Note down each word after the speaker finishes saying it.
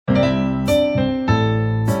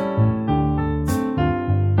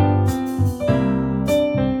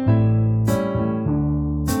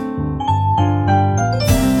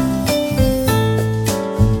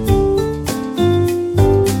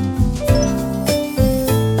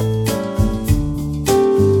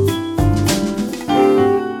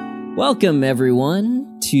Welcome,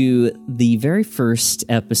 everyone, to the very first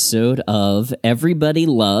episode of Everybody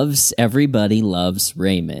Loves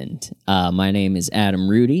Raymond. My name is Adam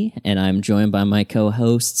Rudy, and I'm joined by my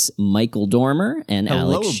co-hosts Michael Dormer and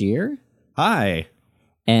Hello. Alex Shear. Hi.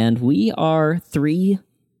 And we are three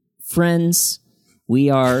friends. We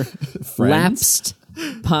are lapsed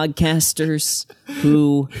podcasters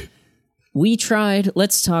who we tried.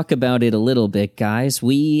 Let's talk about it a little bit, guys.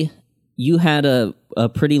 You had a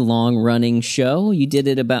pretty long running show. You did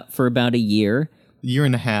it for about a year. Year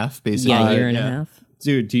and a half, basically. Yeah, year and a half.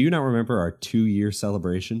 Dude, do you not remember our 2-year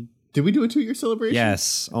celebration? Did we do a 2-year celebration?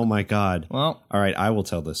 Yes. Oh my God. Well, all right, I will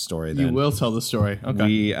tell this story then. you will tell the story. Okay.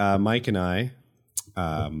 We, Mike and I,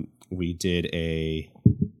 we did a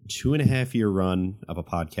 2.5-year run of a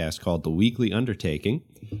podcast called The Weekly Undertaking,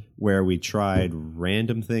 where we tried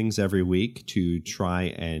random things every week to try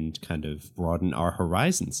and kind of broaden our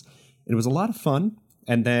horizons. It was a lot of fun.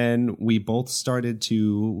 And then we both started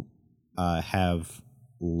to have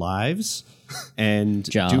lives and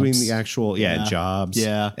doing the actual jobs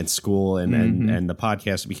and school. And the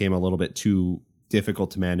podcast became a little bit too difficult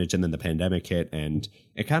to manage. And then the pandemic hit and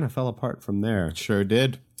it kind of fell apart from there. Sure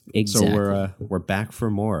did. Exactly. So we're back for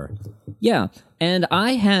more. Yeah. And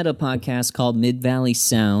I had a podcast called Mid Valley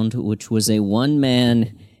Sound, which was a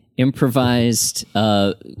one-man improvised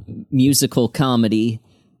musical comedy,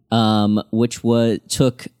 which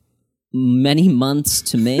took many months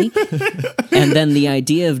to make. And then the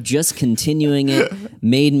idea of just continuing it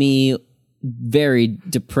made me very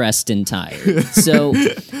depressed and tired. So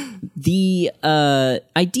the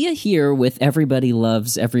idea here with Everybody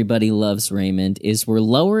Loves Raymond is we're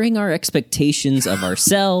lowering our expectations of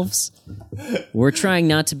ourselves. We're trying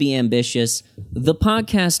not to be ambitious. The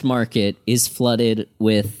podcast market is flooded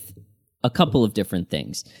with a couple of different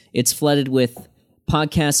things. It's flooded with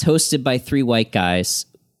podcasts hosted by three white guys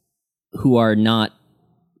who are not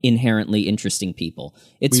inherently interesting people.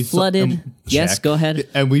 It's flooded. Yes, go ahead.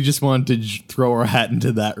 And we just wanted to throw our hat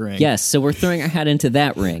into that ring. Yes, so we're throwing our hat into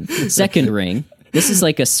that ring. Second ring. This is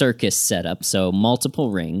like a circus setup, so multiple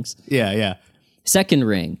rings. Yeah. Second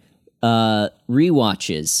ring.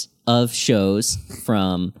 Rewatches of shows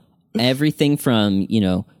from everything from,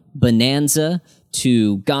 Bonanza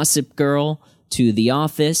to Gossip Girl to The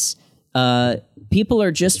Office. People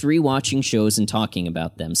are just rewatching shows and talking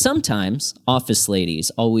about them. Sometimes, Office Ladies,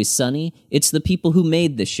 Always Sunny, it's the people who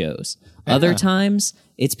made the shows. Other times,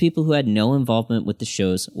 it's people who had no involvement with the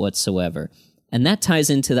shows whatsoever. And that ties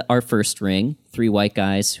into our first ring, three white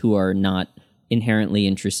guys who are not inherently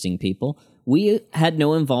interesting people. We had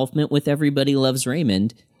no involvement with Everybody Loves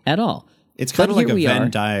Raymond at all. It's kind of like a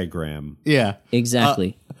Venn diagram. Yeah.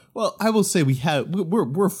 Exactly. Well, I will say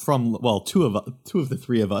we're from, two of the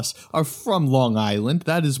three of us are from Long Island.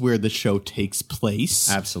 That is where the show takes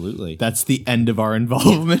place. Absolutely. That's the end of our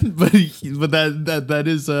involvement, but that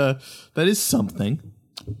is something.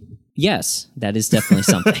 Yes, that is definitely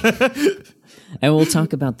something. And we'll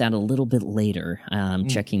talk about that a little bit later. I'm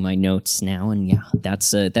checking my notes now, and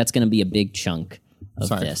that's going to be a big chunk of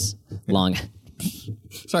this. Long.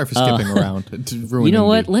 Sorry for skipping around. You know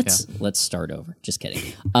what? Let's start over. Just kidding.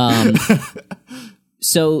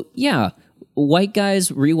 So white guys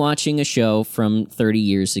rewatching a show from 30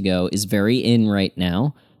 years ago is very in right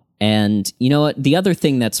now. And you know what? The other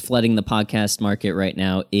thing that's flooding the podcast market right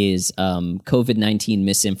now is COVID-19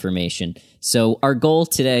 misinformation. So our goal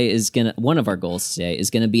today is one of our goals today is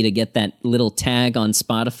gonna be to get that little tag on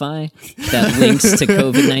Spotify that links to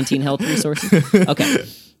COVID-19 health resources. Okay.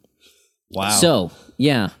 Wow. So,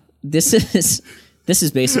 this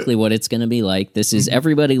is basically what it's going to be like. This is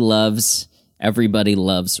Everybody Loves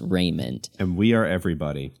Raymond. And we are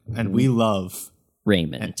everybody. And we love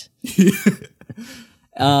Raymond.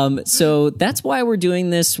 So that's why we're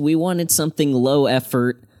doing this. We wanted something low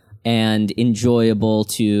effort and enjoyable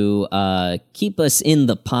to keep us in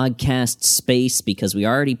the podcast space because we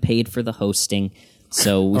already paid for the hosting.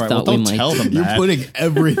 So we thought we might tell them that. You're putting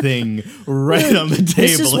everything right on the table.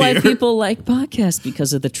 This is why people like podcasts,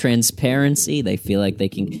 because of the transparency. They feel like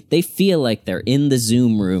they feel like they're in the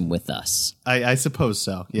Zoom room with us. I suppose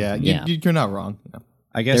so. Yeah. You're not wrong. No.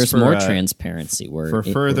 I guess there's more transparency for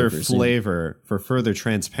further flavor, for further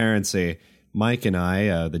transparency. Mike and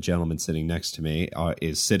I, the gentleman sitting next to me,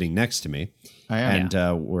 is sitting next to me. And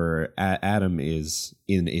Adam is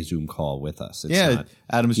in a Zoom call with us.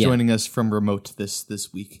 Adam's joining us from remote this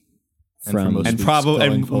week.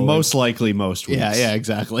 Most likely most weeks. Yeah,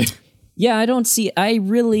 exactly. Yeah, I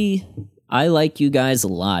I like you guys a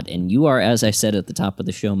lot, and you are, as I said at the top of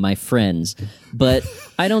the show, my friends. But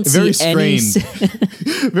I don't Very see any.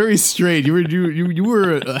 strained. Very strained. You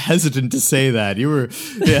were hesitant to say that. You were,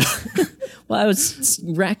 yeah. Well, I was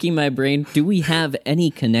racking my brain. Do we have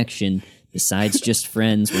any connection besides just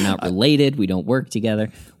friends? We're not related. We don't work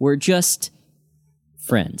together. We're just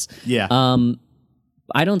friends. Yeah.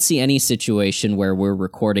 I don't see any situation where we're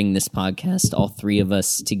recording this podcast, all three of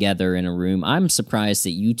us together in a room. I'm surprised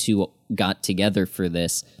that you two got together for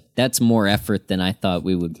this. That's more effort than I thought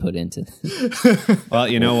we would put into this. Well,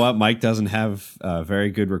 you know what? Mike doesn't have very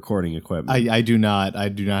good recording equipment. I do not. I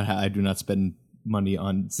do not spend money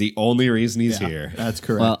on. It's the only reason he's here. That's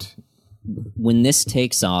correct. When this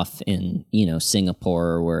takes off in, Singapore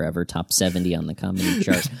or wherever, top 70 on the comedy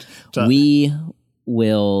chart, we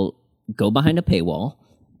will go behind a paywall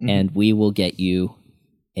and we will get you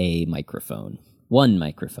a microphone. One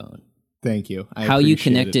microphone. Thank you. How you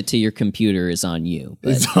connect it to your computer is on you.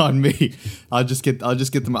 But it's on me. I'll just get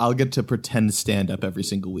them. I'll get to pretend stand up every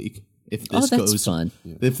single week. If this that's fun.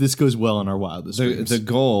 If this goes well in our wildest dreams. The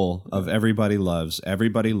goal of Everybody Loves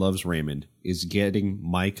Raymond is getting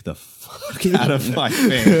Mike the fuck out of my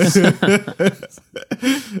face.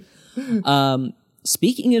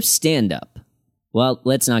 Speaking of stand up, well,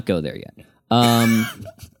 let's not go there yet.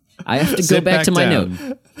 I have to go Sit back to my down.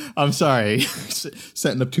 note. I'm sorry.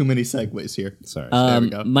 Setting up too many segues here. Sorry. There we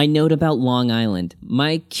go. My note about Long Island.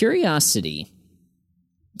 My curiosity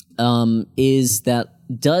is that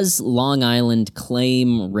does Long Island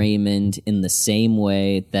claim Raymond in the same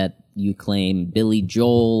way that you claim Billy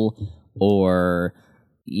Joel or,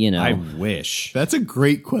 I wish. That's a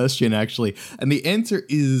great question, actually. And the answer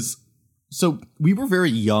is, so we were very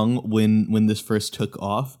young when this first took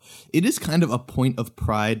off. It is kind of a point of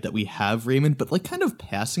pride that we have Raymond, but like kind of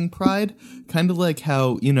passing pride, kind of like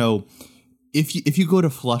how, if you go to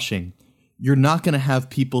Flushing, you're not going to have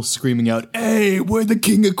people screaming out, "Hey, we're the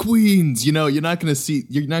King of Queens." You're not going to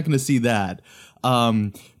see that.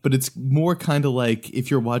 But it's more kind of like if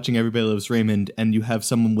you're watching Everybody Loves Raymond and you have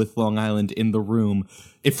someone with Long Island in the room,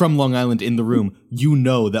 from Long Island in the room,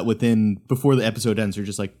 that before the episode ends, you're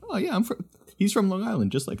just like, "Oh yeah, he's from Long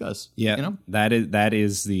Island, just like us." Yeah, that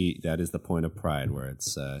is the point of pride, where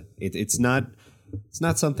it's not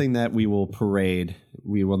something that we will parade.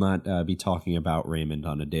 We will not be talking about Raymond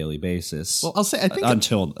on a daily basis. Well, I'll say I think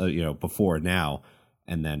until before now,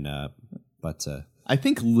 and then I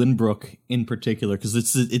think Lynbrook in particular, because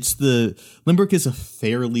Lynbrook is a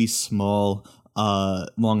fairly small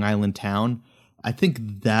Long Island town. I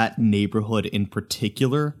think that neighborhood in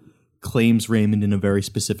particular claims Raymond in a very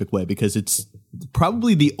specific way because it's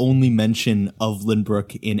probably the only mention of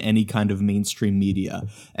Lynbrook in any kind of mainstream media.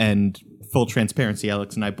 And full transparency,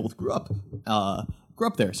 Alex and I both grew up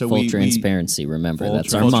there. So full transparency, remember,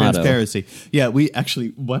 that's our full motto. Transparency. Yeah,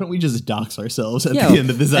 why don't we just dox ourselves at the end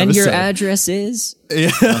of this episode? And your address is?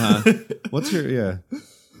 What's your,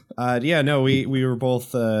 we were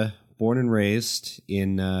both born and raised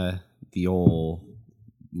in the old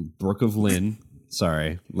Brook of Lynn.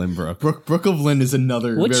 Sorry, Lynbrook. Brook of Lynn is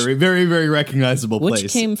another very, very, very recognizable place.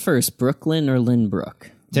 Which came first, Brooklyn or Lynbrook?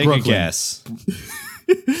 Take a guess.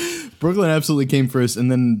 Brooklyn absolutely came first,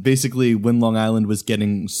 and then basically when Long Island was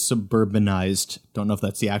getting suburbanized, don't know if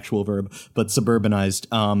that's the actual verb, but suburbanized,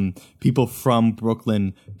 people from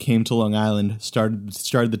Brooklyn came to Long Island, started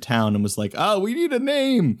the town, and was like, we need a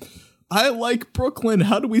name. I like Brooklyn.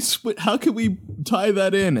 How can we tie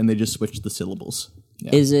that in? And they just switched the syllables.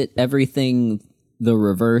 Yeah. Is it everything the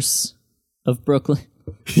reverse of Brooklyn?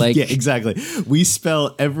 Like, yeah, exactly. We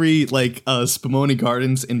spell every Spumoni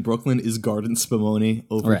Gardens in Brooklyn is Garden Spumoni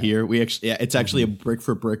over here. We actually, it's actually a brick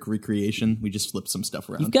for brick recreation. We just flip some stuff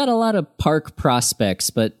around. You've got a lot of park prospects,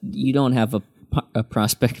 but you don't have a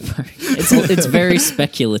prospect park. It's very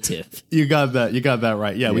speculative. You got that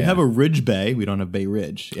right. Yeah, we have a Ridge Bay. We don't have Bay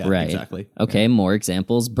Ridge. Yeah, right. Exactly. Okay, more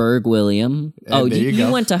examples. Berg William.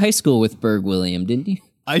 You went to high school with Berg William, didn't you?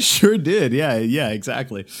 I sure did. Yeah,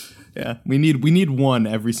 exactly. Yeah, we need one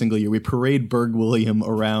every single year. We parade Berg William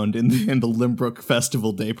around in the Lynbrook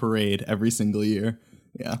Festival Day Parade every single year.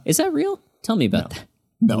 Yeah, is that real? Tell me about that.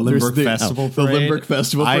 No, Lynbrook Festival Parade. The Lynbrook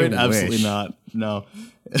Festival Parade. Absolutely wish. Not. No.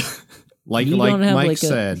 Like Mike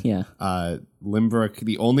said, Lynbrook.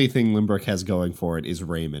 The only thing Lynbrook has going for it is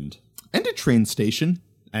Raymond and a train station.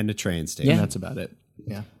 Yeah, that's about it.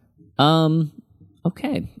 Yeah.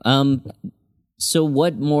 Okay. So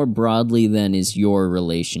what more broadly then is your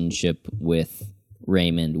relationship with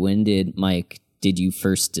Raymond? When did you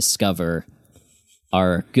first discover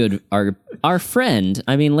our friend?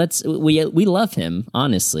 I mean, we love him,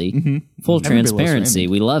 honestly. Mm-hmm. Full transparency,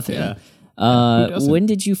 we love him. doesn't? When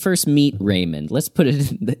did you first meet Raymond? Let's put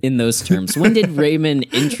it in those terms. When did Raymond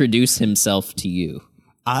introduce himself to you?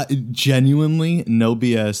 Genuinely, no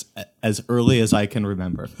BS, as early as I can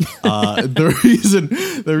remember.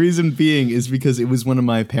 The reason being is because it was one of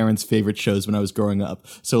my parents' favorite shows when I was growing up.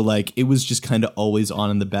 So like it was just kind of always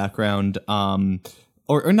on in the background.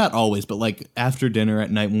 Or not always, but like after dinner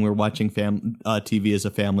at night when we were watching TV as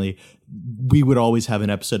a family, we would always have an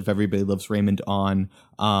episode of Everybody Loves Raymond on.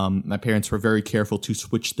 My parents were very careful to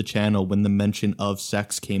switch the channel when the mention of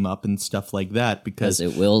sex came up and stuff like that because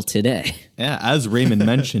As it will today. yeah, as Raymond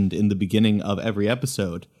mentioned in the beginning of every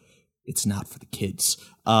episode, it's not for the kids.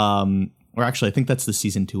 Or actually, I think that's the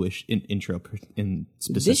season 2-ish intro in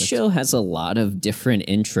specific. This show has a lot of different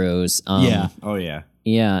intros. Yeah. Oh yeah.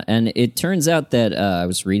 Yeah, and it turns out that I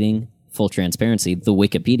was reading, full transparency, the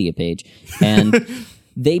Wikipedia page, and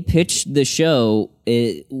they pitched the show.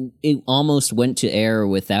 It almost went to air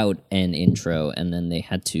without an intro, and then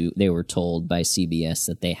they were told by CBS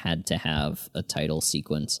that they had to have a title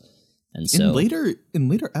sequence. And so in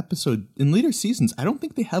later seasons, I don't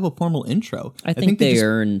think they have a formal intro. I think they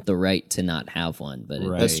earned the right to not have one, but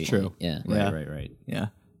Right. That's true. Yeah. Right. Yeah.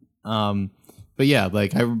 But yeah,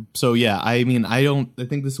 like I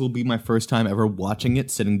think this will be my first time ever watching it,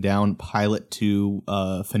 sitting down pilot to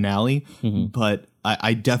finale. But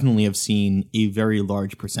I definitely have seen a very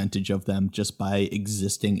large percentage of them just by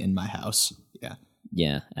existing in my house. Yeah.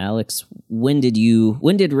 Yeah. Alex, when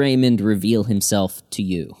did Raymond reveal himself to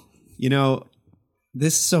you? You know,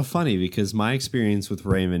 this is so funny because my experience with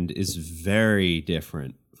Raymond is very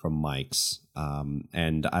different from Mike's.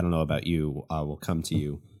 And I don't know about you. We'll come to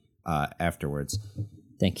you afterwards.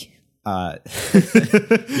 Thank you.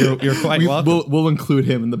 You're quite welcome. We'll include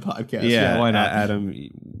him in the podcast. Yeah, why not? Adam,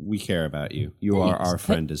 we care about you. You are our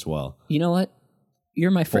friend as well. You know what? You're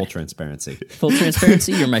my Full friend. transparency. Full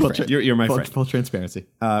transparency, you're my friend. You're my full, friend. full transparency.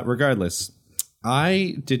 Regardless,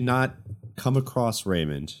 I did not come across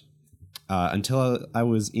Raymond until I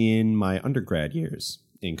was in my undergrad years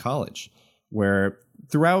in college, where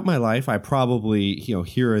throughout my life I probably,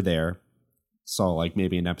 here or there saw like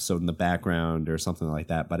maybe an episode in the background or something like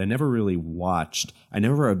that, but I never really I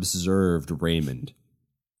never observed Raymond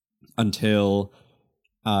until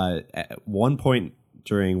at one point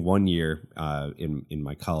during one year in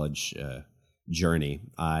my college journey,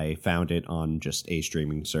 I found it on just a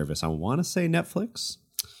streaming service. I want to say Netflix.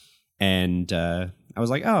 And I was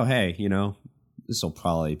like, oh, hey, this will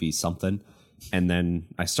probably be something. And then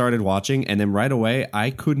I started watching, and then right away,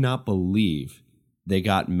 I could not believe they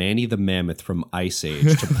got Manny the Mammoth from Ice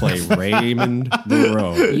Age to play Raymond the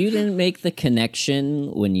Road. You didn't make the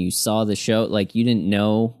connection when you saw the show? Like, you didn't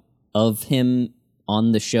know of him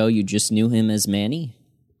on the show? You just knew him as Manny?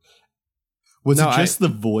 Was it just the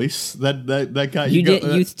voice that got you?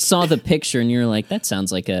 You saw the picture and you're like,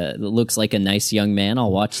 that looks like a nice young man.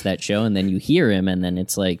 I'll watch that show. And then you hear him, and then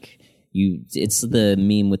it's like it's the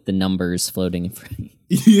meme with the numbers floating in front.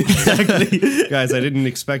 Exactly. Guys, I didn't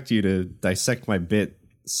expect you to dissect my bit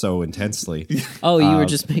so intensely. Oh, you were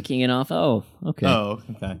just picking it off. Oh, okay. Oh,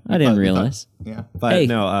 okay. I didn't realize. Yeah, But Hey,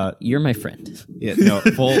 no, you're my friend. yeah, no,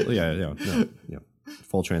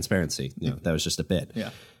 full transparency. That was just a bit.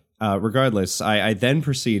 yeah. Regardless, I then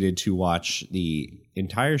proceeded to watch the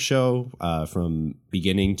entire show from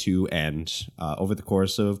beginning to end over the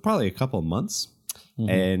course of probably a couple of months. Mm-hmm.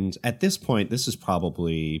 And at this point, this is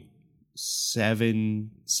probably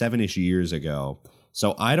seven-ish years ago.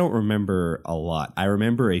 So I don't remember a lot. I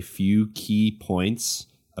remember a few key points,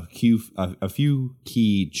 a few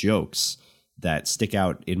key jokes that stick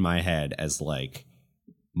out in my head as like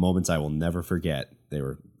moments I will never forget. They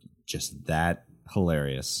were just that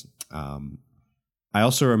hilarious. I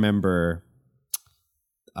also remember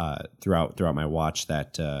throughout my watch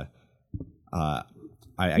that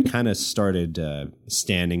I kind of started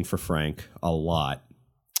standing for Frank a lot.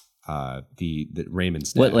 The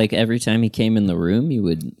Raymond's dad. What, like every time he came in the room, you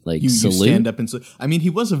would like You salute? stand up and salute. I mean, he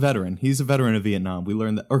was a veteran. He's a veteran of Vietnam. We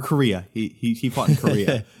learned that, or Korea. He fought in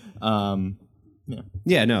Korea.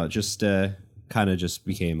 Yeah, no, just kind of just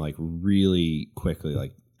became like really quickly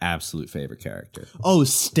like absolute favorite character. Oh,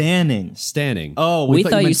 standing. Oh, we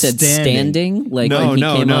thought you said standing. Like No, when he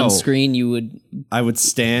no, came no. on screen, you would. I would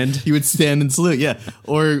stand. He would stand and salute, yeah,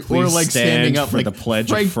 or like stand standing up for like the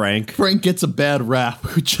pledge of Frank. Frank gets a bad rap.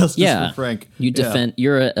 Justice Yeah, for Frank. You defend.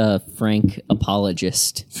 You're a Frank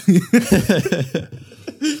apologist.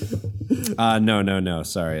 No.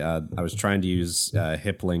 Sorry, I was trying to use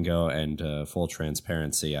hip lingo and full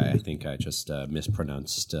transparency. I think I just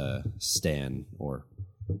mispronounced Stan or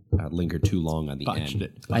lingered too long on the Botched end.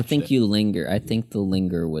 it. I think you linger. I think the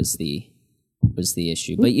linger was the was the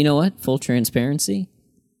issue. But you know what? Full transparency.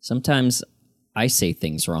 Sometimes I say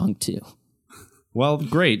things wrong too. Well,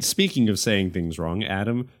 great. Speaking of saying things wrong,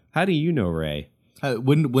 Adam, how do you know Ray?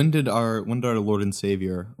 When did our Lord and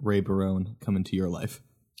Savior Ray Barone come into your life?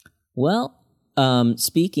 Well,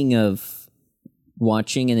 speaking of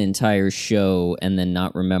watching an entire show and then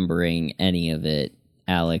not remembering any of it,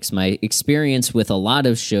 Alex, my experience with a lot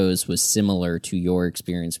of shows was similar to your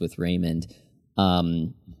experience with Raymond.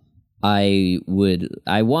 I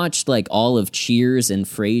watched like all of Cheers and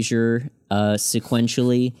Frasier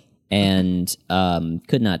sequentially, and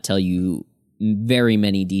could not tell you very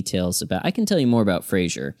many details about. I can tell you more about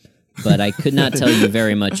Frasier, but I could not tell you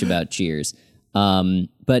very much about Cheers.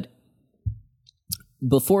 But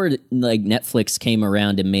before like Netflix came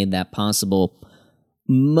around and made that possible,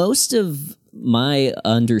 most of my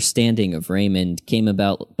understanding of Raymond came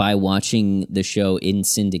about by watching the show in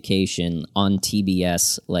syndication on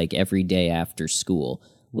TBS like every day after school.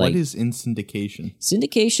 What is in syndication?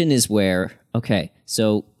 Syndication is where, okay,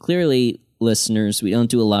 so clearly, listeners, we don't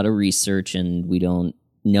do a lot of research and we don't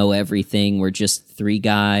know everything. We're just three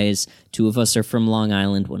guys. Two of us are from Long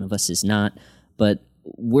Island. One of us is not. But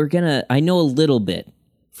I know a little bit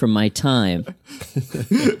from my time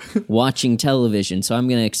watching television. So I'm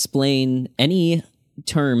going to explain any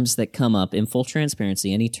terms that come up in full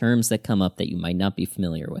transparency, any terms that come up that you might not be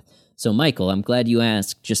familiar with. So, Michael, I'm glad you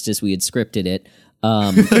asked, just as we had scripted it.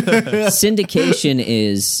 Syndication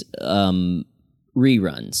is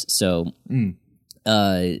reruns. So,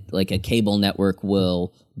 like a cable network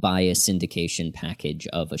will buy a syndication package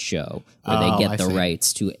of a show where they get the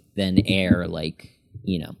rights to then air, like,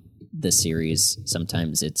 you know, the series.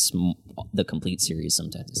 Sometimes it's the complete series,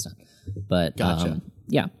 sometimes it's not. But Gotcha.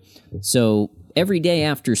 Yeah. So every day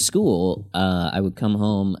after school, I would come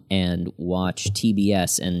home and watch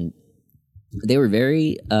TBS, and they were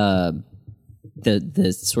very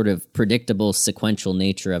the sort of predictable sequential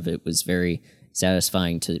nature of it was very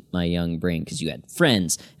satisfying to my young brain, because you had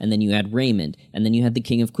Friends, and then you had Raymond, and then you had The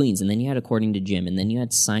King of Queens, and then you had According to Jim, and then you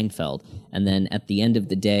had Seinfeld, and then at the end of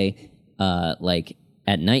the day, like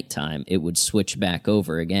at nighttime, it would switch back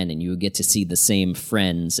over again, and you would get to see the same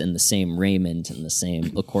Friends and the same Raymond and the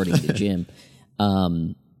same According to Jim.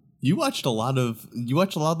 You watched a lot of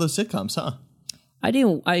those sitcoms, huh?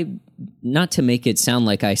 Not to make it sound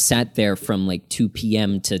like I sat there from like 2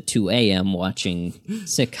 p.m. to 2 a.m. watching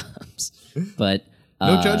sitcoms, but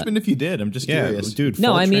no judgment if you did. I'm just curious. Dude.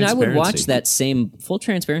 No, I mean, I would watch that same full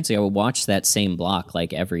transparency. I would watch that same block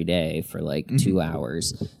like every day for like 2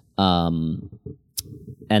 hours. And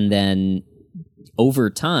then over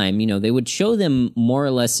time, you know, they would show them more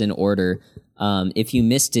or less in order. If you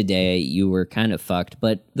missed a day, you were kind of fucked.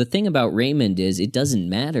 But the thing about Raymond is it doesn't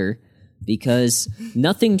matter, because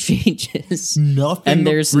nothing changes. Nothing and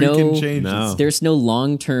there's no changes. No. There's no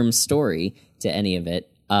long-term story to any of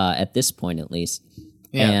it, at this point at least.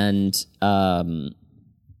 Yeah. And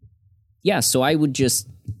so I would just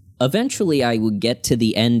eventually I would get to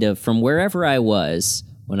the end of from wherever I was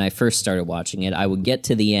when I first started watching it. I would get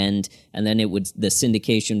to the end, and then the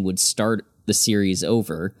syndication would start the series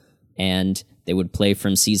over, and they would play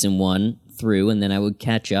from season 1 through, and then I would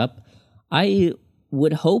catch up. I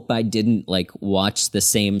would hope I didn't like watch the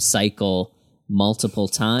same cycle multiple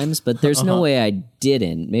times, but there's no way I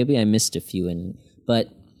didn't. Maybe I missed a few but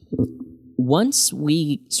once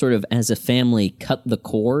we sort of as a family cut the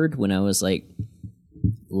cord when I was like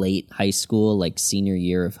late high school, like senior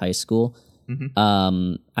year of high school,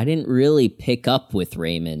 I didn't really pick up with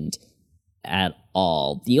Raymond at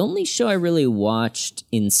all. The only show I really watched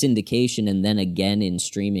in syndication and then again in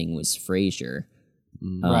streaming was Frasier.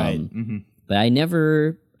 Right. But I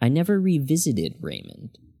never revisited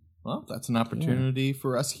Raymond. Well, that's an opportunity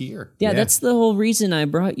for us here. Yeah, that's the whole reason I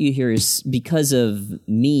brought you here, is because of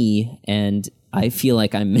me, and I feel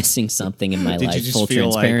like I'm missing something in my Did life. you just Full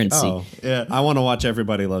feel transparency. like, Yeah. I want to watch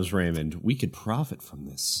Everybody Loves Raymond. We could profit from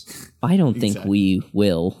this. I don't think we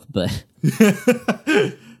will, but We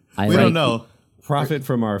don't know. Profit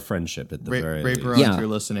from our friendship at the very Ray least. Barone, Yeah. if you're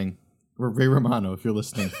listening. Or Ray Romano, if you're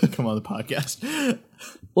listening. Come on the podcast.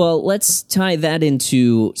 Well, let's tie that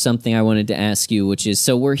into something I wanted to ask you, which is,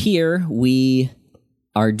 so we're here, we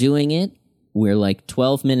are doing it, we're like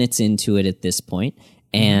 12 minutes into it at this point,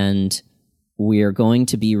 and we're going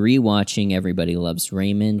to be rewatching Everybody Loves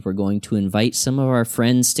Raymond. We're going to invite some of our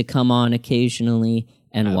friends to come on occasionally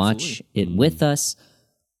and watch it with us.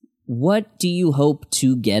 What do you hope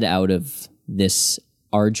to get out of this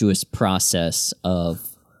arduous process of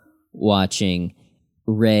watching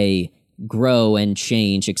Ray grow and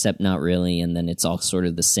change, except not really, and then it's all sort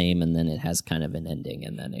of the same, and then it has kind of an ending,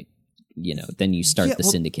 and then it, you know, then you start the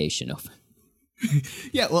syndication over.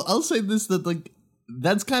 Yeah, well, I'll say this, that like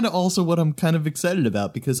that's kind of also what I'm kind of excited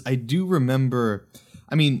about, because I do remember,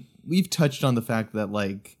 I mean, we've touched on the fact that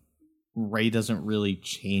like Ray doesn't really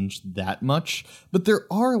change that much, but there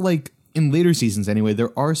are like in later seasons anyway,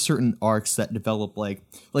 there are certain arcs that develop like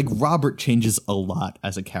Robert changes a lot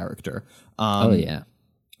as a character. Oh yeah.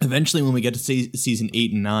 Eventually, when we get to season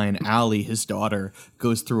 8 and 9, Allie, his daughter,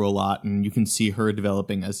 goes through a lot, and you can see her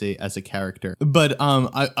developing as a character. But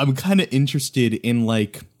I'm kind of interested in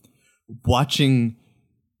like watching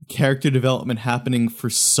character development happening for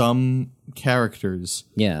some characters,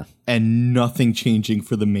 Yeah. and nothing changing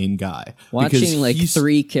for the main guy. Watching like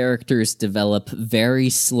 3 characters develop very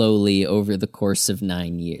slowly over the course of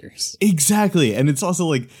 9 years. Exactly, and it's also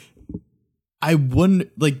like I wonder,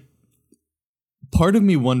 like, part of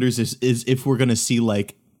me wonders is if we're gonna see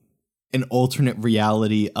like an alternate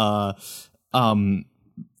reality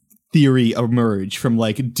theory emerge from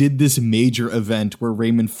like, did this major event where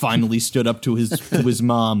Raymond finally stood up to his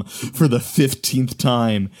mom for the 15th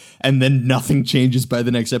time, and then nothing changes by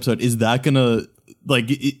the next episode? Is that gonna, like,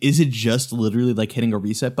 is it just literally like hitting a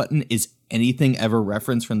reset button? Is anything ever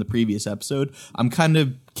referenced from the previous episode? I'm kind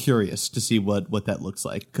of curious to see what that looks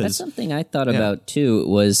like. That's Because something I thought about too,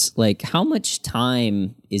 was like how much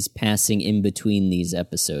time is passing in between these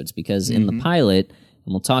episodes? Because in the pilot,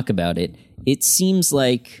 and we'll talk about it, it seems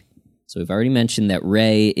like, so we've already mentioned that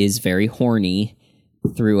Ray is very horny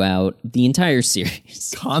throughout the entire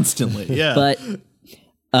series. constantly, yeah. But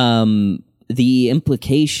the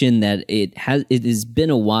implication that it has been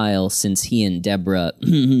a while since he and Deborah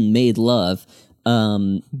made love.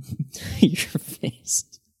 Your face.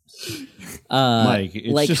 Mike, it's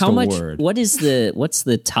Like just how a much? word. What's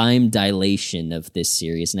the time dilation of this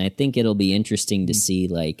series? And I think it'll be interesting to see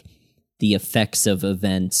like the effects of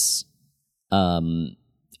events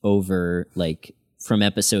over like from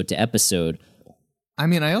episode to episode. I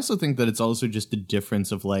mean, I also think that it's also just a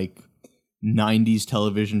difference of like 90s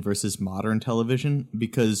television versus modern television,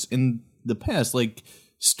 because in the past, like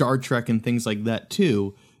Star Trek and things like that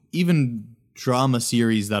too, even drama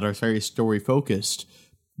series that are very story focused,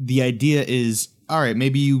 the idea is, all right,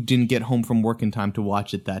 maybe you didn't get home from work in time to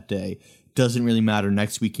watch it that day. Doesn't really matter.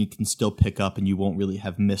 Next week you can still pick up and you won't really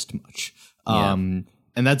have missed much. Yeah. And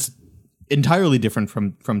that's entirely different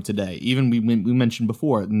from today. Even we mentioned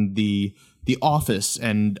before in the Office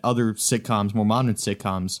and other sitcoms, more modern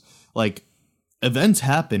sitcoms, like events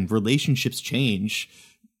happen, relationships change.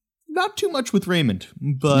 Not too much with Raymond,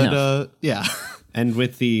 but yeah. And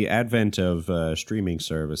with the advent of streaming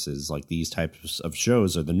services, like these types of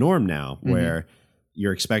shows are the norm now, where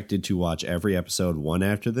you're expected to watch every episode one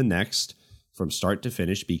after the next from start to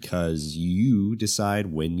finish because you decide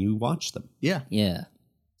when you watch them. Yeah. Yeah,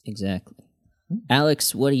 exactly.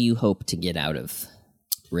 Alex, what do you hope to get out of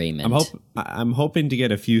Raymond? I'm hoping to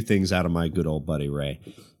get a few things out of my good old buddy Ray.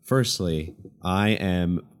 Firstly, I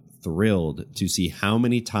am thrilled to see how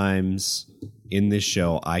many times in this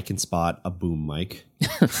show I can spot a boom mic.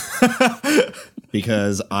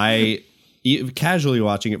 Because casually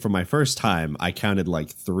watching it for my first time, I counted like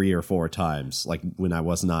 3 or 4 times, like when I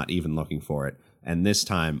was not even looking for it. And this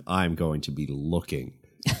time I'm going to be looking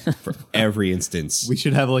for every instance. We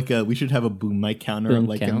should have a boom mic counter Boom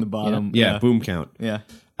like count, in the bottom. Yeah, boom count. Yeah.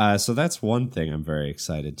 So that's one thing I'm very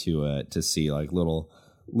excited to see, like little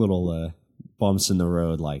bumps in the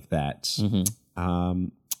road like that.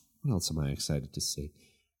 What else am I excited to see?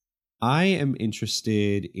 I am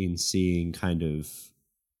interested in seeing kind of,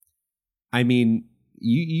 I mean,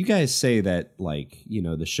 you guys say that, like, you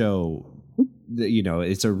know, the show, you know,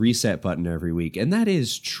 it's a reset button every week, and that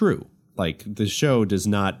is true. Like, the show does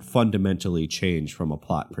not fundamentally change from a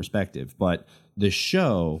plot perspective, but the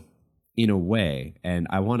show, in a way, and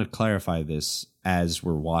I want to clarify this as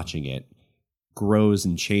we're watching it, grows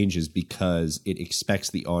and changes because it expects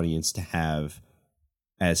the audience to have,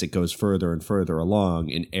 as it goes further and further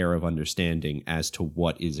along, an air of understanding as to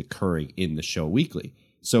what is occurring in the show weekly.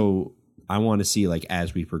 So I want to see, like,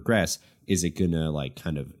 as we progress, is it going to, like,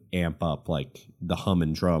 kind of amp up, like, the hum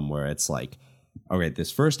and drum where it's like, okay,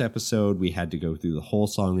 this first episode, we had to go through the whole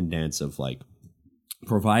song and dance of, like,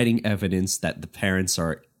 providing evidence that the parents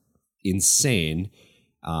are insane,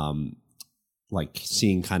 like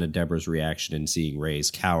seeing kind of Deborah's reaction and seeing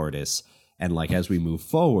Ray's cowardice. And, like, as we move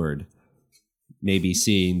forward, maybe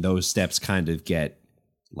seeing those steps kind of get,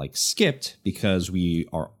 like, skipped because we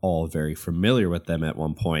are all very familiar with them at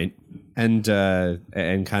one point. and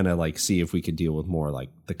kind of like see if we could deal with more like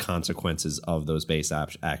the consequences of those base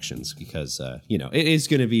actions, because it is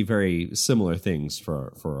going to be very similar things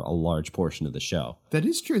for a large portion of the show. That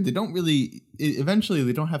is true. They don't really. Eventually,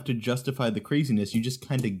 they don't have to justify the craziness. You just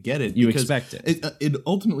kind of get it. You expect it. It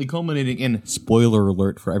ultimately culminating in, spoiler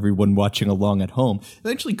alert for everyone watching along at home,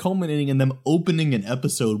 eventually culminating in them opening an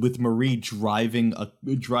episode with Marie driving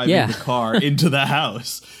the car into the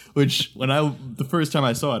house, which the first time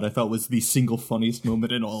I saw it, I thought was the single funniest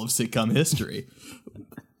moment in all of sitcom history.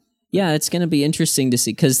 Yeah, it's going to be interesting to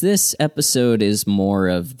see, because this episode is more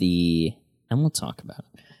of the, and we'll talk about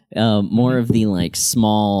it, more of the like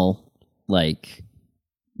small, like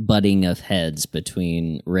butting of heads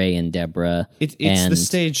between Ray and Deborah. It's and, the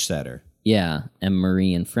stage setter. Yeah, and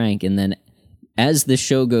Marie and Frank. And then as the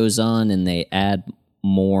show goes on and they add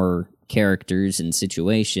more characters and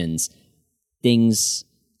situations,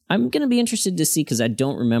 I'm going to be interested to see, because I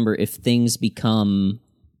don't remember if things become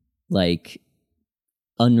like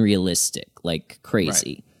unrealistic, like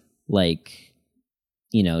crazy. Right.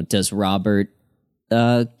 Like, does Robert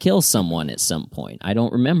kill someone at some point? I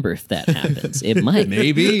don't remember if that happens. It might.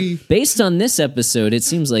 Maybe. Based on this episode, it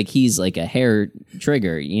seems like he's like a hair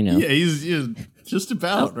trigger, Yeah, he's just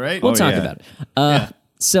about, right? We'll talk about it.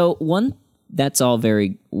 So that's all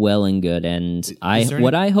very well and good, and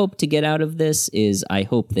what I hope to get out of this is I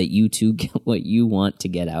hope that you two get what you want to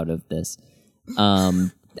get out of this.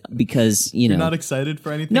 Because, You're not excited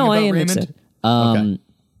for anything no, about I am Raymond? excited. Okay.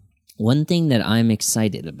 One thing that I'm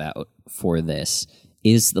excited about for this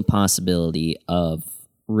is the possibility of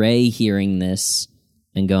Ray hearing this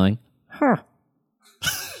and going, huh.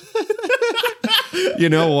 You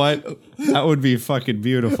know what? That would be fucking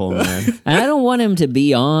beautiful, man. And I don't want him to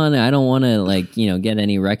be on. I don't want to, get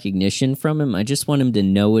any recognition from him. I just want him to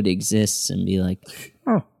know it exists and be like,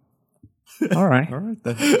 oh, all right. All right,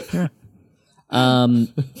 then. Yeah. I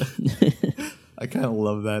kind of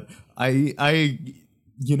love that.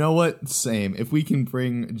 You know what? Same. If we can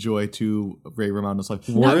bring joy to Ray Romando's life,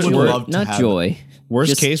 I would love to not have joy.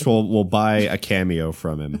 Worst case, we'll buy a cameo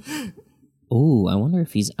from him. Ooh, I wonder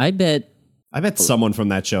if he's. I bet someone from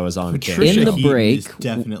that show is on Patricia in the Heaton break. is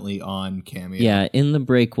definitely on Cameo. Yeah, in the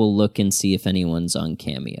break, we'll look and see if anyone's on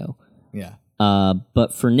Cameo. Yeah.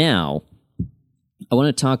 But for now, I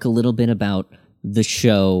want to talk a little bit about the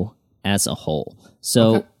show as a whole.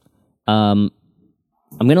 So, I'm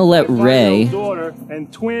going to let Ray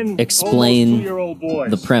explain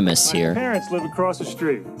the premise here. My parents live across the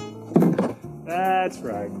street. That's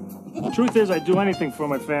right. Truth is, I'd do anything for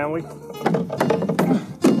my family.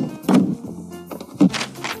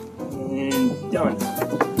 And done.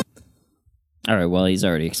 All right, well, he's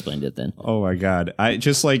already explained it then. Oh my god. I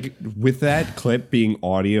just like with that clip being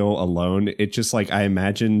audio alone, it just like I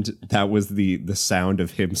imagined that was the sound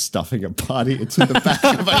of him stuffing a body into the back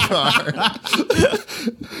of a car.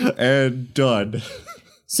 And done.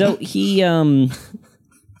 So he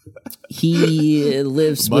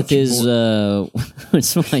lives with his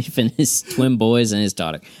wife and his twin boys and his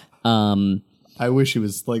daughter. I wish it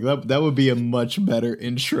was like that. That would be a much better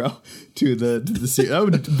intro to the series. That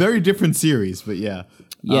would very different series, but yeah.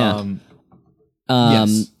 Yeah.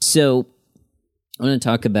 Yes. So I want to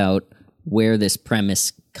talk about where this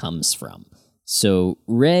premise comes from. So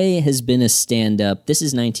Ray has been a stand-up. This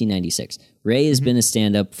is 1996. Ray has been a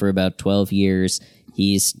stand-up for about 12 years.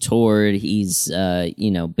 He's toured. He's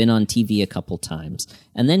been on TV a couple times,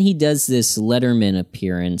 and then he does this Letterman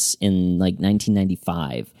appearance in like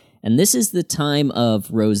 1995. And this is the time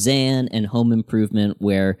of Roseanne and Home Improvement,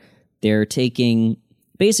 where they're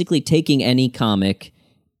basically taking any comic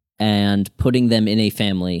and putting them in a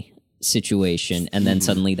family situation, and then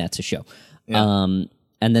suddenly that's a show. Yeah.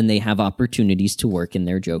 And then they have opportunities to work in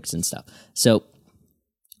their jokes and stuff. So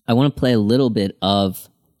I want to play a little bit of,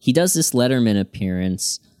 he does this Letterman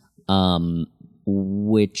appearance,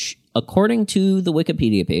 which, according to the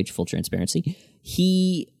Wikipedia page, full transparency,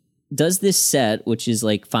 he does this set, which is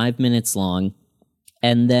like 5 minutes long,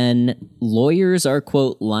 and then lawyers are,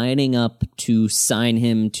 quote, lining up to sign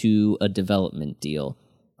him to a development deal.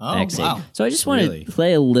 Oh, wow. So I just want to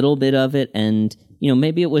play a little bit of it, and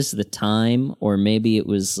maybe it was the time, or maybe it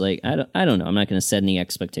was like, I don't know. I'm not going to set any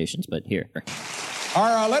expectations, but here.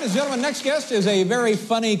 Our ladies and gentlemen, next guest is a very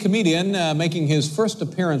funny comedian making his first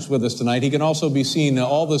appearance with us tonight. He can also be seen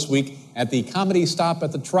all this week at the Comedy Stop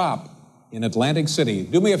at the Trop in Atlantic City.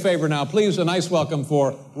 Do me a favor now, please. A nice welcome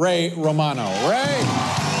for Ray Romano. Ray!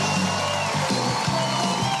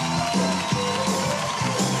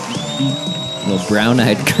 Little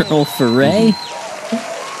brown-eyed girl for Ray.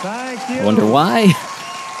 Thank you. Wonder why.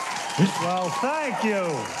 Well, thank you.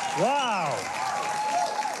 Wow.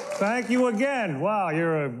 Thank you again. Wow,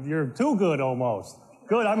 you're too good almost.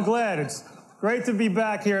 Good, I'm glad. It's great to be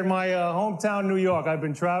back here in my hometown, New York. I've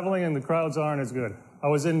been traveling and the crowds aren't as good. I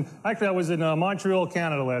was in Montreal,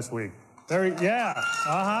 Canada last week.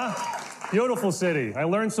 Beautiful city. I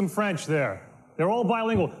learned some French there. They're all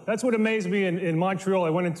bilingual. That's what amazed me in Montreal.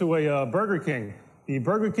 I went into a Burger King. The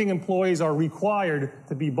Burger King employees are required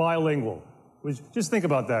to be bilingual. Just think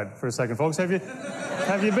about that for a second, folks. Have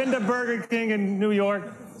you been to Burger King in New York?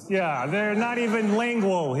 Yeah, they're not even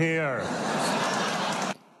lingual here.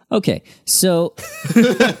 Okay, so All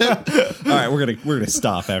right, we're gonna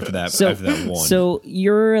stop after that. After that one. So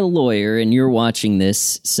you're a lawyer and you're watching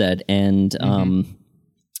this set, and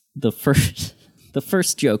the first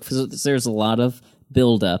joke. There's a lot of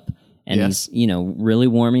build up, and he's really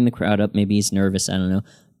warming the crowd up. Maybe he's nervous. I don't know,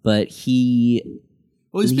 but he's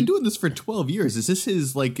been doing this for 12 years. Is this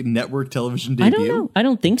his network television debut? I don't know. I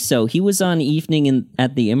don't think so. He was on Evening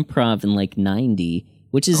at the Improv in 90.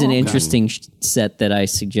 Which is an interesting set that I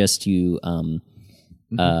suggest you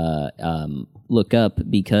look up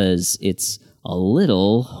because it's a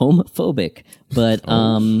little homophobic. But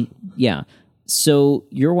yeah, so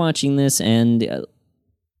you're watching this, and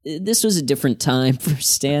this was a different time for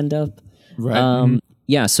stand-up. Right.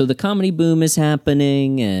 Yeah, so the comedy boom is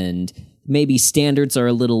happening, and maybe standards are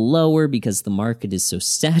a little lower because the market is so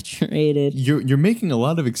saturated. You're making a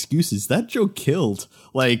lot of excuses. That joke killed.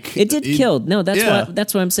 It did kill. No,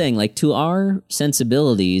 that's what I'm saying. To our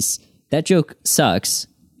sensibilities, that joke sucks.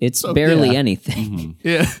 It's barely anything.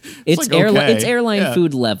 Yeah. It's airline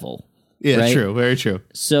food level. Yeah, right? True, very true.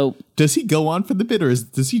 So does he go on for the bid, or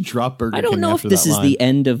does he drop Burger King? I don't know if this is the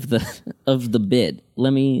end of the bid.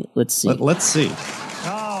 Let's see. Let's see.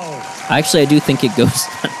 Oh. Actually, I do think it goes.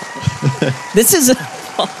 This is an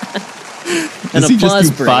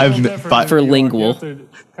applause break for lingual. You have to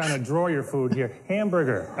kind of draw your food here.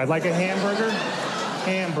 Hamburger. I'd like a hamburger.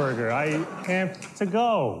 Hamburger. To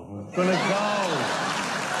go. I'm gonna go.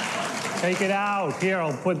 Take it out. Here,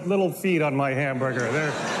 I'll put little feet on my hamburger.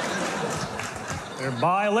 They're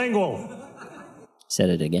bilingual. Said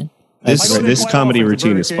it again. This comedy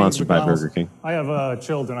routine is sponsored by Burger King. I have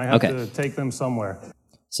children. I have to take them somewhere.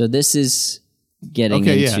 So this is getting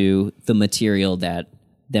into the material that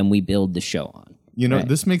then we build the show on.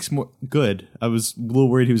 This makes more good. I was a little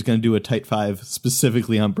worried he was going to do a tight 5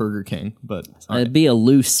 specifically on Burger King, but it'd be a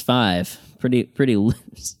loose 5, pretty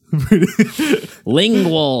loose.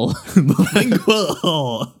 Lingual.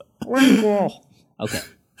 Okay.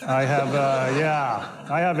 I have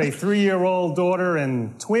a 3-year-old daughter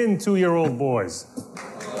and twin 2-year-old boys.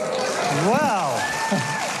 Wow.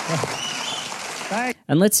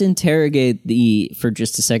 And let's interrogate for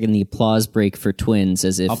just a second the applause break for twins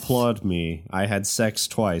as if applaud me. I had sex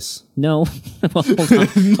twice. No. Well, hold on.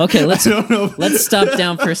 Okay, let's stop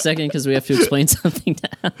down for a second because we have to explain something to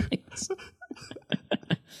Alex.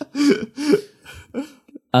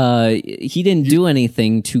 He didn't do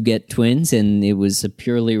anything to get twins, and it was a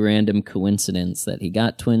purely random coincidence that he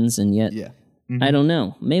got twins, and yet I don't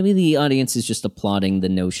know. Maybe the audience is just applauding the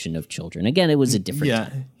notion of children. Again, it was a different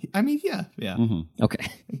time. I mean, yeah. Mm-hmm. Okay.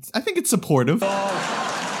 I think it's supportive.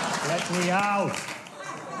 Oh, let me out.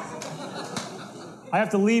 I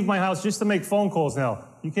have to leave my house just to make phone calls now.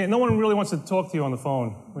 You can't. No one really wants to talk to you on the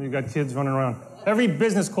phone when you got kids running around. Every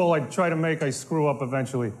business call I try to make, I screw up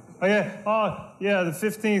eventually. The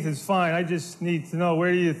 15th is fine. I just need to know,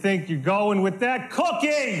 where do you think you're going with that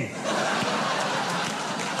cookie?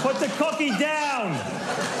 Put the cookie down.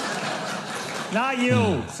 Not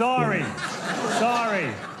you. Sorry.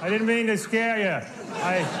 I didn't mean to scare you.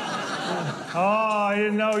 I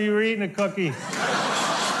didn't know you were eating a cookie.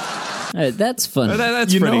 That's funny.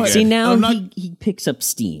 That's pretty good. See, now he picks up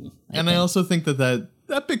steam. I also think that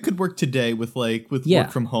bit could work today with work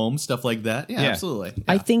from home, stuff like that. Yeah. Absolutely. Yeah.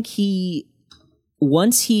 I think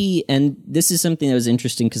and this is something that was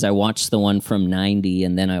interesting because I watched the one from 90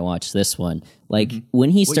 and then I watched this one. When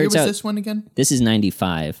he starts what year was out, this one again? This is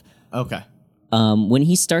 95. Okay. When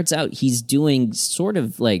he starts out, he's doing sort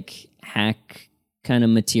of hack kind of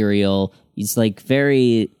material. He's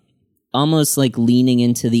very almost leaning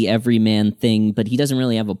into the everyman thing, but he doesn't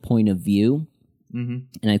really have a point of view. Mm-hmm.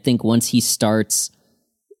 And I think once he starts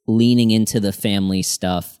leaning into the family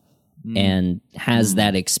stuff and has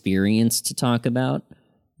that experience to talk about,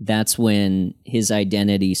 that's when his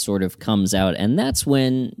identity sort of comes out. And that's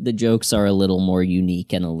when the jokes are a little more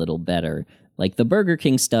unique and a little better. The Burger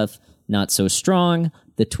King stuff, not so strong.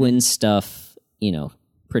 The twins stuff,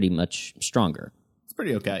 pretty much stronger. It's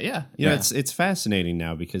pretty okay, yeah. It's fascinating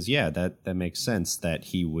now because, that makes sense that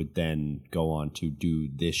he would then go on to do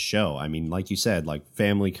this show. I mean, like you said,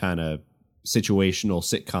 family kind of situational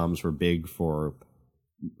sitcoms were big for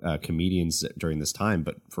comedians during this time,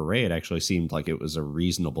 but for Ray, it actually seemed like it was a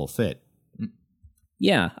reasonable fit.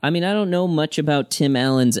 Yeah, I mean, I don't know much about Tim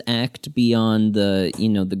Allen's act beyond the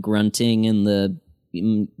the grunting and the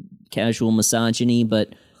casual misogyny,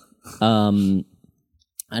 but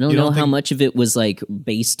I don't know how much of it was like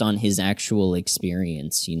based on his actual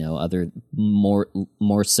experience. Other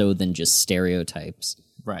more so than just stereotypes.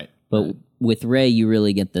 Right. But with Ray, you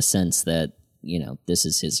really get the sense that this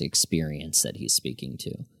is his experience that he's speaking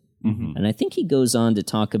to, and I think he goes on to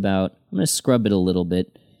talk about. I'm going to scrub it a little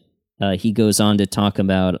bit. He goes on to talk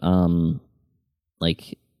about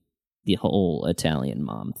like the whole Italian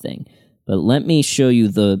mom thing. But let me show you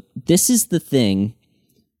this is the thing.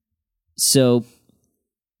 So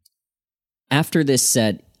after this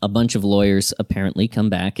set, a bunch of lawyers apparently come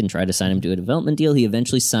back and try to sign him to a development deal. He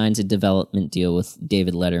eventually signs a development deal with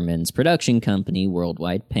David Letterman's production company,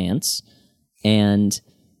 Worldwide Pants. And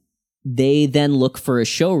they then look for a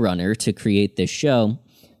showrunner to create this show.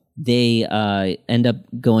 They end up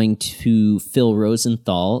going to Phil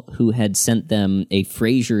Rosenthal, who had sent them a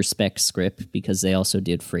Frasier spec script because they also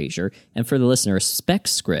did Frasier. And for the listener, a spec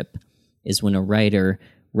script is when a writer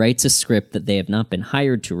writes a script that they have not been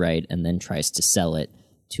hired to write and then tries to sell it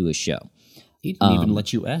to a show. He didn't even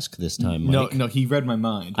let you ask this time, Mike. No, he read my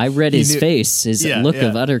mind. I read his face, his look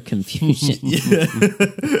of utter confusion.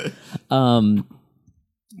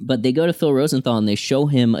 But they go to Phil Rosenthal and they show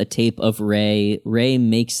him a tape of Ray. Ray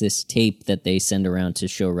makes this tape that they send around to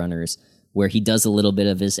showrunners where he does a little bit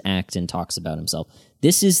of his act and talks about himself.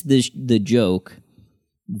 This is the joke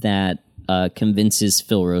that convinces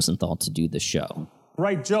Phil Rosenthal to do the show.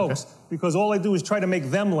 Write jokes because all I do is try to make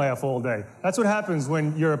them laugh all day. That's what happens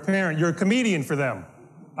when you're a parent. You're a comedian for them.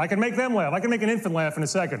 I can make them laugh. I can make an infant laugh in a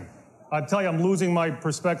second. I tell you, I'm losing my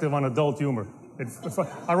perspective on adult humor.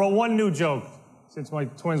 I wrote one new joke since my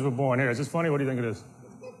twins were born. Here, is this funny? What do you think it is?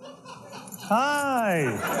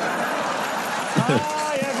 Hi.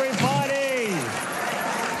 Hi, everybody.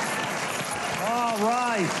 All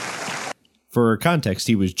right. For context,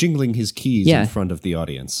 he was jingling his keys in front of the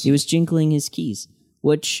audience. He was jingling his keys,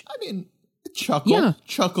 which... I mean,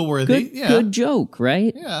 chuckle-worthy. Good joke,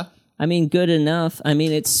 right? Yeah. I mean, good enough. I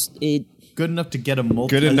mean, good enough to get a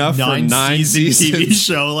good enough for 9 seasons TV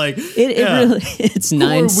show. Like it really, it's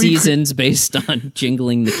 9 seasons based on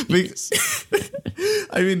jingling the keys.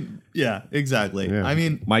 I mean, yeah, exactly. Yeah. I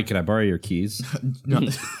mean, Mike, can I borrow your keys? No.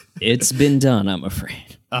 It's been done, I'm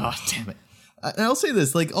afraid. Oh, damn it. And I'll say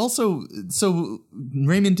this, like, also, so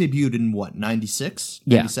Raymond debuted in what, 96?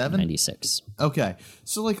 97? 96. Okay.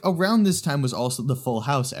 So, like, around this time was also the Full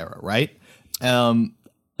House era, right?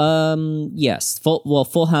 Yes.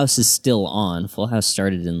 Full House is still on. Full House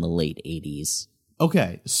started in the late 80s.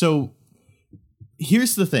 Okay, so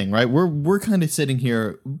here's the thing, right? We're kind of sitting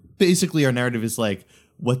here. Basically, our narrative is like,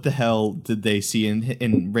 what the hell did they see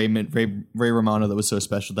in Ray Romano that was so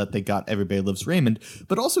special that they got Everybody Loves Raymond?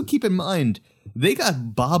 But also keep in mind, they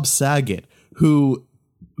got Bob Saget, who...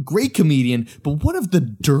 great comedian, but one of the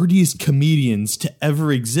dirtiest comedians to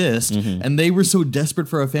ever exist. Mm-hmm. And they were so desperate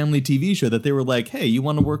for a family TV show that they were like, "Hey, you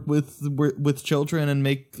want to work with children and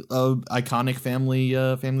make a iconic family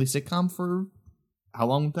sitcom for how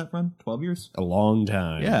long did that run? 12 years? A long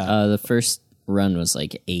time." Yeah. The first run was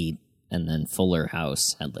like 8, and then Fuller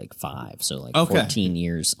House had like 5, so like 14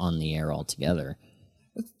 years on the air altogether.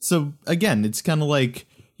 So again, it's kind of like,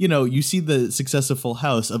 you know, you see the success of Full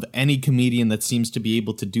House of any comedian that seems to be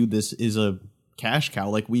able to do this is a cash cow.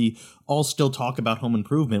 Like, we all still talk about Home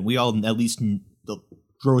Improvement. We all, at least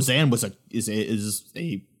Roseanne is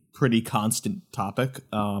a pretty constant topic,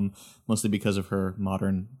 mostly because of her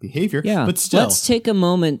modern behavior. Yeah, but still, let's take a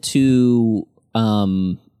moment to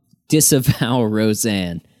disavow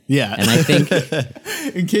Roseanne. Yeah. And I think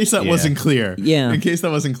in case that wasn't clear. Yeah. In case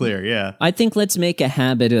that wasn't clear, yeah. I think let's make a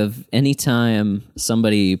habit of anytime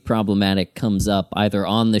somebody problematic comes up, either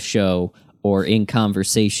on the show or in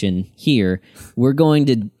conversation here, we're going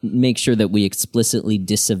to make sure that we explicitly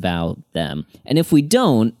disavow them. And if we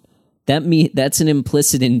don't, that's an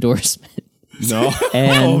implicit endorsement. No,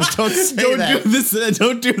 and don't do this.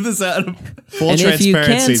 Don't do this out of full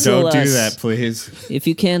transparency. Don't do that, please. If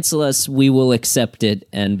you cancel us, we will accept it,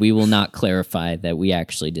 and we will not clarify that we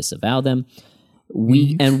actually disavow them.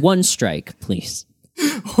 And one strike, please.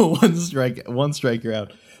 one strike, you're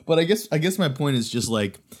out. But I guess my point is just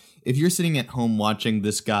like, if you're sitting at home watching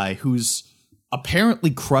this guy who's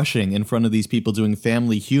apparently crushing in front of these people doing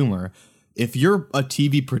family humor, if you're a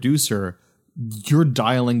TV producer, you're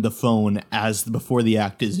dialing the phone before the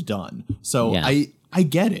act is done. So I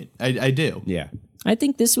get it. I do. Yeah. I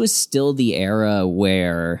think this was still the era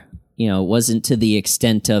where, it wasn't to the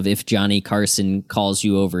extent of if Johnny Carson calls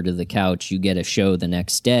you over to the couch, you get a show the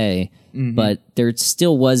next day. But there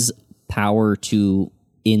still was power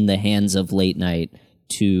in the hands of late night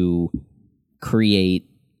to create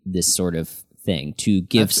this sort of thing, to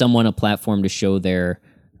give someone a platform to show their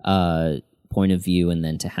point of view and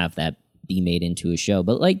then to have that be made into a show.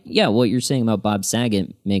 But what you're saying about Bob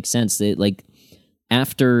Saget makes sense. That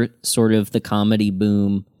after sort of the comedy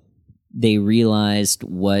boom, they realized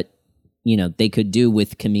what they could do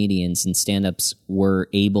with comedians, and stand-ups were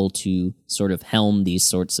able to sort of helm these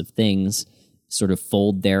sorts of things, sort of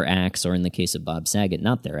fold their acts, or in the case of Bob Saget,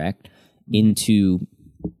 not their act, into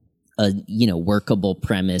a workable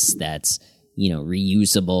premise that's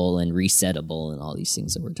reusable and resettable and all these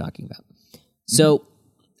things that we're talking about. So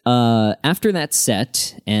after that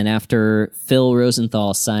set, and after Phil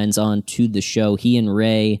Rosenthal signs on to the show, he and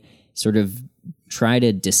Ray sort of try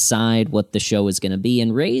to decide what the show is going to be.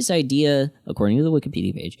 And Ray's idea, according to the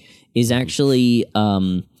Wikipedia page, is actually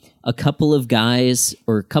a couple of guys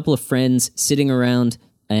or a couple of friends sitting around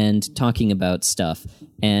and talking about stuff.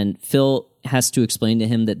 And Phil has to explain to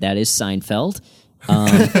him that is Seinfeld.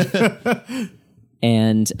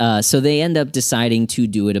 And so they end up deciding to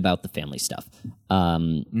do it about the family stuff.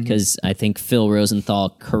 Because I think Phil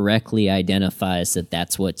Rosenthal correctly identifies that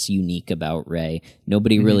that's what's unique about Ray.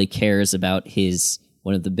 Nobody really cares about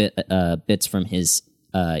one of the bits from his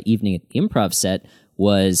evening at the Improv set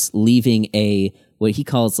was leaving what he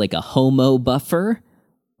calls a homo buffer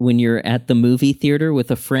when you're at the movie theater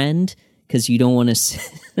with a friend, because you don't want to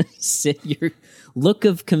sit. Your look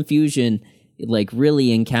of confusion really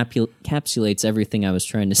encapsulates everything I was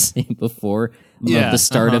trying to say before about the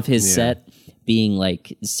start of his set being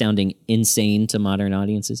sounding insane to modern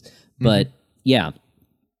audiences. But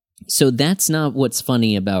so that's not what's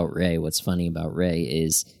funny about Ray. What's funny about Ray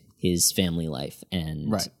is his family life.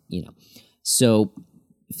 And, so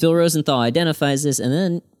Phil Rosenthal identifies this, and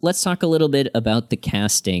then let's talk a little bit about the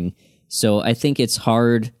casting. So I think it's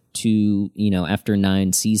hard to, after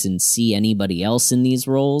 9 seasons, see anybody else in these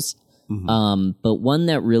roles. But one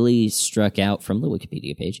that really struck out from the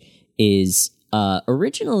Wikipedia page is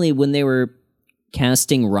originally when they were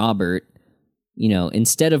casting Robert,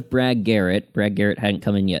 instead of Brad Garrett hadn't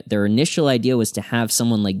come in yet. Their initial idea was to have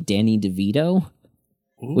someone like Danny DeVito,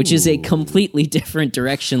 which is a completely different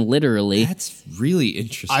direction, literally. That's really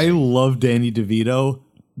interesting. I love Danny DeVito.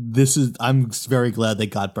 I'm very glad they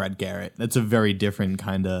got Brad Garrett. That's a very different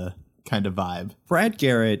kind of vibe. Brad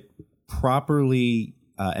Garrett properly,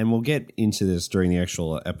 and we'll get into this during the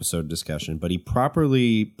actual episode discussion, but he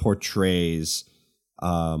properly portrays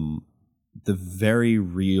the very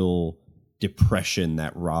real depression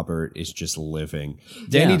that Robert is just living.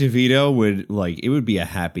 Danny DeVito would be a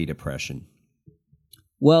happy depression.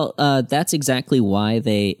 Well, that's exactly why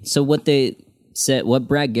what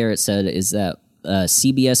Brad Garrett said is that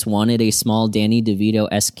CBS wanted a small Danny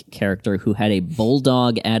DeVito-esque character who had a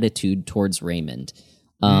bulldog attitude towards Raymond.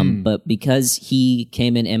 But because he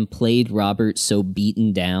came in and played Robert so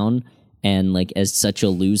beaten down and as such a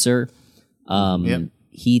loser,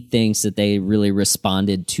 he thinks that they really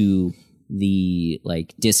responded to the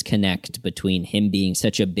disconnect between him being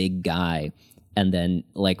such a big guy and then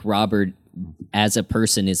Robert as a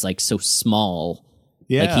person is so small.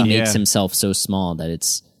 He makes himself so small that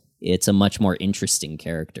it's a much more interesting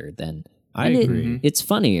character than I agree. It's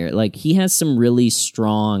funnier. He has some really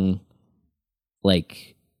strong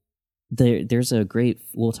there's a great,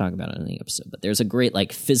 we'll talk about it in the episode, but there's a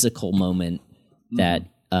great physical moment that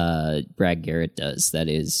Brad Garrett does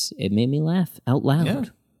it made me laugh out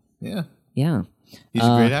loud. Yeah. He's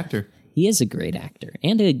a great actor. He is a great actor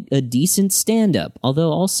and a decent stand-up,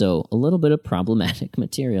 although also a little bit of problematic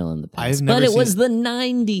material in the past. But it was the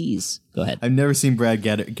 90s. Go ahead. I've never seen Brad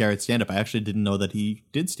Garrett stand-up. I actually didn't know that he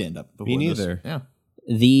did stand-up before. Me neither. Yeah.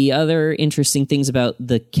 The other interesting things about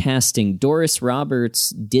the casting, Doris Roberts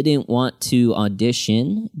didn't want to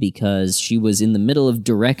audition because she was in the middle of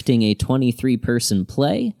directing a 23-person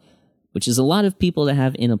play, which is a lot of people to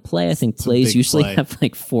have in a play. I think plays usually have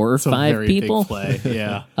 4 or 5 people. Big play.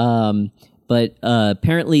 Yeah. But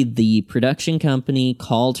apparently the production company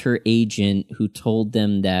called her agent, who told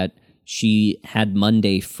them that she had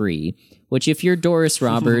Monday free, which if you're Doris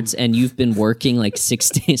Roberts and you've been working 6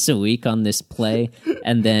 days a week on this play,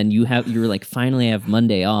 and then you're finally have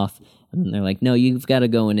Monday off, and they're no, you've got to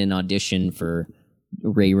go in and audition for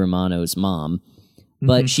Ray Romano's mom.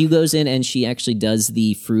 But she goes in and she actually does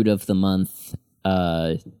the Fruit of the Month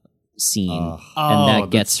scene, and that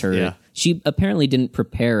gets her. Yeah. She apparently didn't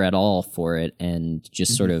prepare at all for it and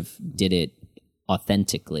just sort of did it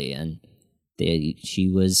authentically, and she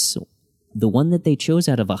was the one that they chose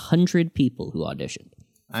out of 100 people who auditioned.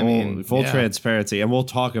 I mean, full yeah. transparency, and we'll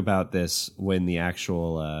talk about this when we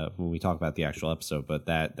talk about the actual episode. But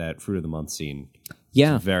that Fruit of the Month scene,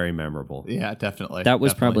 Yeah, is very memorable. Yeah, definitely. that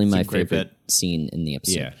was Definitely. probably It's a my great favorite bit. scene in the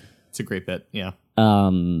episode. Yeah, It's a great bit. Yeah.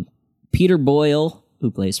 Peter Boyle,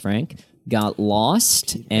 who plays Frank, got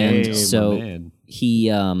lost, and Hey, so my man.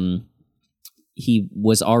 he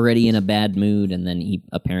was already in a bad mood, and then he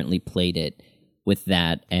apparently played it with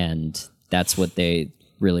that, and that's what they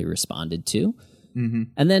really responded to. Mm-hmm.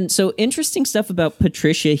 And then, so interesting stuff about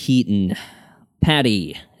Patricia Heaton,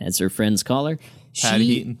 Patty, as her friends call her. Patty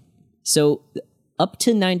Heaton. So up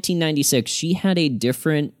to 1996, she had a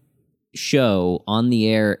different show on the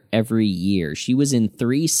air every year. She was in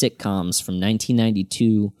 3 sitcoms from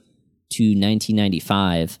 1992 to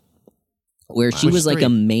 1995, where she was like 3? a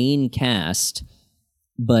main cast,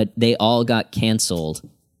 but they all got canceled.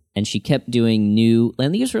 And she kept doing new,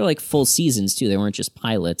 and these were like full seasons too. They weren't just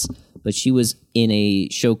pilots, but she was in a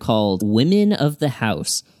show called Women of the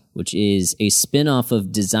House, which is a spin-off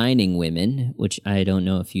of Designing Women, which I don't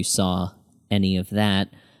know if you saw any of that.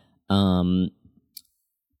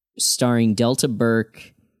 Starring Delta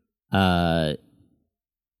Burke as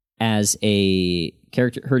a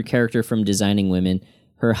character, her character from Designing Women.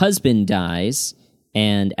 Her husband dies,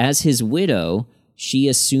 and as his widow, she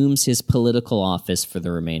assumes his political office for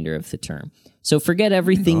the remainder of the term. So forget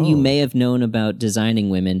everything you may have known about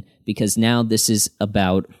Designing Women, because now this is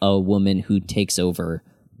about a woman who takes over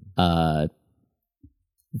the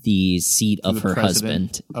seat of her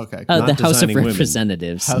president? husband. Okay. The Not House of Designing Women.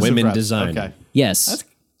 Representatives. House of Women Reps. design. Okay. Yes.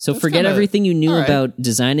 So that's forget kinda- everything you knew all right. about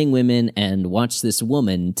Designing Women and watch this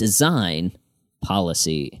woman design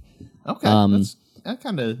policy. Okay. That's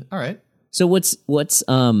kind of all right. So what's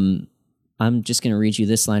I'm just going to read you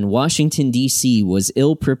this line. Washington, D.C. was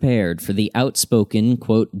ill-prepared for the outspoken,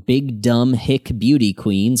 quote, big dumb hick beauty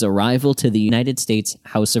queen's arrival to the United States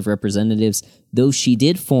House of Representatives, though she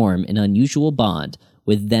did form an unusual bond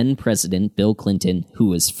with then-President Bill Clinton, who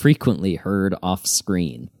was frequently heard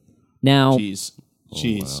off-screen. Now, Jeez.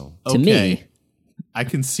 to Okay. me, I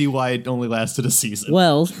can see why it only lasted a season.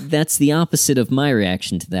 well, that's the opposite of my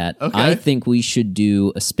reaction to that. Okay. I think we should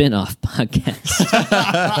do a spin-off podcast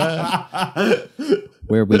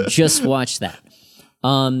where we just watch that.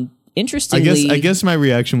 Interestingly, I guess my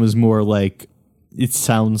reaction was more like, it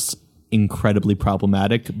sounds incredibly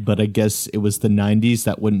problematic, but I guess it was the 90s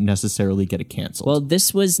that wouldn't necessarily get it canceled. well,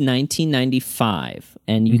 this was 1995,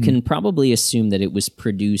 and you can probably assume that it was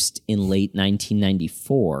produced in late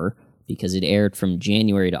 1994 because it aired from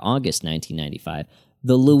January to August 1995.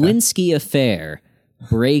 The Lewinsky Affair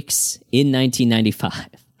breaks in 1995.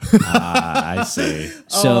 I see.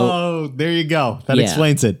 So there you go. That Yeah.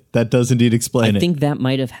 explains it. That does indeed explain I it. think that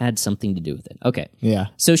might have had something to do with it. Okay. Yeah.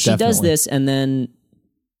 So she does definitely. this, and then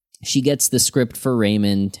she gets the script for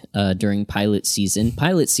Raymond during pilot season.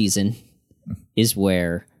 Pilot season is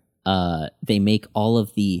where they make all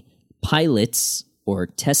of the pilots or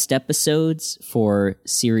test episodes for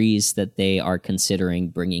series that they are considering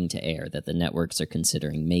bringing to air, that the networks are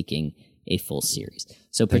considering making a full series.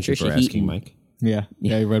 So Thank you Patricia for asking, Heaton, Mike. Yeah.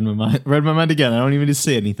 You read my mind. Read my mind again. I don't even need to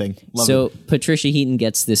say anything. Love so it. Patricia Heaton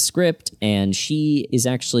gets this script, and she is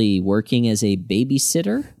actually working as a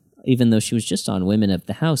babysitter, even though she was just on Women of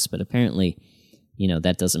the House, but apparently,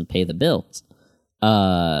 that doesn't pay the bills.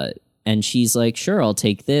 And she's like, sure, I'll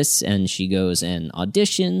take this. And she goes and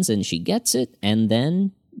auditions, and she gets it. And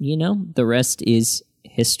then, the rest is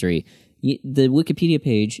history. The Wikipedia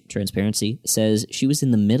page, transparency, says she was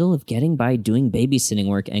in the middle of getting by doing babysitting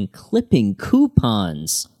work and clipping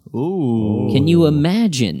coupons. Ooh. Can you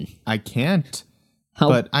imagine? I can't. How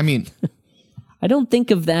But I mean, I don't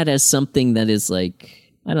think of that as something that is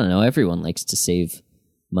like, I don't know, everyone likes to save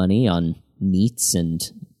money on meats and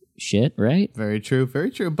shit, right? very true.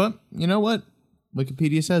 Very true. But you know what?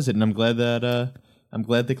 Wikipedia says it, and I'm glad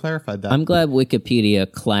they clarified that. I'm glad Wikipedia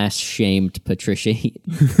class shamed Patricia Heaton.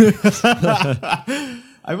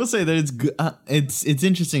 I will say that it's good. It's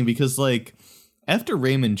interesting because like after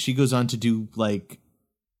Raymond, she goes on to do like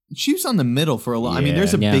she was on the middle for a lot. I mean,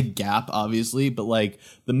 there's a Yeah. big gap, obviously, but like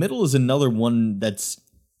the middle is another one that's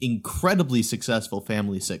incredibly successful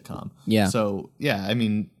family sitcom. Yeah. So yeah, I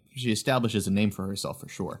mean, she establishes a name for herself for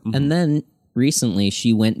sure. And then recently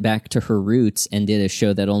she went back to her roots and did a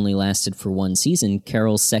show that only lasted for one season,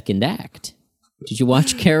 Carol's Second Act. Did you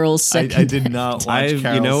watch Carol's Second I did not watch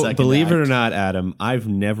Carol's Second believe it or Act. not, Adam, I've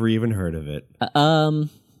never even heard of it.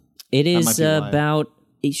 It is might be why. about,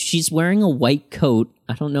 she's wearing a white coat.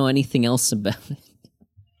 I don't know anything else about it.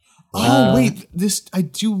 Oh wait,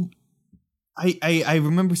 I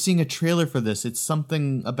remember seeing a trailer for this. It's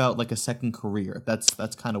something about like a second career. That's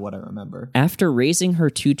kind of what I remember. After raising her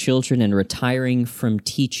 2 children and retiring from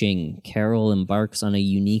teaching, Carol embarks on a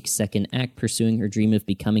unique second act, pursuing her dream of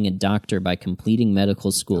becoming a doctor by completing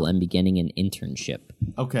medical school and beginning an internship.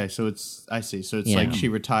 Okay, so I see. So it's Yeah. like she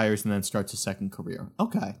retires and then starts a second career.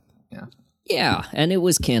 Okay, yeah. Yeah, and it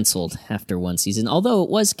was canceled after 1 season, although it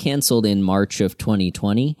was canceled in March of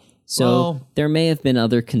 2020. So Well- there may have been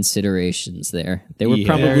other considerations there. They were Yeah.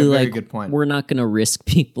 probably Very, very like, good point. we're not going to risk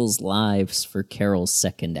people's lives for Carol's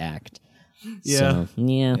second act. Yeah. So,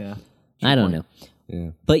 yeah. Yeah. I don't know.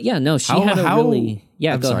 Yeah. But yeah, no, she had a really...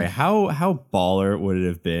 Yeah, I'm go sorry. ahead. How baller would it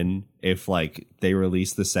have been if like they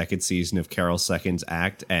released the second season of Carol's second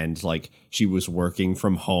act and like she was working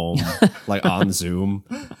from home like on Zoom?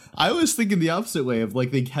 I was thinking the opposite way of like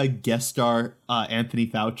they had guest star Anthony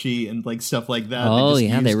Fauci and like stuff like that. Oh, just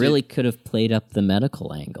yeah, they used it. really could have played up the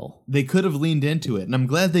medical angle. They could have leaned into it, and I'm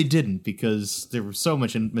glad they didn't because there was so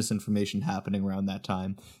much misinformation happening around that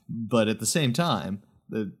time. But at the same time,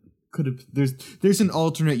 there's an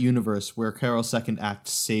alternate universe where Carol's second act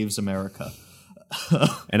saves America.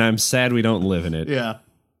 And I'm sad we don't live in it. Yeah.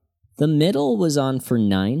 The Middle was on for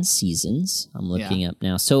 9 seasons. I'm looking up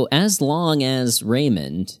now. So as long as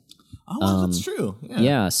Raymond... Oh, well, that's true. Yeah.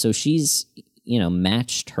 Yeah, so she's,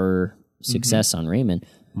 matched her success on Raymond.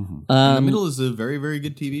 And the Middle is a very, very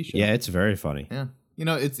good TV show. Yeah, it's very funny. Yeah.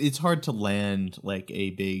 It's hard to land like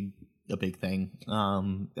a big thing.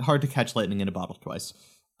 Hard to catch lightning in a bottle twice.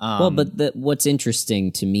 But what's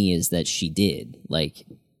interesting to me is that she did. Like,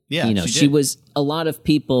 Yeah, she did. was... A lot of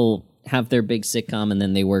people have their big sitcom and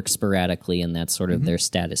then they work sporadically and that's sort of their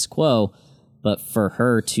status quo. But for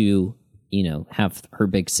her to, have her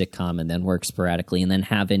big sitcom and then work sporadically and then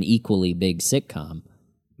have an equally big sitcom,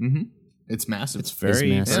 It's massive. It's very,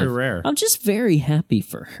 massive. very rare. I'm just very happy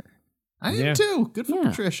for her. I Yeah. am too. Good for Yeah.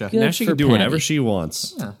 Patricia. Good. Now she for can do whatever Patty. she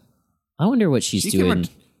wants. Yeah. I wonder what she's She can doing.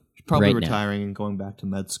 she's probably right now. retiring and going back to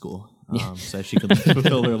med school so she can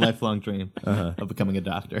fulfill her lifelong dream of becoming a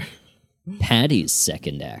doctor. Patty's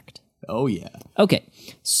second act. Oh, yeah. Okay,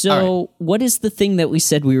 so what is the thing that we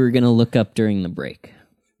said we were going to look up during the break?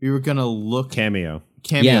 We were going to look Cameo.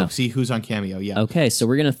 Cameo, Yeah. see who's on Cameo. Yeah. Okay, so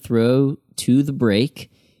we're going to throw to the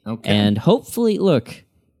break. Okay. And hopefully, look,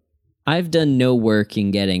 I've done no work in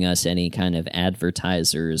getting us any kind of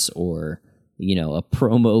advertisers or, a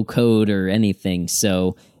promo code or anything.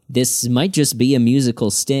 So this might just be a musical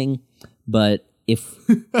sting, but if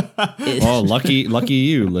Oh, lucky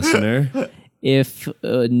you, listener. if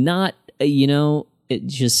not, it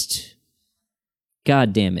just...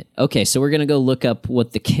 God damn it. Okay, so we're going to go look up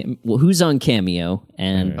what who's on Cameo,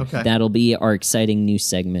 and Okay. that'll be our exciting new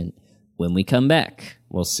segment when we come back.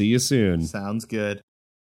 We'll see you soon. Sounds good.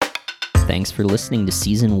 Thanks for listening to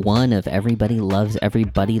Season 1 of Everybody Loves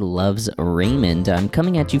Raymond. I'm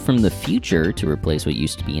coming at you from the future to replace what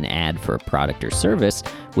used to be an ad for a product or service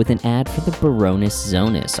with an ad for the Baronis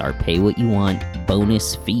Zonus, our pay-what-you-want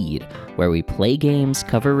bonus feed, where we play games,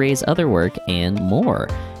 cover Ray's other work, and more.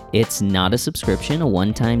 It's not a subscription. A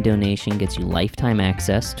one-time donation gets you lifetime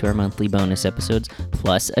access to our monthly bonus episodes,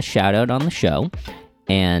 plus a shout-out on the show.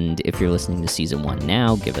 And if you're listening to Season 1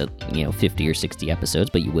 now, give it, 50 or 60 episodes,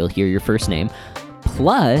 but you will hear your first name,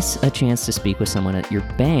 plus a chance to speak with someone at your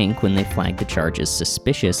bank when they flag the charge as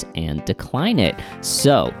suspicious and decline it.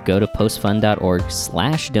 So go to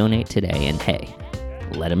postfund.org/donate today, and hey,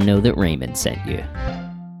 let them know that Raymond sent you.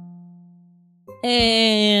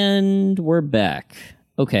 And we're back.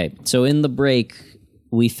 Okay, so in the break,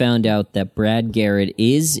 we found out that Brad Garrett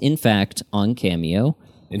is, in fact, on Cameo.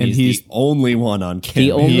 And he's the only one on The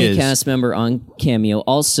Cameo. only is. cast member on Cameo.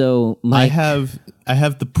 Also, I have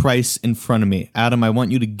the price in front of me. Adam, I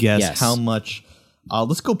want you to guess Yes. how much.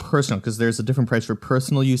 Let's go personal because there's a different price for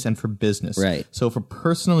personal use and for business. Right. So for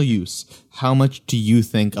personal use, how much do you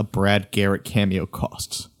think a Brad Garrett cameo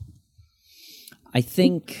costs? I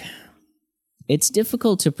think it's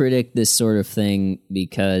difficult to predict this sort of thing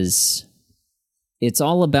because it's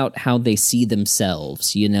all about how they see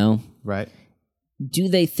themselves, Right. Do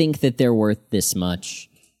they think that they're worth this much?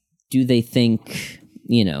 Do they think,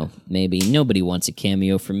 maybe nobody wants a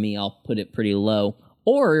cameo from me, I'll put it pretty low?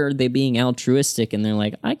 Or are they being altruistic and they're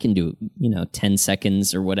like, I can do, 10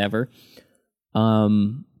 seconds or whatever.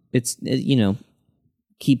 It's,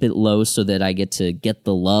 keep it low so that I get to get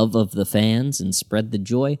the love of the fans and spread the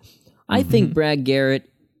joy. I think Brad Garrett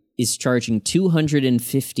is charging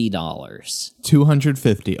 $250.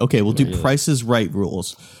 $250. Okay, we'll do Prices Right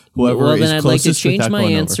rules. Whoever Well, is then I'd like to closest change without my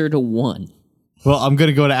going over. answer to 1. Well, I'm going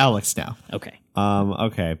to go to Alex now. Okay.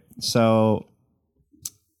 Okay, so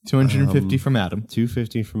 250 from Adam.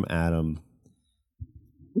 250 from Adam.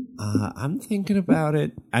 I'm thinking about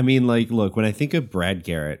it. I mean, like, look, when I think of Brad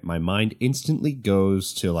Garrett, my mind instantly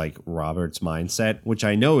goes to like Robert's mindset, which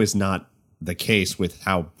I know is not the case with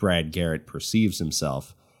how Brad Garrett perceives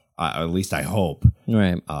himself. At least I hope.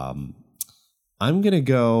 Right. I'm gonna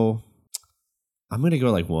go like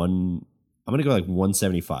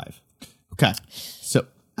 175. Okay. So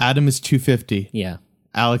Adam is 250. Yeah.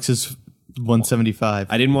 Alex is 175.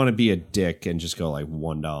 I didn't want to be a dick and just go like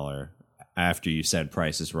 $1 after you said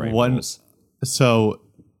Price is Right. rules. So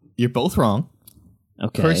you're both wrong.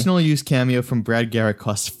 Okay. Personal use cameo from Brad Garrett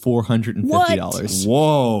costs $450.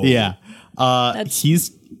 Whoa. Yeah. I'll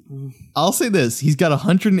say this. He's got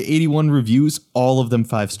 181 reviews, all of them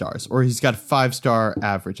 5 stars. Or he's got 5-star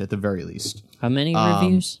average at the very least. How many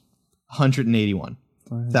reviews?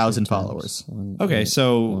 181,000 followers. Okay,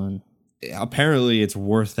 so apparently it's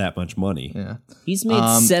worth that much money. Yeah. He's made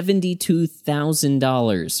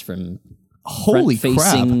 $72,000 from Holy crap.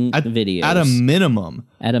 front-facing videos. At a minum.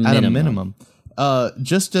 At a minimum.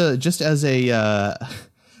 Just as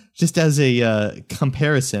a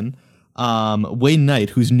comparison, Wayne Knight,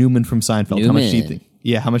 who's Newman from Seinfeld, how much do you think?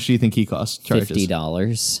 Yeah, how much do you think he costs? Charges?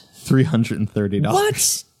 $50. $330.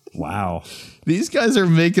 What? Wow. These guys are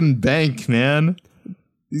making bank, man.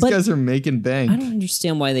 These guys are making bank. I don't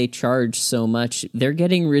understand why they charge so much. They're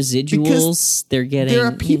getting residuals. There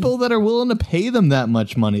are people that are willing to pay them that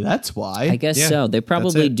much money. That's why. I guess Yeah, so. They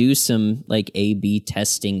probably it. do some like A/B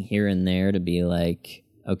testing here and there to be like,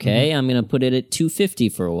 okay, I'm going to put it at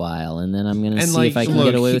 $250 for a while, and then I'm going to And, see like, if I can look,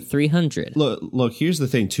 get away with $300. Look, here's the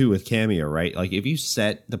thing too with Cameo, right? Like if you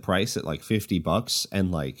set the price at like $50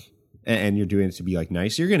 and you're doing it to be like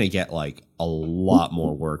nice, you're gonna get like a lot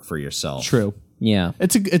more work for yourself. True. Yeah.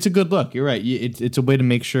 It's a good look. You're right. It's a way to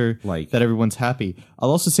make sure Like- that everyone's happy. I'll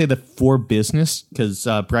also say that for business, because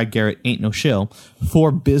Brad Garrett ain't no shill.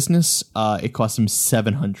 For business, it costs him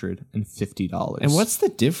 $750. And what's the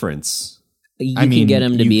difference? You I can mean, get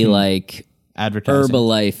him to you be can like, advertising?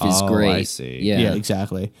 Herbalife is Oh, great. I see. Yeah.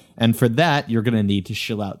 exactly. And for that, you're gonna need to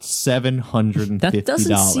shill out $750. That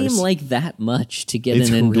doesn't seem like that much to get It's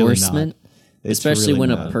an really endorsement. not. It's Especially really when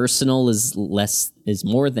not. a personal is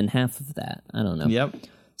more than half of that. I don't know. Yep.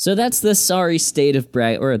 So that's the sorry state of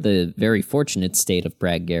Brad, or the very fortunate state of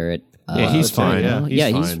Brad Garrett. Yeah, he's fine. yeah.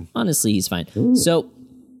 He's fine. Honestly, he's fine. So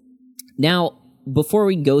now, before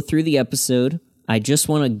we go through the episode, I just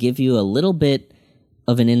want to give you a little bit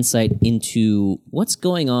of an insight into what's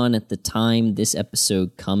going on at the time this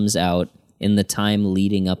episode comes out and the time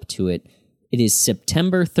leading up to it. It is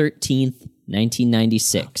September 13th,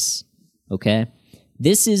 1996. Okay?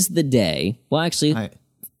 This is the day. Well, actually,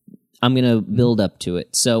 I'm going to build up to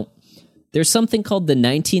it. So there's something called the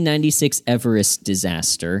 1996 Everest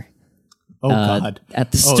disaster. Oh God!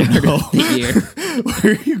 At the start of the year.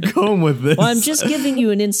 Where are you going with this? Well, I'm just giving you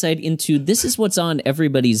an insight into this is what's on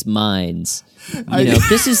everybody's minds.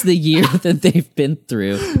 This is the year that they've been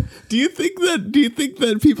through. Do you think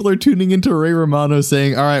that people are tuning into Ray Romano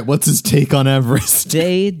saying, "All right, what's his take on Everest?"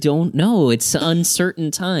 They don't know. It's uncertain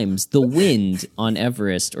times. The wind on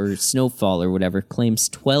Everest or snowfall or whatever claims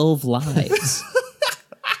 12 lives.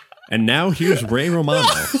 And now here's Ray Romano.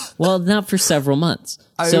 Well, not for several months.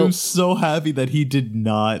 I am so happy that he did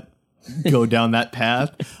not go down that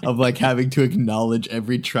path of like having to acknowledge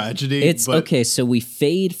every tragedy. It's okay. So we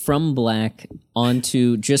fade from black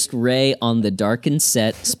onto just Ray on the darkened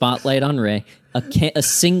set, spotlight on Ray, a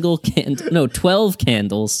single candle, no, 12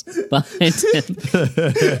 candles behind him.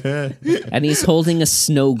 And he's holding a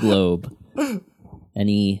snow globe. And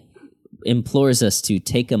he implores us to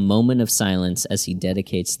take a moment of silence as he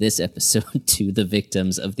dedicates this episode to the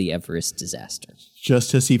victims of the Everest disaster.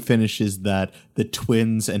 Just as he finishes that, the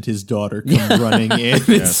twins and his daughter come running in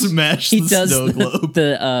and smash He the does snow globe.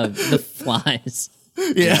 the flies.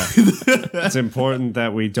 Yeah. It's important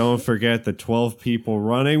that we don't forget the 12 people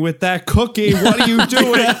running with that cookie. What are you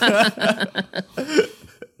doing?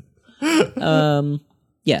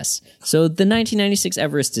 Yes. So the 1996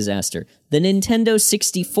 Everest disaster. The Nintendo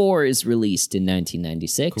 64 is released in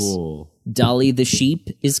 1996. Cool. Dolly the sheep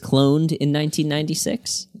is cloned in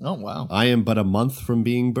 1996. Oh wow. I am but a month from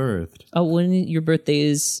being birthed Oh, when your birthday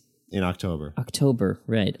is in October. October,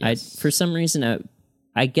 right? For some reason,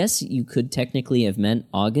 I guess you could technically have meant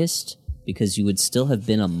August because you would still have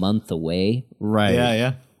been a month away. Right.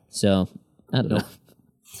 Yeah. So I don't know.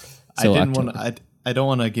 I didn't want to. I don't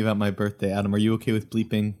want to give out my birthday, Adam. Are you okay with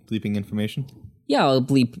bleeping information? Yeah, I'll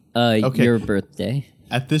bleep your birthday.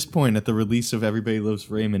 At this point, at the release of Everybody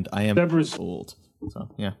Loves Raymond, I am old. So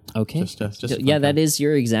yeah. Okay. Just a fun yeah, that fact. is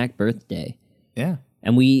your exact birthday. Yeah.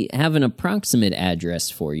 And we have an approximate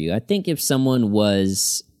address for you. I think if someone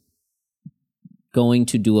was going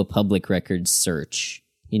to do a public records search,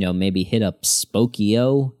 maybe hit up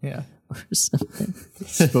Spokio Yeah. or something.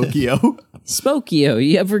 Spokio. Spokio.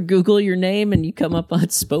 You ever Google your name and you come up on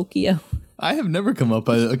Spokio? I have never come up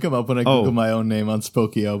when I Google my own name on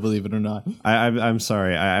Spokio, believe it or not. I'm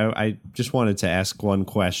sorry. I just wanted to ask one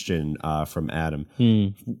question from Adam.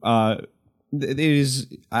 I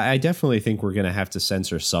definitely think we're going to have to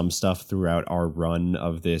censor some stuff throughout our run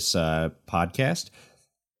of this podcast.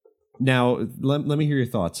 Now, let me hear your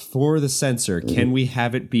thoughts. For the censor, can we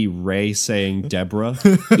have it be Ray saying Deborah?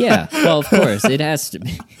 Yeah, well, of course, it has to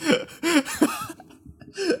be.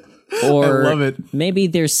 Or I love it. Maybe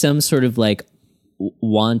there's some sort of like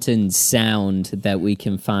wanton sound that we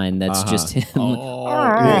can find that's just him.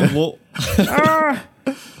 Well,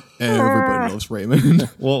 Everybody loves Raymond.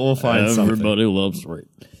 we'll find something. Everybody loves Ray.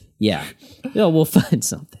 Yeah. No, we'll find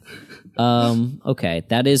something. Okay,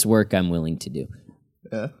 that is work I'm willing to do.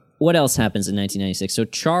 Yeah. What else happens in 1996? So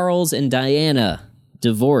Charles and Diana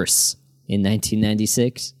divorce in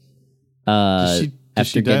 1996. Did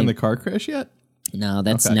she die in getting- the car crash yet? No,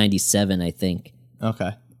 that's Okay. 97, I think.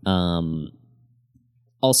 Okay.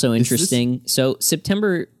 Also interesting. So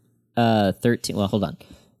September 13. Well, hold on.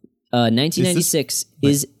 1996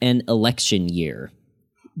 is an election year.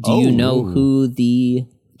 Do you know who the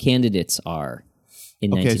candidates are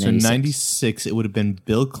in Okay, so 1996? 96, it would have been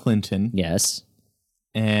Bill Clinton, Yes.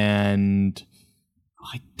 and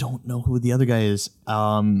I don't know who the other guy is.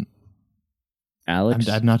 Alex.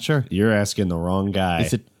 I'm not sure. You're asking the wrong guy.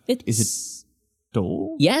 Is it It's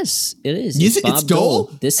Dole? Yes, it is. Is it? Bob It's Dole?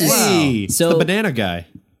 This is Hey! It's so the banana guy.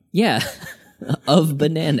 yeah of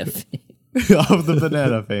banana. Fame. Of the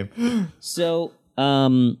banana fame. So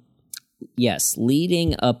yes,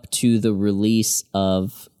 leading up to the release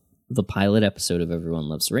of the pilot episode of Everyone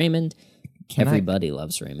Loves Raymond, Everybody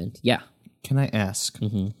Loves Raymond. Yeah. Can I ask,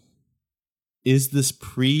 is this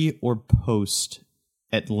pre or post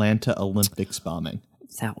Atlanta Olympics bombing?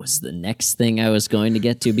 That was the next thing I was going to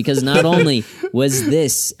get to, because not only was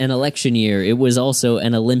this an election year, it was also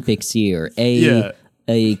an Olympics year,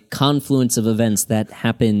 a confluence of events that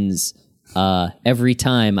happens every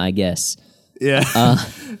time, I guess. Yeah.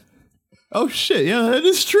 Oh shit! Yeah, that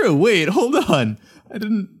is true. Wait, hold on. I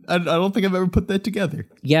don't think I've ever put that together.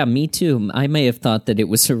 Yeah, me too. I may have thought that it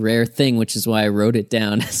was a rare thing, which is why I wrote it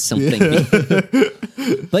down as something.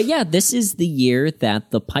 But yeah, this is the year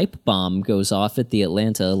that the pipe bomb goes off at the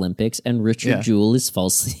Atlanta Olympics, and Richard Jewell is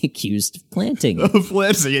falsely accused of planting it. Of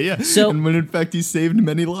Lansing, yeah. So- and when in fact he saved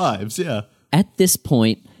many lives. Yeah. At this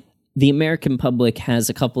point, the American public has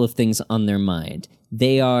a couple of things on their mind.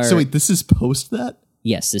 They are... So wait, this is post that?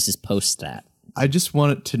 Yes, this is post that. I just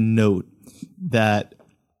wanted to note that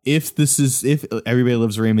if Everybody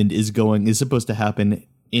Loves Raymond is supposed to happen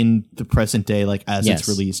in the present day, like as Yes. it's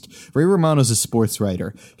released, Ray Romano's a sports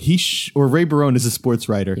writer. Or Ray Barone is a sports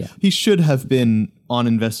writer. Yeah. He should have been on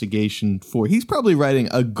investigation he's probably writing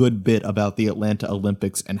a good bit about the Atlanta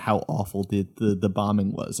Olympics and how awful the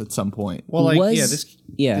bombing was at some point. Well, like Was- this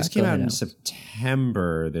go came out ahead, in Alex.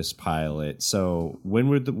 September. This pilot. So when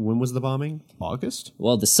was the bombing? August?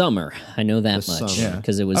 Well, the summer. I know that The much summer.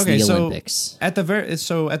 because it was Okay, the so Olympics. At the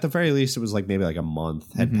very least, it was like maybe like a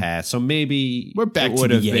month had passed. So maybe We're back it to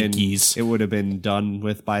would the have been- Yankees. It would have been done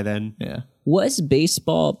with by then. Yeah. Was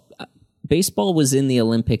baseball... Baseball was in the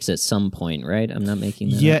Olympics at some point, right? I'm not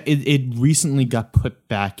making that up. Yeah, it recently got put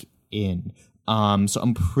back in. So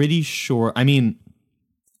I'm pretty sure. I mean,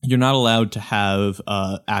 you're not allowed to have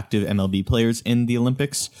active MLB players in the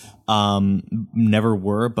Olympics. Never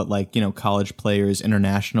were, but college players,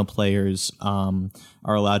 international players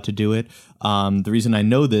are allowed to do it. The reason I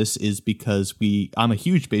know this is because I'm a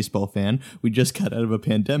huge baseball fan. We just got out of a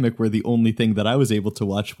pandemic where the only thing that I was able to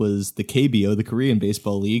watch was the KBO, the Korean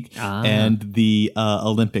Baseball League, and the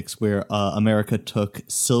Olympics, where America took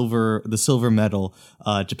the silver medal,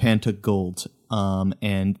 Japan took gold,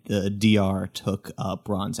 and the DR took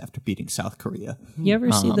bronze after beating South Korea. You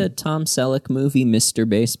ever see the Tom Selleck movie, Mr.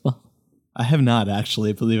 Baseball? I have not,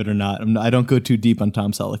 actually, believe it or not. I don't go too deep on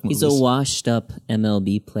Tom Selleck movies. He's a washed-up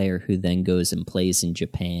MLB player who then goes and plays in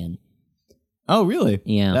Japan. Oh, really?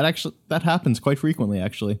 Yeah. That happens quite frequently,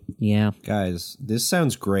 actually. Yeah. Guys, this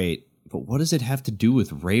sounds great, but what does it have to do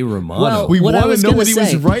with Ray Romano? Well, We What I want was to know gonna what he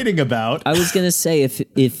say- was writing about. I was going to say,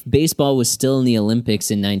 if baseball was still in the Olympics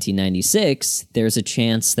in 1996, there's a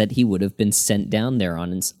chance that he would have been sent down there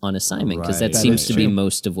on assignment, because Right. that That seems is to be true.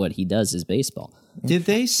 most of what he does is baseball. Did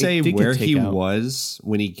they say did get where he takeout. was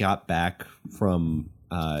when he got back from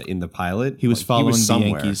in the pilot? He was following the somewhere.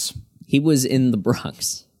 Yankees. He was in the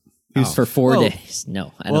Bronx for 4 well- days.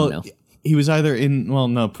 No, I don't know. he was either in, well,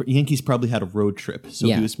 no, Yankees probably had a road trip. So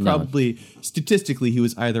Yeah, he was probably, statistically, he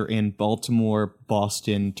was either in Baltimore,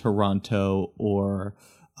 Boston, Toronto, or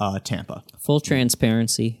Tampa. Full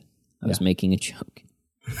transparency. I was making a joke.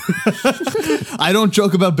 I don't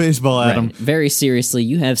joke about baseball, Adam. Right. Very seriously,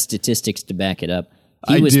 you have statistics to back it up.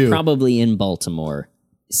 He I was do. probably in Baltimore,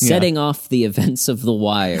 setting off the events of The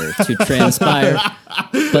Wire to transpire,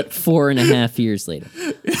 but 4.5 years later.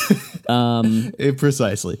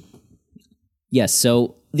 Precisely. Yes,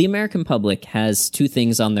 so the American public has two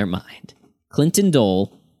things on their mind. Clinton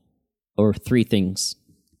Dole, or three things.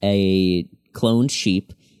 A cloned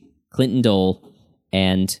sheep, Clinton Dole,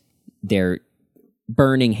 and their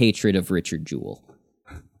burning hatred of Richard Jewell.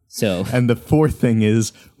 So, And the fourth thing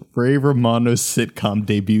is Ray Romano's sitcom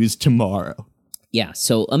debuts tomorrow. yeah,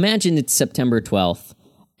 so imagine it's September 12th,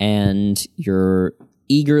 and you're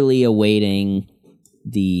eagerly awaiting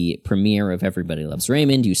the premiere of Everybody Loves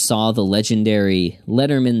Raymond. You saw the legendary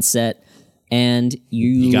Letterman set, and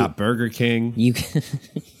You got Burger King. you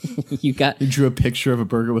got He drew a picture of a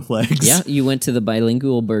burger with legs. yeah, you went to the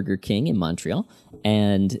bilingual Burger King in Montreal,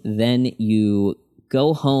 and then you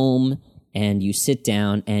go home and you sit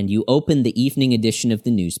down and you open the evening edition of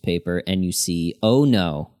the newspaper and you see, oh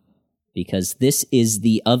no, because this is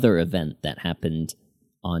the other event that happened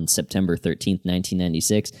on September 13th,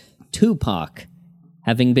 1996. Tupac,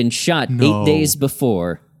 having been shot 8 days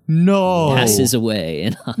before, No. passes away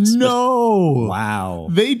in hospital. No. Wow.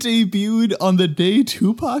 They debuted on the day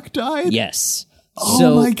Tupac died? Yes. Oh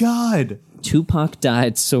So my God. Tupac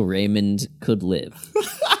died so Raymond could live.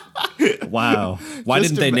 Wow. Why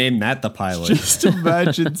Just didn't they name that the pilot? Just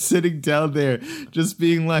imagine sitting down there just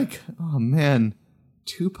being like, oh man,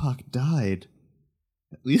 Tupac died.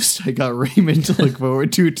 At least I got Raymond to look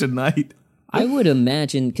forward to tonight. I would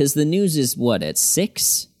imagine, because the news is what, at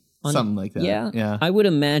 6? Something like that. Yeah. Yeah. I would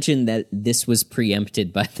imagine that this was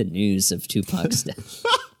preempted by the news of Tupac's death.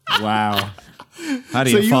 Wow. How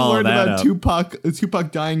do So you you follow learned that about up?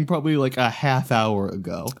 Tupac dying probably like a half hour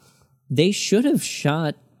ago. They should have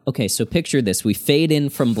shot. Okay, so picture this. We fade in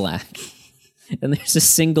from black, and there's a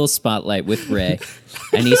single spotlight with Ray,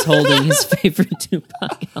 and he's holding his favorite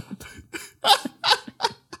Tupac album.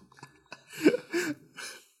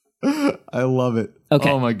 I love it. Okay.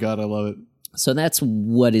 Oh my God, I love it. So that's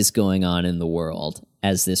what is going on in the world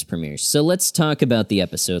as this premieres. So let's talk about the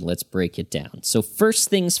episode. Let's break it down. So first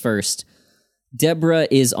things first, Deborah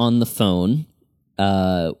is on the phone.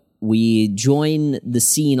 We join the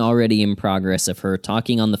scene already in progress of her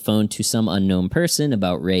talking on the phone to some unknown person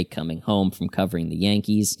about Ray coming home from covering the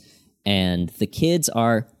Yankees. And the kids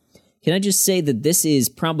are... Can I just say that this is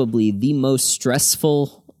probably the most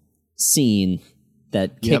stressful scene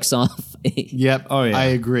that kicks off a Yep. Oh, yeah. I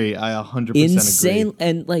agree. I 100% insane agree.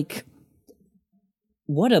 and like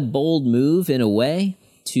what a bold move in a way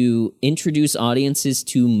to introduce audiences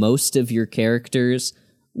to most of your characters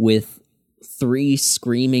with 3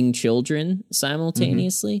 screaming children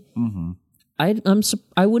simultaneously.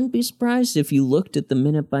 I wouldn't be surprised if you looked at the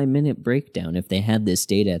minute by minute breakdown if they had this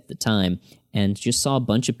data at the time and just saw a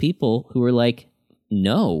bunch of people who were like,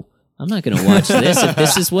 no, I'm not going to watch this. If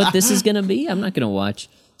this is what this is going to be, I'm not going to watch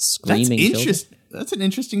screaming children. That's an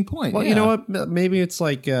interesting point. Well, yeah. you know what? Maybe it's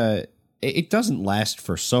like it doesn't last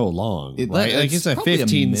for so long, right? Like it's a probably a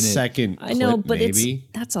 15-second I know, clip, but maybe.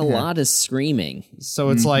 that's a lot of screaming. So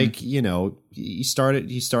it's like, you know, you start at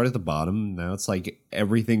the bottom. Now it's like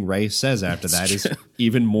everything Ray says after that is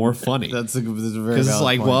even more funny. That's a very Because it's valid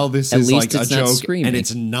like, point. well, this At is least like a it's not joke, screaming. and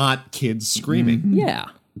it's not kids screaming. Yeah.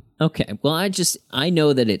 Okay. Well, I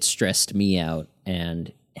know that it stressed me out.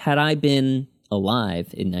 And had I been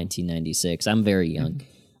alive in 1996, I'm very young,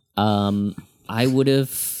 I would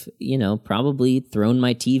have, probably thrown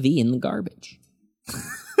my TV in the garbage.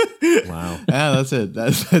 Wow. Yeah, that's it.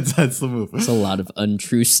 That's the move. There's a lot of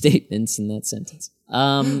untrue statements in that sentence.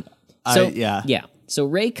 Yeah. So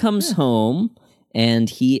Ray comes home and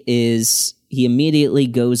he immediately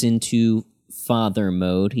goes into father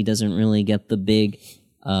mode. He doesn't really get the big,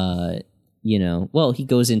 he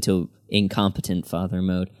goes into incompetent father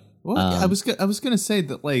mode. Well, I was gonna say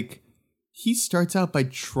that like he starts out by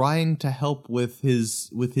trying to help with his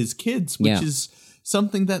kids, which Yeah. is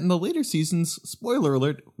something that in the later seasons, spoiler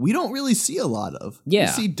alert, we don't really see a lot of. Yeah.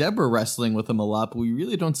 We see Deborah wrestling with him a lot, but we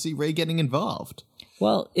really don't see Ray getting involved.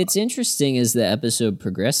 Well, it's interesting as the episode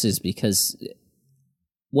progresses because,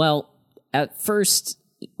 well, at first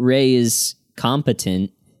Ray is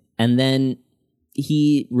competent and then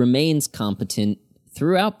he remains competent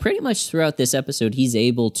pretty much throughout this episode. He's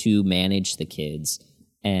able to manage the kids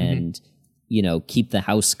and, keep the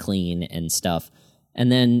house clean and stuff.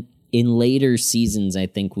 And then in later seasons, I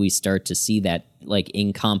think we start to see that like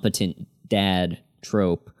incompetent dad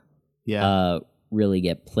trope really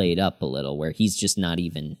get played up a little, where he's just not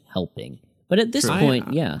even helping. But at this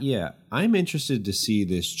point, Yeah, I'm interested to see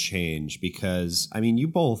this change because, I mean, you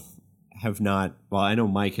both have not, well, I know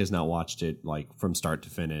Mike has not watched it like from start to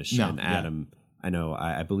finish. No, and Adam, I know,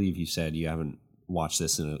 I believe you said you haven't watched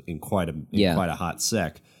this in quite a hot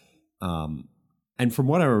sec. And from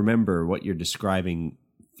what I remember, what you're describing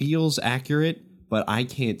feels accurate, but I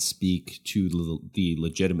can't speak to the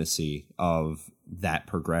legitimacy of that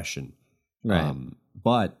progression. Right.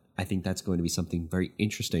 But I think that's going to be something very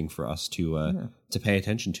interesting for us to pay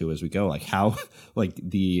attention to as we go. Like how, like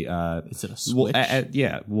the is it a switch?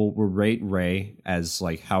 We'll rate Ray as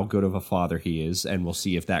like how good of a father he is, and we'll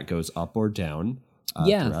see if that goes up or down.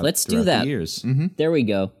 Let's do that. The years. Mm-hmm. There we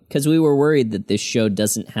go. Because we were worried that this show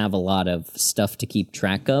doesn't have a lot of stuff to keep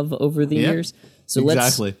track of over the years. So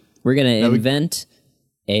we're going to invent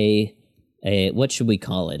a what should we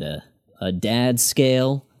call it? A dad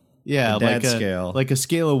scale. Yeah, dad scale. Like a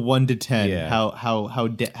scale of 1 to 10. Yeah.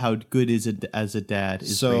 How good is it as a dad?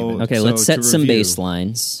 Is So- Raymond. Okay, So let's set to some review-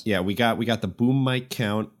 baselines. Yeah, we got the boom mic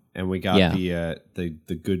count, and we got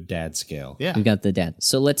the good dad scale. Yeah. We got the dad.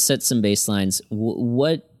 So let's set some baselines.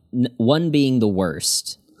 One being the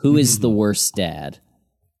worst. Who is the worst dad?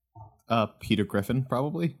 Peter Griffin,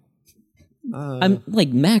 probably. I'm like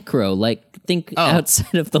macro. Like think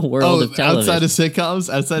outside of the world of television. outside of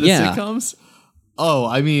sitcoms. Yeah. Oh,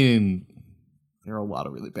 I mean, there are a lot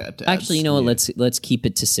of really bad dads. Actually, you know what? Let's keep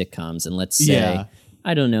it to sitcoms and let's say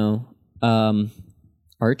I don't know,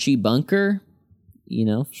 Archie Bunker. You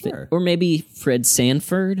know, Sure. or maybe Fred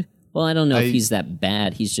Sanford. Well, I don't know if he's that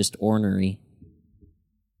bad. He's just ornery.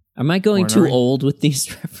 Am I going too old with these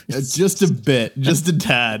references? Just a bit, just a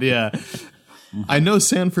tad. Yeah, I know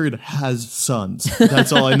Sanford has sons.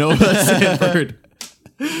 That's all I know about Sanford.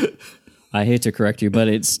 I hate to correct you, but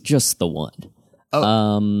it's just the one.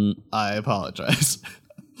 I apologize.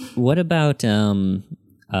 What about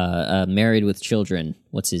Married with Children?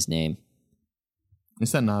 What's his name?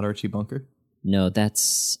 Is that not Archie Bunker? No,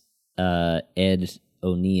 that's Ed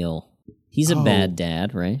O'Neill. He's a bad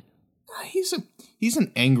dad, right? He's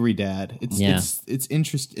an angry dad. It's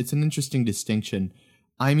an interesting distinction.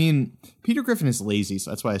 I mean, Peter Griffin is lazy,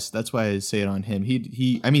 so that's why I say it on him.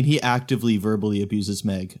 He actively verbally abuses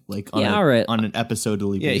Meg like on an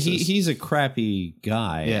episodally basis. Yeah, he's a crappy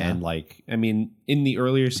guy, and like, I mean, in the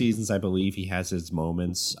earlier seasons, I believe he has his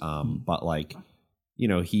moments, but like, you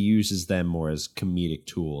know, he uses them more as comedic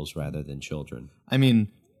tools rather than children. I mean,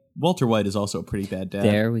 Walter White is also a pretty bad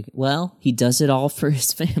dad. Well, he does it all for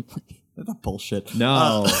his family. That's bullshit.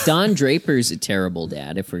 No, Don Draper's a terrible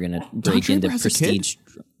dad. If we're gonna break into Draper has a prestige,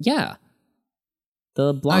 yeah,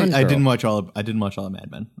 the blonde. I girl. didn't watch all of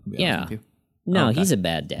Mad Men. I'll be honest with you. No, he's a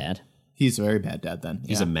bad dad. He's a very bad dad. Then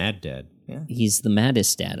he's a mad dad. He's the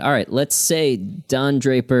maddest dad. All right, let's say Don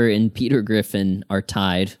Draper and Peter Griffin are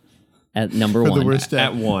tied at number one. The worst dad.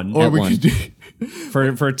 At one. Or At we one. could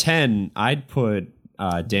do. For 10, I'd put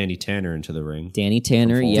Danny Tanner into the ring. Danny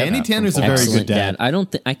Tanner, yeah. Danny Tanner's a very Excellent good dad.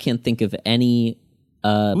 I can't think of any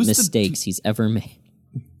mistakes he's ever made.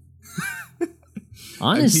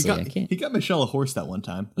 Honestly, I can't. He got Michelle a horse that one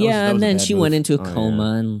time. And then she went into a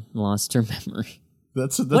coma and lost her memory.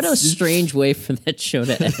 That's What a strange way for that show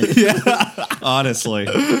to end. Honestly,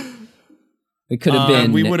 It could have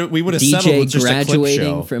been we would have settled DJ with just a clip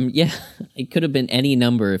graduating show. from it could have been any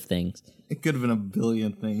number of things. It could have been a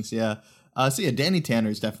billion things. Yeah. So yeah, Danny Tanner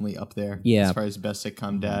is definitely up there. Yeah. As far as best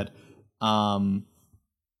sitcom dad. I'm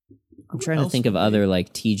trying to think of other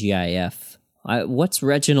like TGIF. What's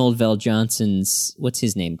Reginald Vell Johnson's? What's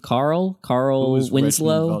his name? Carl is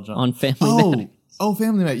Winslow Reginald Vell on Family Matters.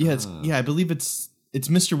 Family Matters. Yeah, I believe it's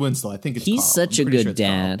Mr. Winslow. I think it's He's Carl. such a I'm pretty good sure it's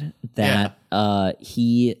Carl. dad that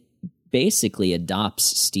he basically adopts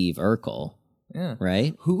Steve Urkel. Yeah.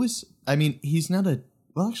 Right? Who is? I mean, he's not a.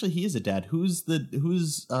 Well, actually, he is a dad. Who's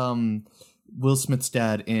Will Smith's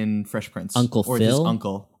dad in Fresh Prince? Uncle or Phil? His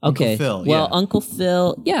uncle. Okay. Uncle Phil. Well, yeah. Uncle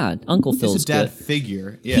Phil. Yeah, Uncle Phil's He's a dad good.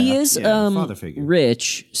 figure. Yeah. He is father figure.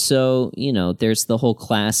 rich, so there's the whole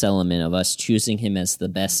class element of us choosing him as the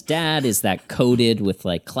best dad. Is that coded with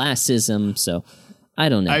like classism? So I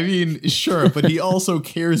don't know. I mean, sure, but he also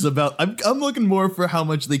cares about. I'm looking more for how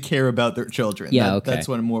much they care about their children. Yeah, okay. That's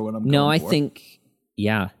what I'm going no, I for. think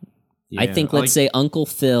I think let's say Uncle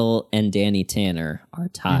Phil and Danny Tanner are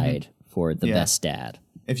tied for the best dad.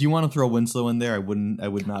 If you want to throw Winslow in there, I would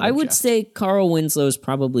not. I would object. say Carl Winslow's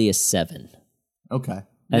probably a 7. Okay.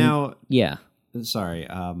 Now, Yeah. sorry,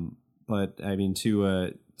 but I mean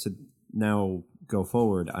to now go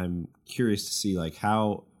forward, I'm curious to see like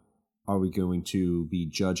how are we going to be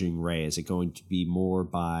judging Ray? Is it going to be more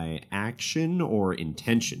by action or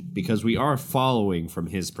intention? Because we are following from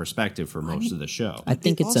his perspective for most of the show. I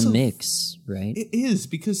think it's also- a mix, right? It is,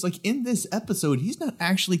 because like in this episode, he's not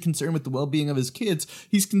actually concerned with the well-being of his kids.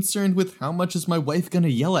 He's concerned with how much is my wife going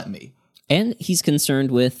to yell at me. And he's concerned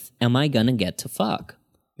with, am I gonna get to fuck?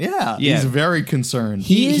 Yeah, Yeah. he's very concerned.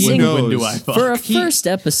 He is when, in- when do I fuck? For a first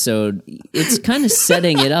episode, it's kind of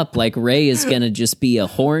setting it up like Ray is gonna just be a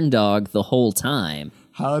horn dog the whole time.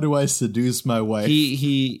 How do I seduce my wife?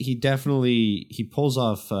 He definitely he pulls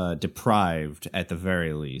off deprived at the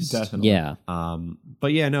very least. Definitely. Yeah.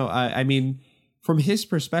 But yeah, no, I mean, from his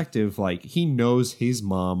perspective, like he knows his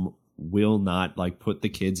mom will not like put the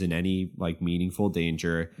kids in any like meaningful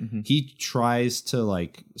danger. He tries to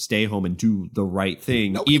like stay home and do the right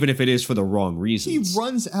thing, even if it is for the wrong He reasons.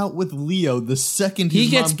 runs out with Leo the second He his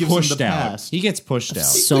gets mom gives him pushed the out. pass. He gets pushed out.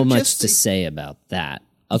 So but much just to the- say about that.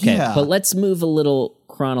 Okay, Yeah. but let's move a little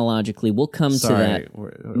chronologically. We'll come to Sorry, that.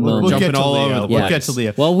 we're We'll jumping get to all Leo. over the We'll place. get to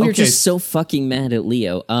Leo. Well, we're Okay, just so fucking mad at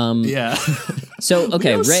Leo. yeah. So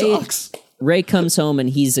okay, Leo Ray sucks. Ray comes home and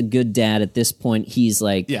he's a good dad at this point. He's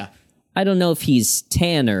like, Yeah. I don't know if he's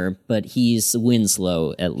Tanner, but he's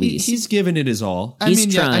Winslow at least. He's given it his all. I He's mean,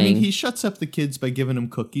 yeah, I trying. mean, he shuts up the kids by giving them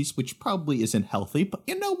cookies, which probably isn't healthy. But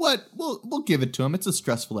you know what? We'll give it to him. It's a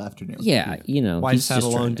stressful afternoon. yeah, you know, Wife's he's had a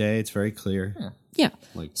just long trying. day. It's very clear. Yeah.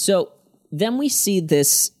 So then we see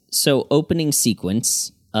this opening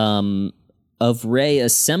sequence of Ray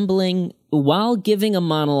assembling while giving a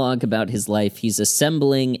monologue about his life. He's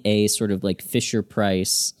assembling a sort of like Fisher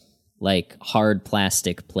Price, like hard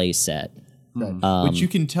plastic play set. Which you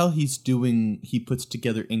can tell he puts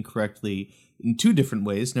together incorrectly in two different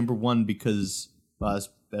ways. Number one, because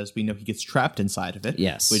as we know, he gets trapped inside of it.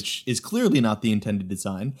 Yes. Which is clearly not the intended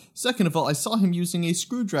design. Second of all, I saw him using a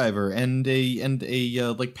screwdriver and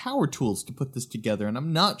a like power tools to put this together, and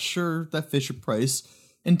I'm not sure that Fisher Price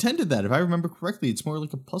intended that. If I remember correctly, it's more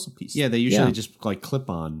like a puzzle piece. Yeah, they usually Yeah. just like clip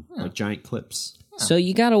on like giant clips. So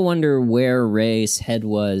you got to wonder where Ray's head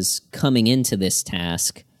was coming into this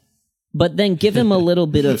task, but then give him a little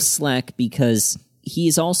bit of slack because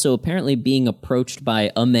he's also apparently being approached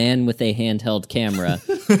by a man with a handheld camera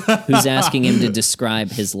who's asking him to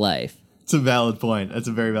describe his life. It's a valid point. That's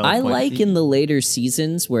a very valid I point. like in the later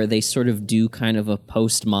seasons where they sort of do kind of a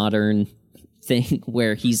postmodern thing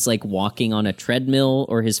where he's like walking on a treadmill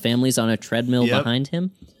or his family's on a treadmill Yep. behind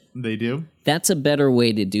him. They do. That's a better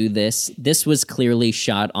way to do this. This was clearly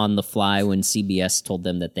shot on the fly when CBS told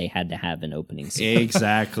them that they had to have an opening scene.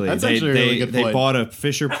 Exactly. That's they actually a really good they point. bought a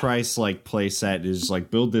Fisher Price like play set. Is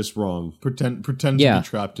like build this wrong. Pretend Yeah. to be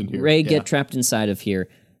trapped in here. Ray Yeah. get trapped inside of here,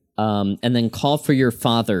 and then call for your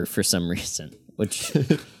father for some reason, which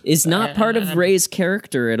is not part of Ray's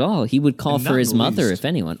character at all. He would call Not for in his the mother, least. if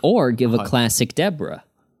anyone, or give a classic Deborah.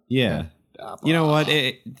 Yeah. You know what?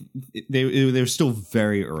 They're still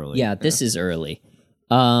very early. Yeah, this is early.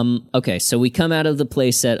 Okay, so we come out of the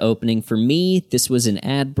playset opening. For me, this was an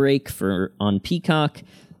ad break on Peacock.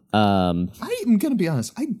 I am going to be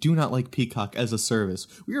honest. I do not like Peacock as a service.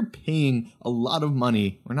 We are paying a lot of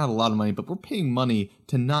money, or not a lot of money, but we're paying money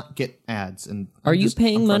to not get ads. And Are you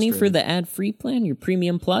paying I'm money for frustrated. the ad-free plan, your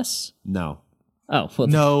Premium Plus? No. Oh, well,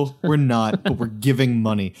 No, we're not. But we're giving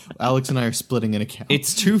money. Alex and I are splitting an account.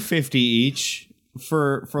 It's $2.50 each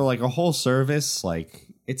for like a whole service. Like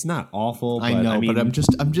it's not awful. I but, know, mean, but I'm just.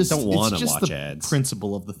 don't it's wanna just watch the ads.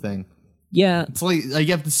 principle of the thing. yeah, It's like I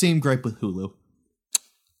have the same gripe with Hulu.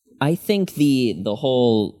 I think the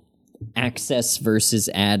whole access versus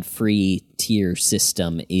ad-free tier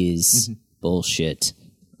system is bullshit.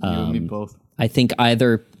 You and me both. I think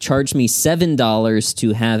either charge me $7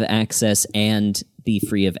 to have access and be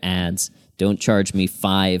free of ads. Don't charge me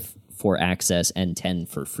 $5 for access and $10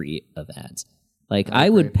 for free of ads. Like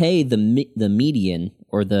I would pay the median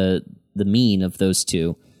or the mean of those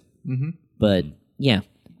two. But yeah,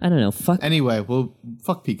 I don't know. Fuck Anyway, well,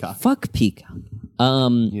 fuck Peacock. Peacock.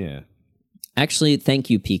 Yeah. Actually,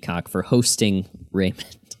 thank you, Peacock, for hosting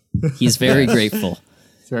Raymond. He's very grateful.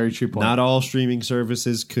 It's a very true point. Not all streaming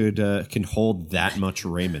services can hold that much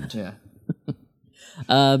Raymond. Yeah.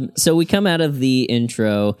 So we come out of the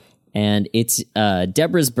intro, and it's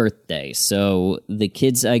Deborah's birthday. So the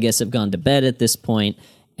kids, I guess, have gone to bed at this point,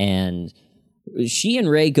 and she and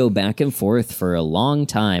Ray go back and forth for a long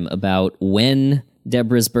time about when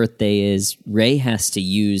Deborah's birthday is. Ray has to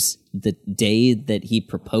use the day that he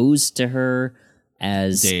proposed to her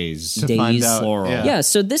as Days. To find days. out, plural. Yeah,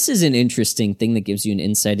 so this is an interesting thing that gives you an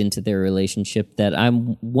insight into their relationship that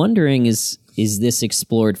I'm wondering is this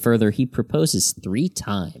explored further? He proposes 3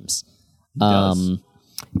 times.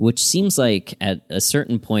 which seems like at a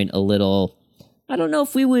certain point a little, I don't know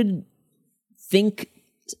if we would think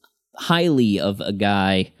highly of a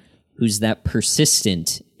guy who's that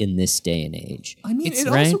persistent in this day and age. I mean, it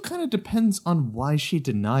right? also kind of depends on why she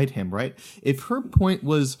denied him, right? If her point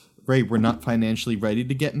was, Ray, we're not financially ready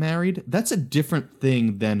to get married, that's a different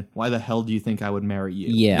thing than why the hell do you think I would marry you?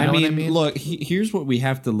 Yeah. You know I what mean, look, here's what we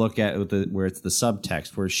have to look at with where it's the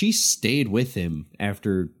subtext, where she stayed with him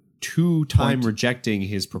after 2 times rejecting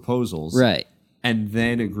his proposals. Right. And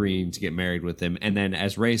then agreeing to get married with him. And then,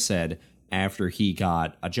 as Ray said, after he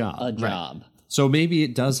got a job. A job. So maybe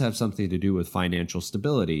it does have something to do with financial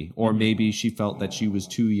stability, or maybe she felt that she was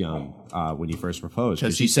too young when he first proposed.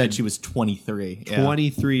 Because she said she was 23.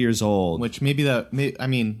 23 years old Which I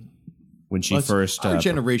mean, when she first... our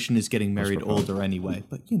generation is getting married older anyway,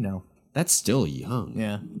 but you know. That's still young.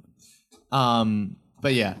 Yeah.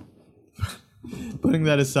 But yeah. Putting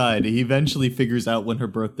that aside, he eventually figures out when her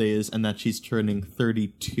birthday is and that she's turning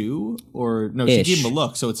 32. Or, no, she Ish. gave him a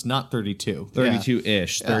look, so it's not 32.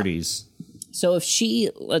 32-ish, 30s. So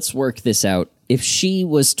let's work this out. If she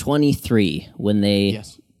was 23 when they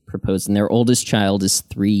proposed and their oldest child is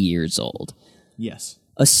 3 years old, Yes.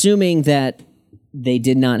 assuming that they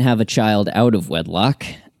did not have a child out of wedlock,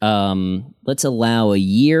 let's allow a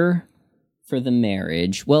year for the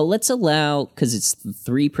marriage. Well, let's allow, because it's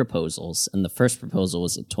 3 proposals, and the first proposal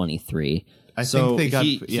was at 23. I think they got...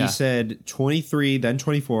 he said 23, then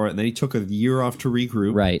 24, and then he took a year off to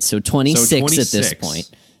regroup. Right, so 26 at this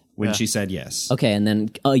point. When she said yes. Okay, and then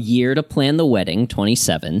a year to plan the wedding,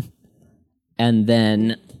 27. And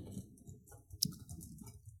then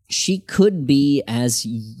she could be as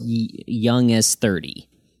young as 30.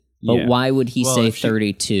 But Yeah. why would he say if she-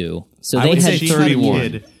 32? So I they would had say If she had a 31.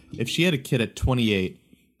 kid- if she had a kid at 28,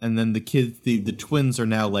 and then the twins are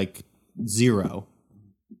now like 0,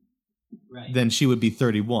 then she would be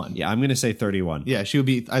 31. Yeah, I'm going to say 31. Yeah, she would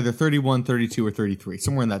be either 31, 32, or 33,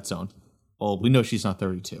 somewhere in that zone. Well, we know she's not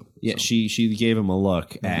 32. Yeah, she gave him a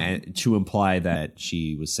look and to imply that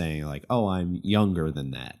she was saying like, "Oh, I'm younger than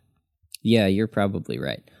that." Yeah, you're probably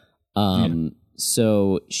right.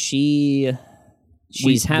 So she's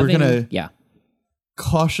We're having gonna-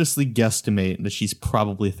 Cautiously guesstimate that she's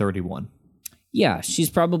probably 31. Yeah, she's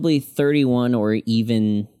probably 31 or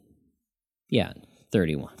even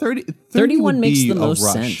 31. 31 would makes be the a most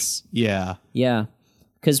rush. sense. Yeah. Yeah,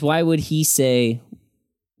 because why would he say?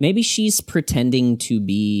 Maybe she's pretending to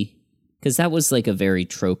be, because that was like a very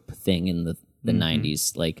trope thing in the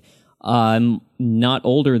 90s. Like, I'm not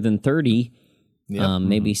older than 30.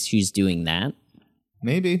 Maybe she's doing that.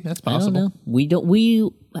 Maybe that's I don't possible. know. We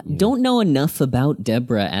don't know enough about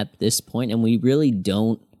Deborah at this point, and we really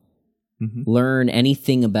don't learn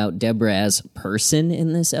anything about Deborah as a person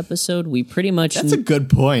in this episode. We pretty much That's a good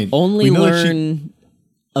point. only We know that learn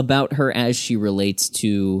about her as she relates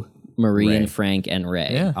to Marie Ray. and Frank and Ray.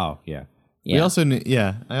 Yeah. Oh, yeah. Yeah. We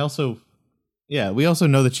also we also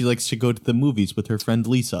know that she likes to go to the movies with her friend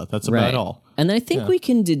Lisa. That's about all. And I think we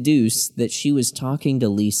can deduce that she was talking to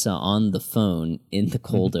Lisa on the phone in the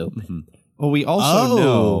cold open. Well, we also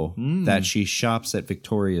Oh. know that she shops at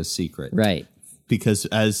Victoria's Secret. Right. Because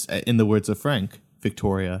as in the words of Frank,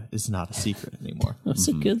 Victoria is not a secret anymore. That's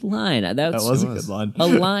a good line. That was a good line. A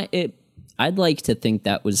line. I'd like to think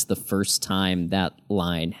that was the first time that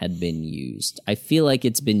line had been used. I feel like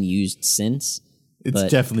it's been used since. It's but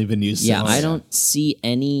definitely been used yeah, since. I don't see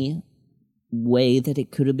any way that it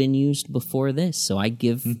could have been used before this. So I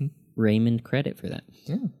give Raymond credit for that.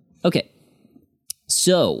 Yeah. Okay.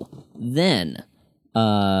 So then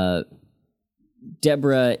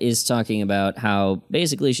Deborah is talking about how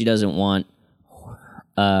basically she doesn't want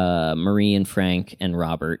Marie and Frank and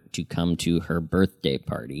Robert to come to her birthday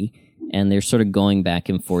party. And they're sort of going back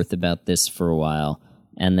and forth about this for a while.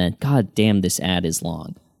 And then, God damn, this ad is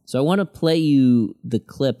long. So I want to play you the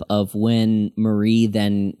clip of when Marie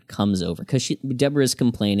then comes over. Because Deborah's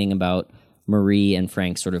complaining about Marie and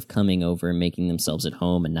Frank sort of coming over and making themselves at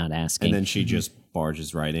home and not asking. And then she just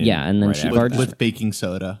barges right in. Yeah, and then right she after barges- that. With baking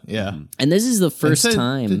soda. Yeah. And this is the first so-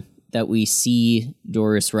 time that we see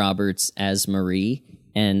Doris Roberts as Marie.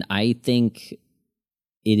 And I think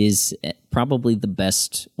it is probably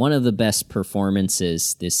one of the best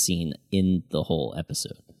performances this scene in the whole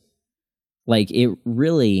episode. Like, it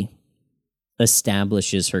really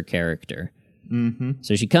establishes her character. Mm-hmm.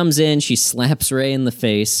 So she comes in, she slaps Ray in the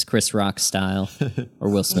face, Chris Rock style, or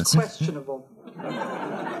Will Smith. Questionable.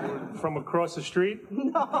 From across the street?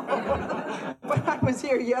 But I was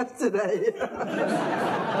here yesterday.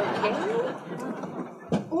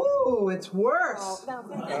 Ooh, it's worse.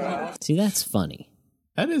 See, that's funny.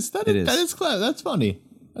 That is It is. clever. That's funny.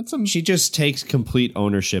 She just takes complete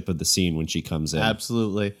ownership of the scene when she comes in.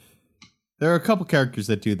 Absolutely. There are a couple characters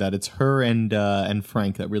that do that. It's her and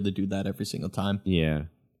Frank that really do that every single time. Yeah.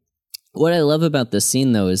 What I love about this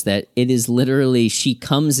scene, though, is that it is literally she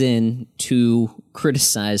comes in to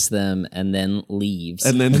criticize them and then leaves.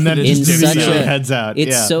 And then it in just such immediately a, heads out.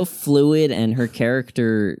 It's Yeah. so fluid, and her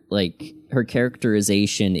character, like her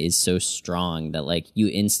characterization, is so strong that like you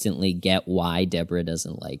instantly get why Deborah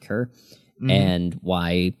doesn't like her, and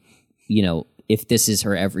why, you know, if this is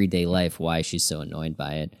her everyday life, why she's so annoyed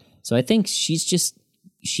by it. So I think she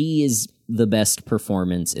is the best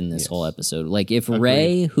performance in this whole episode. Like if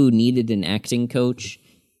Ray, who needed an acting coach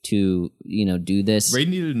to, you know, do this. Ray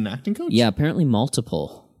needed an acting coach? Yeah, apparently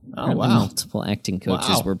multiple. Oh, wow. Multiple acting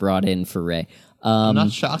coaches were brought in for Ray. I'm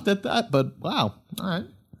not shocked at that, but wow. All right.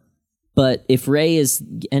 But if Ray is,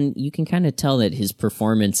 and you can kind of tell that his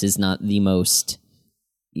performance is not the most,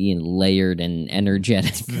 you know, layered and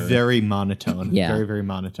energetic. Very monotone. Yeah. Very, very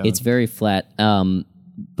monotone. It's very flat.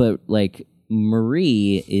 But like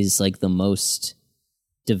Marie is like the most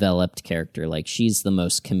developed character. Like she's the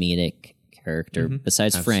most comedic character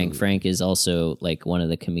besides Frank. Frank is also like one of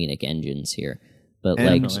the comedic engines here. But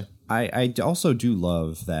And like I also do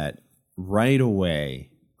love that right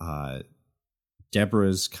away,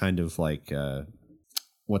 Deborah's kind of like,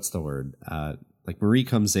 what's the word? Like Marie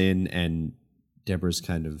comes in and Deborah's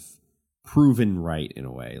kind of proven right in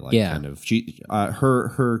a way. Like kind of she,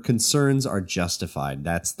 her concerns are justified.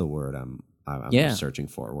 That's the word I'm searching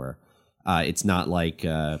for. Where it's not like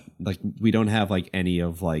we don't have like any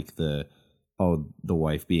of like the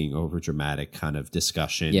wife being over dramatic kind of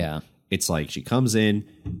discussion. Yeah. It's like she comes in,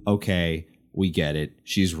 okay, we get it.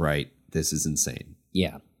 She's right. This is insane.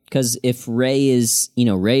 yeah, because if Ray is, you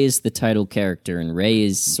know, Ray is the title character, and Ray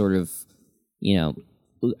is sort of, you know,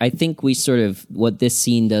 I think we sort of, what this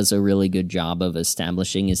scene does a really good job of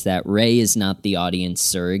establishing is that Ray is not the audience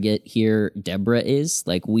surrogate here. Deborah is.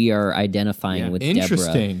 Like, we are identifying with Deborah.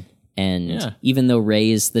 Interesting. And even though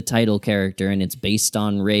Ray is the title character and it's based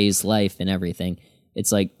on Ray's life and everything,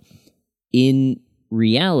 it's like, in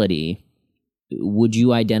reality, would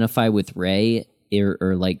you identify with Ray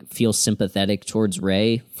or like feel sympathetic towards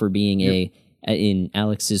Ray for being in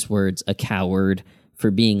Alex's words, a coward, for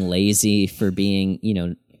being lazy, for being, you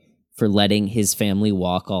know, for letting his family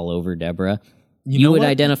walk all over Deborah? You know would what?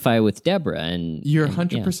 identify with Deborah. And You're and,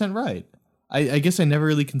 100% right. I guess I never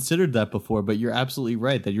really considered that before, but you're absolutely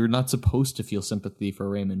right that you're not supposed to feel sympathy for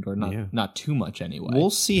Raymond, or not too much anyway. We'll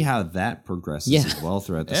see how that progresses as well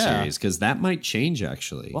throughout the series, because that might change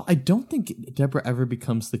actually. Well, I don't think Deborah ever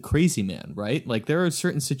becomes the crazy man, right? Like there are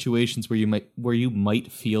certain situations where you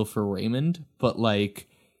might feel for Raymond, but like,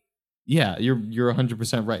 yeah, you're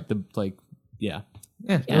 100% right.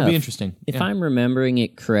 It'll be interesting. If I'm remembering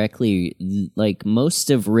it correctly, like most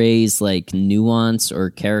of Ray's like nuance or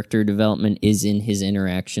character development is in his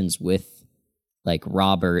interactions with like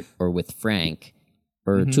Robert or with Frank,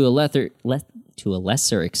 or to a lesser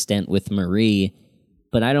extent with Marie.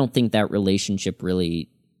 But I don't think that relationship really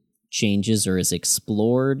changes or is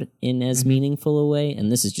explored in as meaningful a way.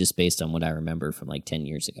 And this is just based on what I remember from like 10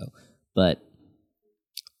 years ago. But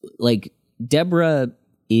like Deborah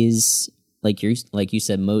is, like you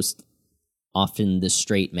said, most often the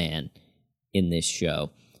straight man in this show,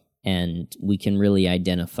 and we can really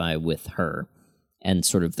identify with her and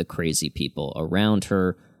sort of the crazy people around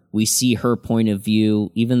her. We see her point of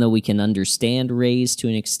view, even though we can understand Ray's to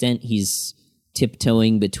an extent. He's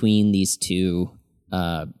tiptoeing between these two,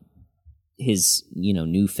 his, you know,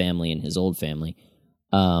 new family and his old family.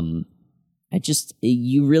 You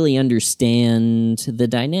really understand the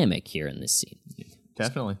dynamic here in this scene.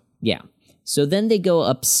 Definitely. Yeah. So then they go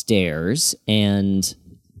upstairs, and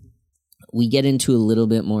we get into a little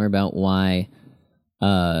bit more about why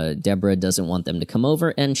Deborah doesn't want them to come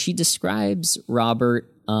over, and she describes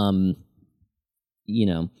Robert, you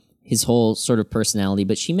know, his whole sort of personality,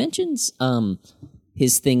 but she mentions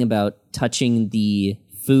his thing about touching the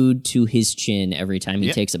food to his chin every time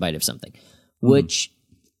he takes a bite of something, which...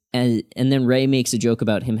 And then Ray makes a joke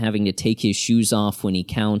about him having to take his shoes off when he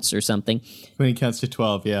counts or something. When he counts to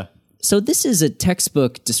 12, yeah. So this is a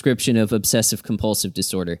textbook description of obsessive compulsive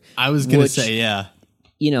disorder. I was going to say, yeah.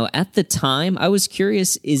 You know, at the time, I was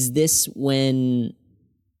curious, is this when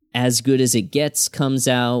As Good as It Gets comes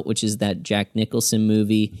out, which is that Jack Nicholson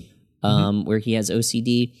movie where he has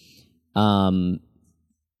OCD?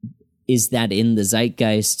 Is that in the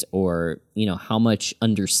zeitgeist, or, you know, how much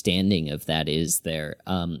understanding of that is there?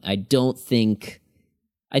 I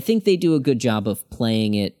think they do a good job of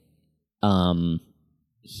playing it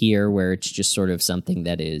here, where it's just sort of something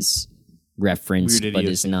that is referenced, but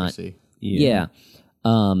is not. Yeah.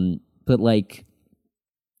 But like,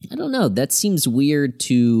 I don't know. That seems weird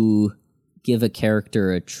to give a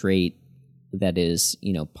character a trait that is,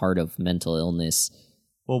 part of mental illness.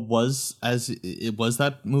 Well, was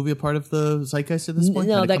that movie a part of the zeitgeist at this point?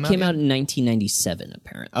 No, Had it that come came out yet? in 1997,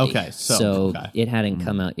 apparently. Okay, so okay. It hadn't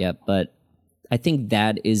come out yet, but I think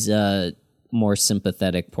that is a more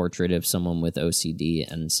sympathetic portrait of someone with OCD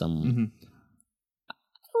and some. I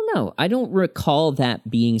don't know. I don't recall that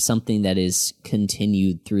being something that is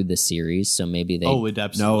continued through the series. So maybe they. Oh, it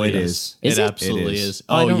absolutely it is. Is It it? absolutely It is. is.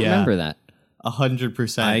 Oh, I Oh, don't yeah, remember that.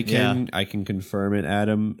 100%. I can confirm it,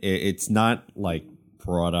 Adam. It's not like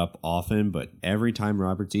brought up often, but every time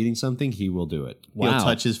Robert's eating something, he will do it. He'll Wow.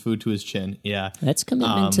 touch his food to his chin. Yeah. That's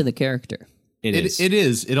commitment to the character. It is. It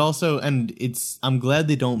is. It also, and I'm glad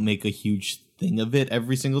they don't make a huge thing of it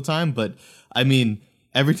every single time, but I mean,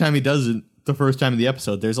 every time he does it, the first time of the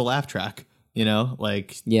episode, there's a laugh track,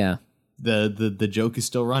 like Yeah, the joke is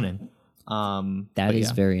still running. that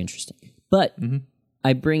is very interesting. But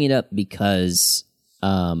I bring it up because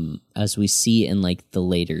as we see in like the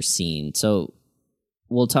later scene, so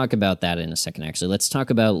we'll talk about that in a second. Actually, let's talk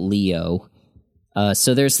about Leo.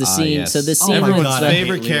 So there's the scene. yes. So the Oh scene. my where- God, I hate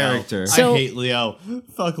favorite Leo. character. So- I hate Leo.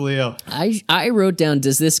 Fuck Leo. I wrote down,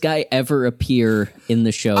 does this guy ever appear in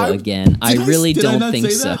the show again? I really did I don't not think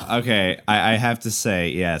say so. that? Okay, I have to say,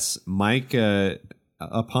 yes, Mike,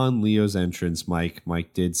 upon Leo's entrance, Mike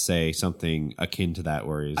did say something akin to that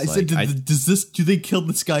where he's I like, said, do they kill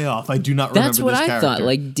this guy off? I do not That's remember what this I character. thought.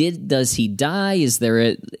 Like, does he die? Is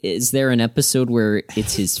there an episode where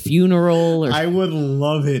it's his funeral? Or I would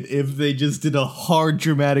love it if they just did a hard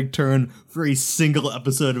dramatic turn for a single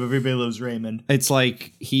episode of Everybody Loves Raymond. it's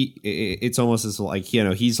like it's almost as like,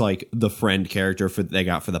 he's like the friend character they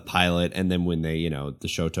got for the pilot, and then when they, the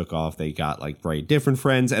show took off, they got like very different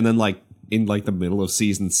friends, and then like in like the middle of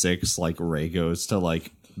season 6, like Ray goes to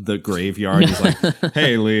like the graveyard. He's like,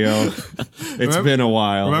 "Hey, Leo, it's been a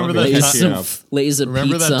while. remember Let me that pick time- you up." lays a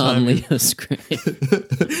Remember that pizza on time- Leo's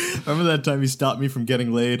grave. Remember that time he stopped me from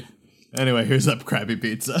getting laid? Anyway, here's that crappy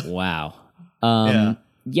pizza. Wow. Yeah.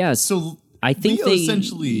 Yeah. So I think Leo they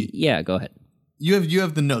essentially. Yeah, go ahead. You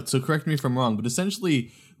have the notes, so correct me if I'm wrong, but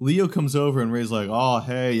essentially Leo comes over and Ray's like, "Oh,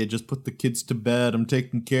 hey, you just put the kids to bed. I'm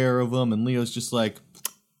taking care of them." And Leo's just like,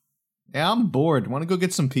 "Yeah, I'm bored. Want to go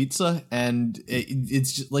get some pizza?" And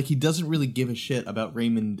it's just like he doesn't really give a shit about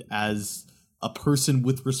Raymond as a person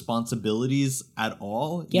with responsibilities at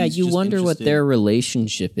all. Yeah, He's you just wonder what interested- their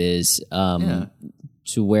relationship is. Yeah.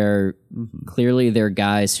 To where clearly they're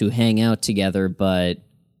guys who hang out together, but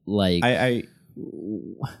like,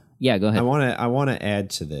 yeah, go ahead. I want to add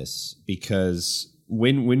to this because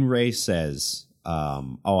when Ray says,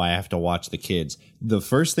 "Oh, I have to watch the kids," the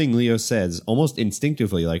first thing Leo says, almost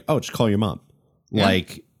instinctively, like, "Oh, just call your mom." Yeah.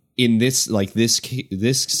 Like in this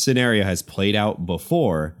scenario has played out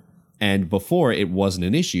before, and before it wasn't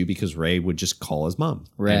an issue because Ray would just call his mom,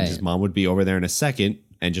 Right. and his mom would be over there in a second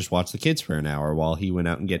and just watch the kids for an hour while he went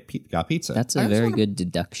out and got pizza. That's I a also very wanna- good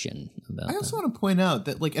deduction about I also want to point out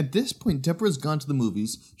that, like, at this point, Deborah's gone to the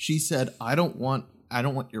movies. She said, I don't want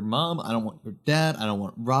your mom. I don't want your dad. I don't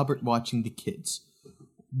want Robert watching the kids."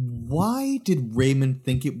 Why did Raymond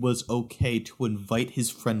think it was okay to invite his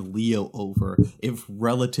friend Leo over if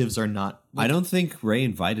relatives are not? I don't think Ray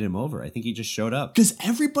invited him over. I think he just showed up. Does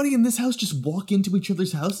everybody in this house just walk into each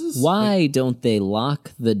other's houses? Why don't they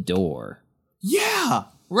lock the door? Yeah,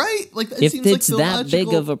 right? Like, it If seems it's like the that big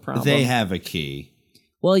logical- of a problem. They have a key.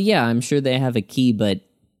 Well, yeah, I'm sure they have a key, but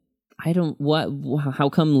I don't. How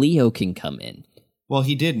come Leo can come in? Well,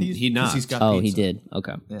 he didn't. He 'cause knocked. he's got Oh, he pizza. did.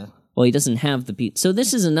 Okay. Yeah. Well, he doesn't have the pizza. So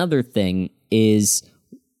this is another thing: is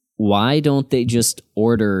why don't they just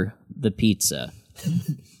order the pizza?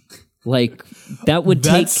 Like that would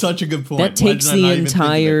take. That's such a good point. That Why takes did I the not even think of it?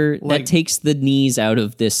 entire. Like- that takes the knees out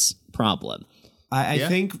of this problem. I Yeah.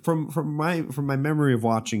 think from my memory of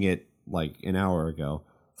watching it like an hour ago,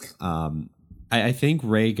 I think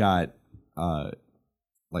Ray got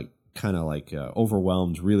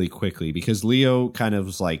overwhelmed really quickly because Leo kind of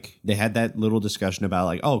was like, they had that little discussion about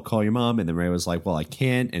like, "Oh, call your mom," and then Ray was like, "Well, I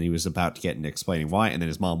can't," and he was about to get into explaining why, and then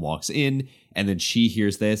his mom walks in, and then she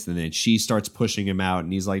hears this, and then she starts pushing him out,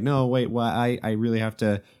 and he's like, "No, wait, why? I really have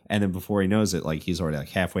to," and then before he knows it, like he's already like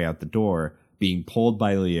halfway out the door, being pulled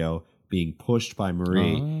by Leo, being pushed by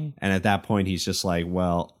Marie, and at that point he's just like,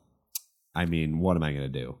 "Well, I mean, what am I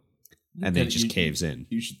going to do?" And then Yeah, he just you- caves in.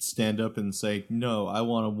 You should stand up and say, "No, I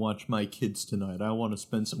want to watch my kids tonight. I want to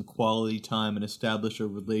spend some quality time and establish a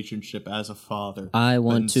relationship as a father." I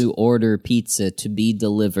want to order pizza to be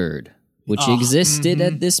delivered, which existed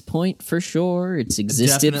at this point for sure. It's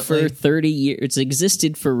existed for Definitely. 30 years. It's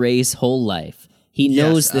existed for Ray's whole life. He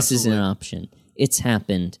knows Yes, this is an absolutely. option. It's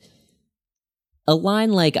happened. A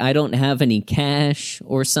line like "I don't have any cash"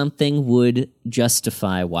 or something would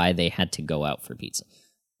justify why they had to go out for pizza.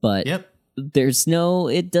 But Yep. there's no,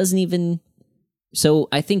 it doesn't even. So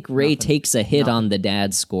I think Ray takes a hit on the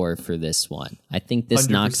dad score for this one. I think this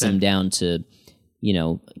knocks him 100%. down to,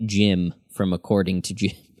 Jim from According to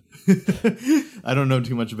Jim. I don't know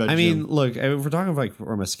too much about I Jim. mean, look, if we're talking like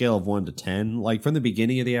from a scale of 1 to 10, like from the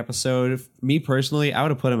beginning of the episode, me personally, I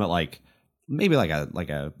would have put him at like maybe like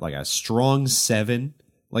a strong 7.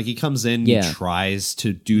 Like he comes in, Yeah. he tries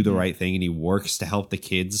to do the right thing, and he works to help the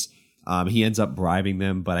kids. He ends up bribing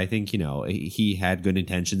them, but I think he had good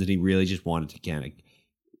intentions, and he really just wanted to kind of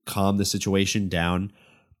calm the situation down.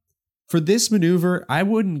 For this maneuver, I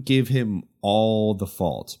wouldn't give him all the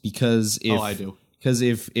fault because I do. Because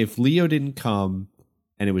if Leo didn't come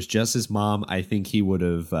and it was just his mom, I think he would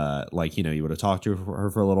have he would have talked to her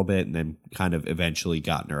for a little bit and then kind of eventually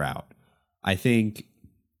gotten her out. I think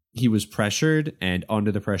he was pressured, and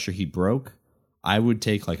under the pressure he broke. I would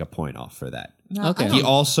take like a point off for that. Okay. He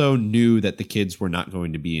also knew that the kids were not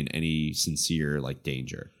going to be in any sincere like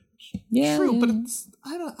danger. Yeah, True, but it's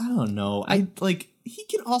I don't know. I like he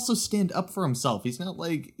can also stand up for himself. He's not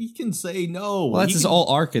like he can say no. Well, that's He his can- whole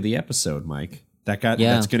arc of the episode, Mike.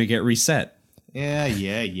 That's going to get reset.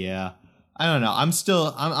 Yeah. I don't know.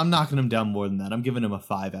 I'm knocking him down more than that. I'm giving him a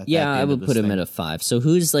 5 at Yeah, at the I end would of this put him thing. at a 5. So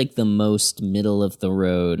who's like the most middle of the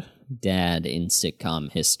road dad in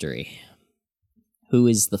sitcom history? Who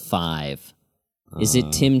is the 5? Is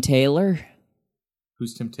it Tim Taylor?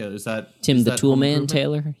 Who's Tim Taylor? Is that Tim is the that Tool Home Man Improvement?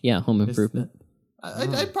 Taylor? Yeah, Home Improvement.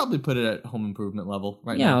 I'd probably put it at Home Improvement level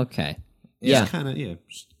right Yeah, now. okay. Yeah, Kind of,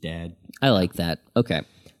 just dad. I like that. Okay.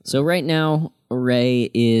 So right now, Ray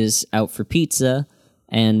is out for pizza,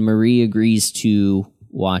 and Marie agrees to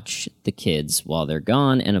watch the kids while they're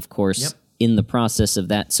gone. And of course, in the process of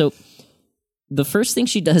that, so the first thing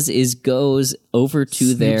she does is goes over to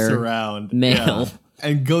Sneaks their around mail. yeah.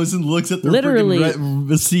 And goes and looks at their Literally- freaking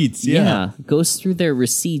receipts. Yeah. goes through their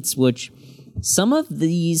receipts, which some of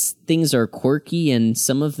these things are quirky and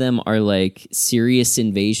some of them are like serious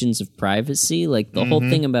invasions of privacy. Like the whole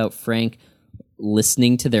thing about Frank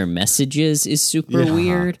listening to their messages is super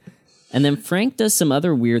weird. And then Frank does some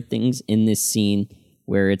other weird things in this scene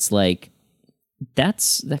where it's like that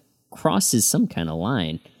crosses some kind of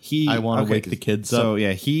line. I wanna wake the kids So up.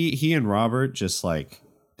 yeah, he and Robert just like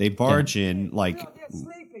they barge in like They're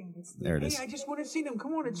sleeping. there it is. Hey, I just want to see them.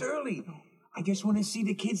 Come on, it's early. I just want to see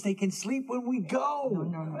the kids. They can sleep when we go.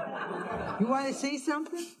 No. You want to see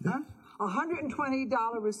something? Huh? $120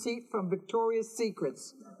 receipt from Victoria's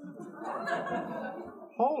Secrets.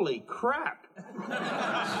 Holy crap.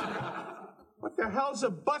 What the hell's a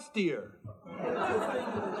bustier?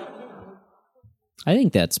 I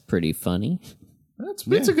think that's pretty funny. It's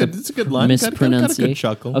a good line. Got a Mispronunciation. good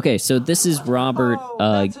chuckle. Okay, so this is Robert Oh,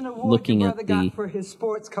 that's an award looking your at brother got the. for his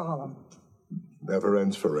sports column. Never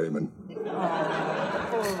ends for Raymond.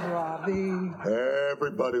 Oh, Robbie.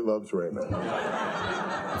 Everybody loves Raymond.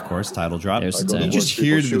 Of course, title drop. There's the I go to You title. work, just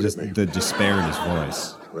hear people shoot at me. the despair in his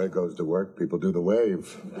voice. Ray goes to work, people do the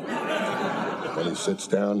wave. When he sits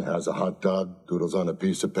down, has a hot dog, doodles on a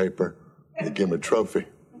piece of paper, they give him a trophy.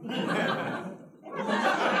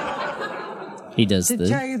 He does To the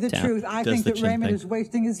tell you the tap. truth, I Does think the that chin Raymond thing. is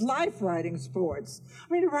wasting his life writing sports.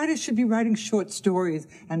 I mean, a writer should be writing short stories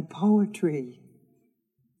and poetry.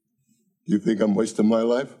 You think I'm wasting my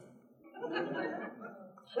life?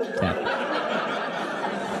 Tap.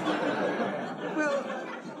 Well,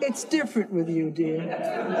 it's different with you, dear.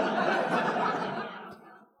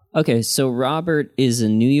 Okay, so Robert is a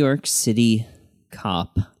New York City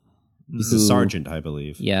cop. He's a sergeant, I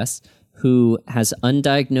believe. Yes, who has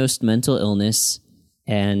undiagnosed mental illness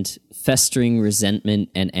and festering resentment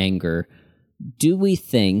and anger. Do we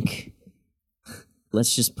think,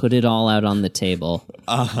 let's just put it all out on the table.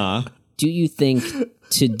 Do you think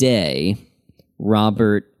today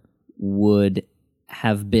Robert would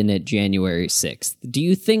have been at January 6th? Do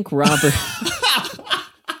you think Robert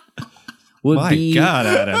would My be God,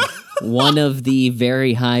 Adam. one of the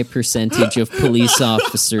very high percentage of police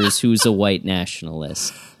officers who's a white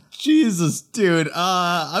nationalist? Jesus, dude.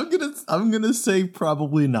 I'm gonna say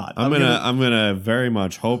probably not. I'm gonna very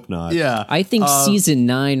much hope not. Yeah. I think season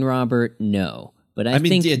 9, Robert, no. But I I mean,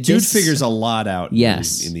 think yeah, dude this- figures a lot out.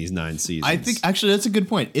 Yes. in these 9 seasons. I think actually that's a good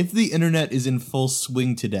point. If the internet is in full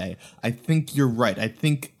swing today, I think you're right. I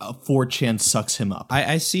think 4chan sucks him up.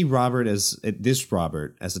 I see Robert as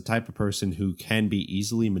the type of person who can be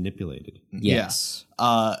easily manipulated. Yes.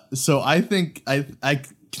 So I think I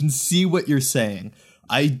can see what you're saying.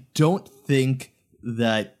 I don't think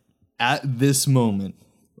that at this moment,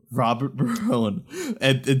 Robert Barone,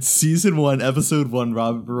 at season 1, episode 1,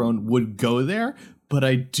 Robert Barone would go there, but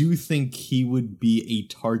I do think he would be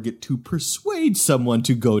a target to persuade someone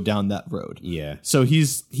to go down that road. Yeah. So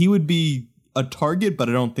he would be a target, but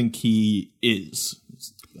I don't think he is.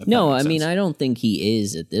 No, I mean, I don't think he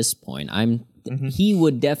is at this point. He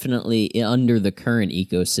would definitely, under the current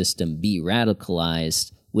ecosystem, be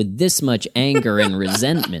radicalized with this much anger and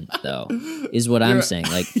resentment, though, is what I'm saying.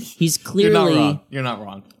 Like, he's clearly... You're not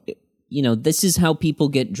wrong. You know, this is how people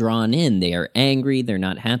get drawn in. They are angry. They're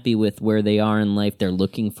not happy with where they are in life. They're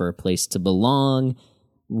looking for a place to belong.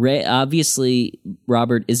 Obviously,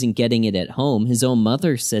 Robert isn't getting it at home. His own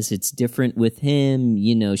mother says it's different with him.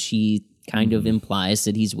 You know, she kind of implies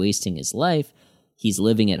that he's wasting his life. He's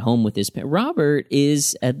living at home with his parents. Robert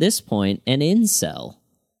is, at this point, an incel,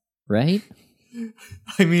 right?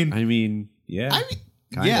 I mean, yeah.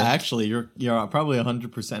 Kinda. Actually, you're probably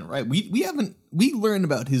 100% right. We learn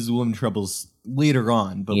about his womb troubles later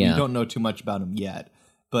on, but we don't know too much about him yet.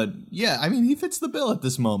 But yeah, I mean, he fits the bill at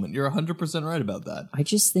this moment. You're 100% right about that. I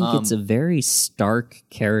just think it's a very stark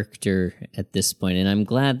character at this point, and I'm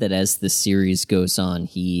glad that as the series goes on,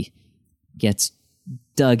 he gets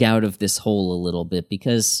dug out of this hole a little bit,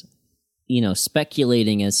 because, you know,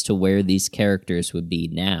 speculating as to where these characters would be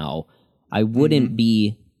now, I wouldn't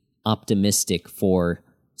be optimistic for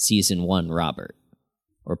season 1 Robert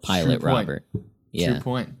or pilot Robert. Yeah. True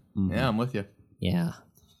point. Yeah, I'm with you. Yeah.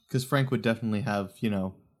 Because Frank would definitely have, you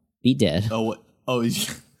know... Be dead.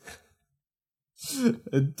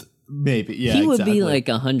 Maybe, yeah, he would exactly. be like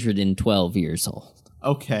 112 years old.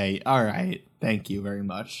 Okay, all right. Thank you very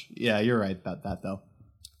much. Yeah, you're right about that, though.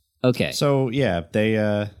 Okay. So, yeah, they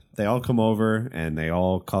all come over and they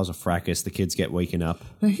all cause a fracas. The kids get waken up.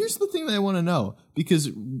 Now, here's the thing that I want to know,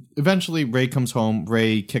 because eventually Ray comes home,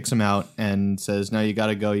 Ray kicks him out and says, "Now you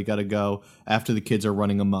gotta go," after the kids are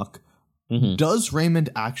running amok. Mm-hmm. Does Raymond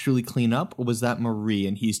actually clean up, or was that Marie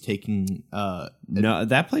and he's taking... No,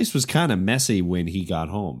 that place was kind of messy when he got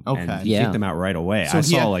home. Okay. And he kicked them out right away. So I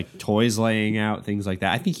saw like toys laying out, things like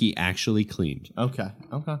that. I think he actually cleaned. Okay.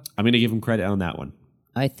 I'm going to give him credit on that one.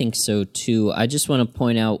 I think so, too. I just want to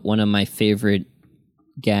point out one of my favorite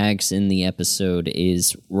gags in the episode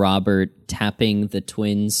is Robert tapping the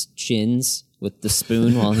twins' chins with the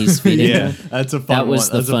spoon while he's feeding them. That's a fun one. That was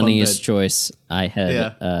the funniest choice I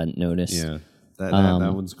had noticed. Yeah,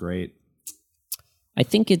 that one's great. I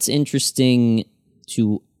think it's interesting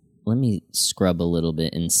to... Let me scrub a little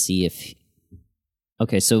bit and see if...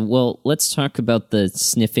 Okay, so, let's talk about the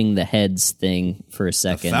sniffing the heads thing for a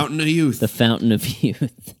second. The Fountain of Youth. The Fountain of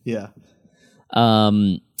Youth. Yeah.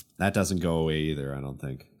 That doesn't go away either, I don't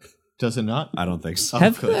think. Does it not? I don't think so.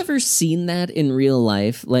 Have you ever seen that in real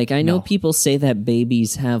life? Like, I know people say that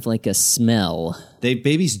babies have, like, a smell.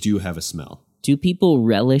 Babies do have a smell. Do people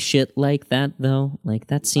relish it like that, though? Like,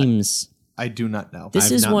 that seems... I do not know. This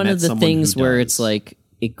is one of the things where does. it's, like,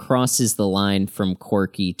 it crosses the line from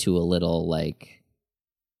quirky to a little, like,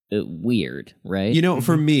 weird, right? You know,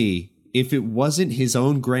 for me, if it wasn't his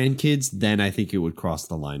own grandkids, then I think it would cross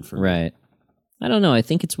the line for me. Right. I don't know. I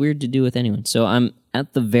think it's weird to do with anyone. So I'm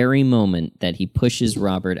at the very moment that he pushes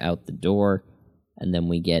Robert out the door, and then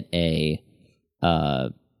we get a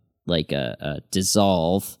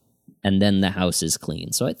dissolve, and then the house is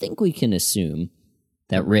clean. So I think we can assume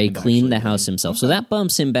that Ray cleaned the house himself. Okay. So that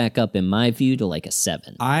bumps him back up, in my view, to like a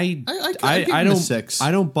 7. I don't 6. I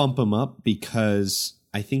don't bump him up because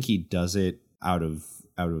I think he does it out of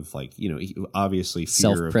like, you know, obviously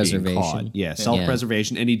fear of being caught. Yeah,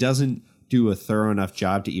 self-preservation, and he doesn't do a thorough enough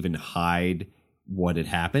job to even hide what had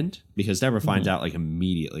happened, because Deborah finds out like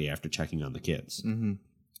immediately after checking on the kids. Mm-hmm.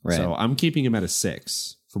 Right. So I'm keeping him at a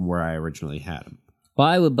 6 from where I originally had him. Well,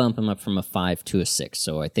 I would bump him up from a 5 to a 6,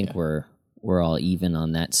 so I think we're all even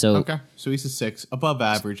on that. So okay, so he's a 6, above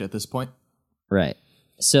average at this point. Right.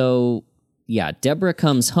 So yeah, Deborah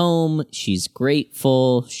comes home. She's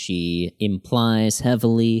grateful. She implies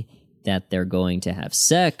heavily that they're going to have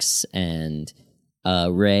sex, and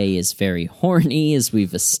Ray is very horny, as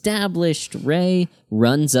we've established. Ray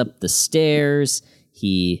runs up the stairs.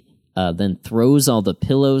 He then throws all the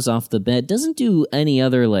pillows off the bed. Doesn't do any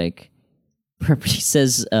other, like, he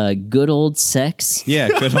says, good old sex. Yeah,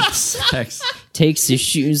 good old sex. Takes his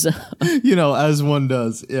shoes off. You know, as one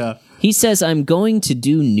does, yeah. He says, I'm going to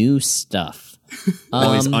do new stuff.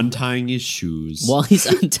 While he's untying his shoes. While he's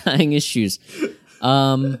untying his shoes.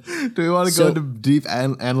 Do we want to go into deep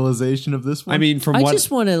analyzation of this one? I mean, I just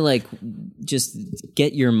want to, like, just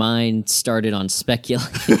get your mind started on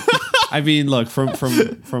speculating. I mean, look,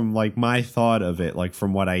 from like my thought of it, like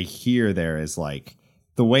from what I hear there is like,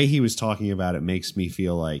 the way he was talking about it makes me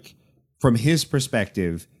feel like from his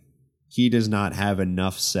perspective, he does not have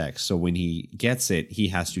enough sex. So when he gets it, he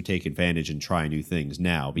has to take advantage and try new things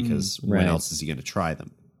now because when Right. else is he going to try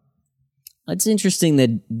them? It's interesting that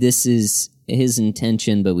this is his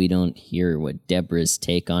intention, but we don't hear what Deborah's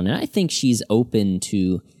take on it. I think she's open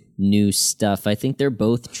to new stuff. I think they're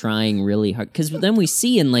both trying really hard. Because then we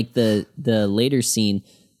see in like the later scene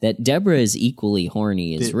that Deborah is equally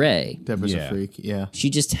horny as Ray. Deborah's Yeah. a freak. Yeah. She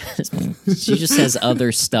just has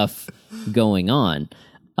other stuff going on,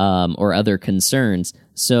 or other concerns.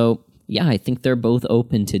 So yeah, I think they're both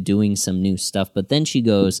open to doing some new stuff. But then she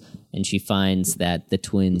goes and she finds that the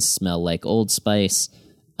twins smell like Old Spice.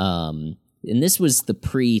 And this was the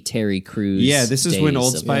pre-Terry Crews. Yeah, this is when days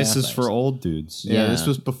Old of Spice is Spice. for old dudes. Yeah, this Yeah.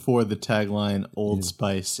 was before the tagline Old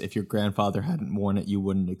Spice. If your grandfather hadn't worn it, you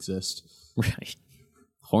wouldn't exist. Right.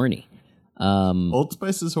 Horny. Old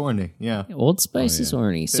Spice is horny. Yeah. Old Spice is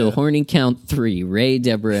horny. So horny count 3. Ray,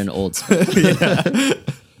 Deborah, and Old Spice.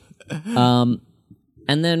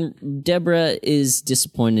 And then Deborah is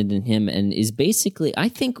disappointed in him and is basically, I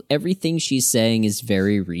think everything she's saying is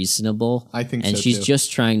very reasonable. I think and so, she's too.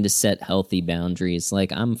 just trying to set healthy boundaries.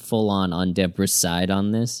 Like, I'm full on Deborah's side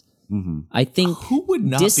on this. I think Who would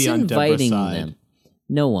not be on Deborah's disinviting side? them.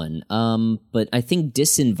 No one. But I think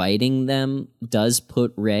disinviting them does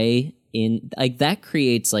put Ray in, like, that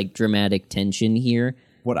creates like dramatic tension here.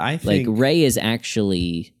 What I Like, think, Ray is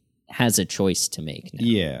actually has a choice to make now.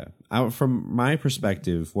 yeah, from my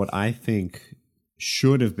perspective, what I think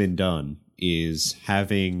should have been done is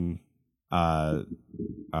having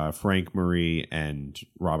Frank, Marie, and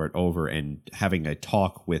Robert over and having a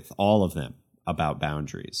talk with all of them about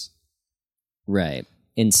boundaries. Right.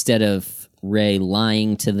 Instead of Ray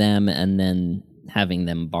lying to them and then having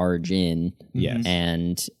them barge in. Yes.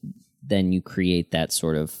 And then you create that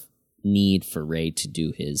sort of need for Ray to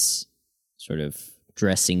do his sort of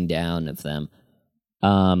dressing down of them.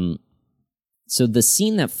 So the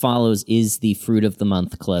scene that follows is the Fruit of the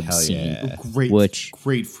Month Club Hell scene. yeah. Great, Which-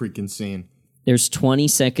 great freaking scene. There's 20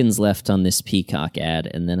 seconds left on this Peacock ad,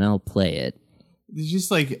 and then I'll play it. It's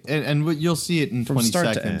just like, and what you'll see it in From 20 start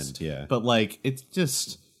to seconds. end, yeah. But like, it's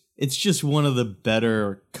just one of the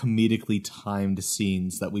better comedically timed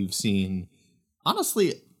scenes that we've seen,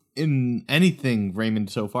 honestly, in anything Raymond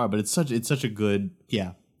so far. But it's such a good,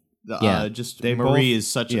 yeah. Yeah. Just They Marie both- is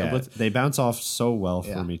such yeah, a. they bounce off so well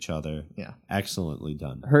Yeah. from each other. Yeah. Excellently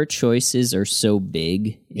done. Her choices are so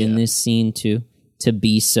big in Yeah. this scene, too, to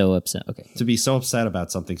be so upset. Okay. To be so upset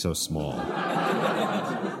about something so small.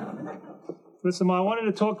 Listen, Ma, I wanted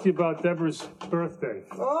to talk to you about Deborah's birthday.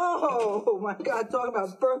 Oh, my God, talk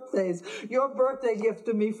about birthdays. Your birthday gift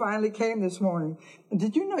to me finally came this morning.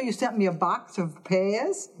 Did you know you sent me a box of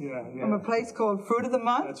pears Yeah, from a place called Fruit of the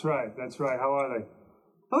Month? That's right. How are they?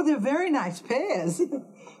 Oh, they're very nice pears.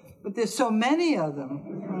 But there's so many of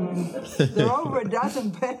them. There are over a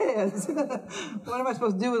dozen pears. What am I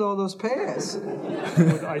supposed to do with all those pears?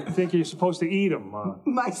 I think you're supposed to eat them, Ma.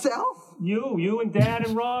 Myself? You and Dad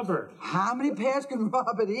and Robert. How many pears can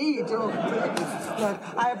Robert eat? Oh, please. Look,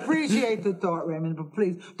 I appreciate the thought, Raymond, but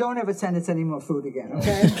please don't ever send us any more food again,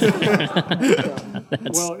 okay?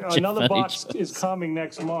 Well, another box is coming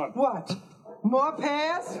next month. What? More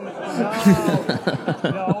pears?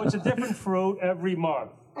 No, it's a different fruit every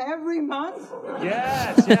month. Every month?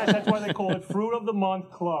 Yes, that's why they call it Fruit of the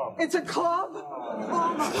Month Club. It's a club? Oh, my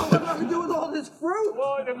God, what am I going to do with all this fruit?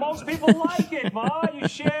 Well, most people like it, Ma. You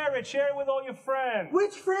share it with all your friends.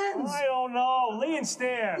 Which friends? I don't know. Lee and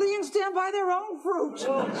Stan. Lee and Stan buy their own fruit.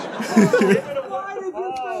 Why did you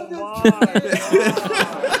throw this?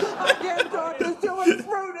 I can't talk. There's too much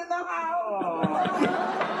fruit in the house.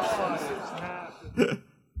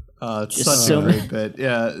 It's such so a great bit.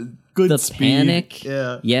 Yeah. Good The speed. panic.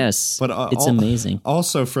 Yeah. Yes. But it's amazing.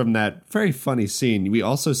 Also, from that very funny scene, we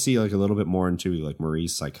also see like a little bit more into like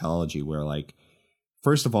Marie's psychology, where like,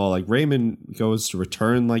 first of all, like Raymond goes to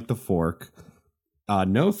return like the fork.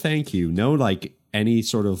 No, thank you. No, like any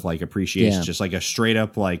sort of like appreciation, Yeah. just like a straight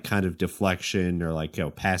up like kind of deflection or like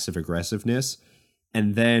passive aggressiveness.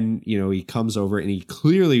 And then he comes over and he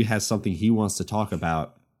clearly has something he wants to talk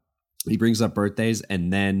about. He brings up birthdays,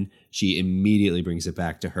 and then she immediately brings it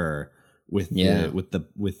back to her with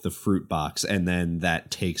the fruit box, and then that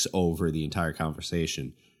takes over the entire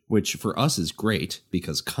conversation, which for us is great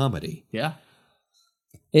because comedy. Yeah.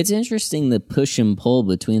 It's interesting the push and pull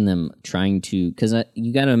between them trying to, because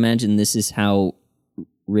you got to imagine this is how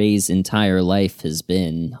Ray's entire life has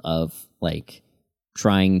been, of like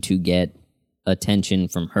trying to get attention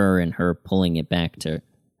from her and her pulling it back to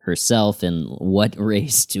herself and what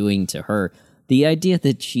Ray's doing to her. The idea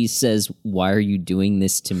that she says, "Why are you doing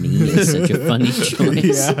this to me?" is such a funny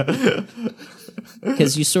choice.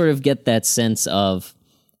 Because you sort of get that sense of,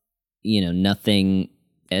 nothing,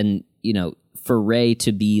 and, for Ray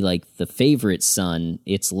to be like the favorite son,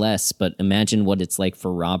 it's less, but imagine what it's like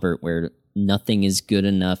for Robert, where nothing is good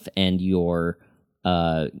enough and your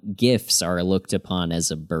gifts are looked upon as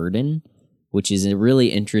a burden, which is a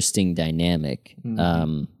really interesting dynamic.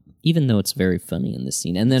 Even though it's very funny in this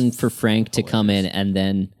scene. And then for Frank to come in and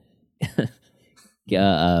then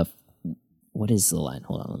what is the line?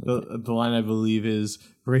 Hold on. The line I believe is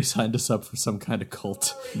Ray signed us up for some kind of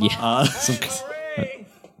cult. Yeah. Ray!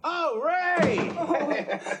 Oh, Ray!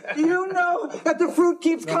 Do you know that the fruit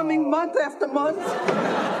keeps coming month after month?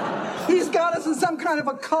 He's got us in some kind of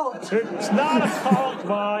a cult. It's not a cult,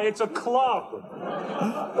 Ma. It's a club.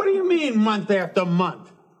 What do you mean month after month?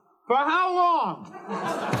 For how long?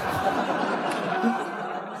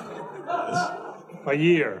 A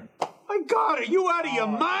year. My God, are you out of your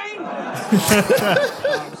mind?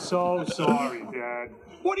 I'm so sorry, Dad.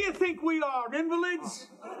 What do you think we are, invalids?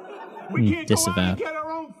 We can't go out disavow. and get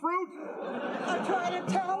our own fruit? I try to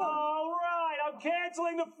tell him. All right, I'm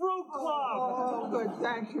canceling the fruit club. Oh, good.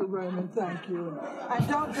 Thank you, Raymond. Thank you. And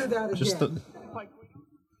don't do that again.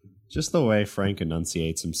 Just the way Frank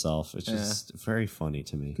enunciates himself, it's just very funny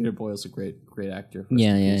to me. Peter Boyle's a great actor.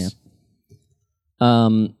 Yeah.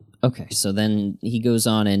 Okay, so then he goes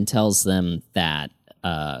on and tells them that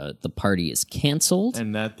the party is canceled.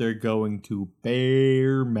 And that they're going to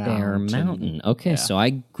Bear Mountain. Bear Mountain. Okay, so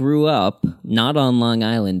I grew up, not on Long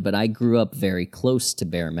Island, but I grew up very close to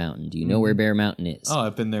Bear Mountain. Do you know where Bear Mountain is? Oh,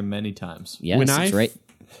 I've been there many times. Yes, it's right.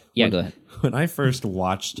 Yeah, go ahead. When I first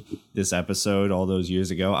watched this episode all those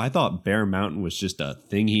years ago, I thought Bear Mountain was just a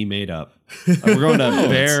thing he made up. Like, we're going to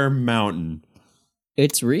Bear Mountain.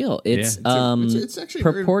 It's real. It's it's actually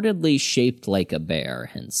purportedly shaped like a bear,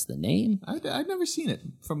 hence the name. I've never seen it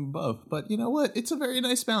from above, but you know what? It's a very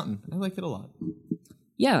nice mountain. I like it a lot.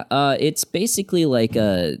 Yeah, it's basically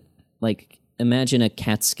imagine a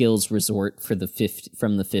Catskills resort for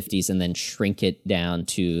from the 50s and then shrink it down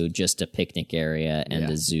to just a picnic area and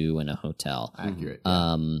a zoo and a hotel. Accurate.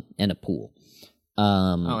 And a pool.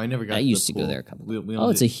 I never got. I used to go there a couple.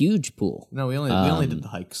 It's a huge pool. No, we only did the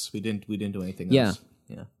hikes. We didn't do anything else.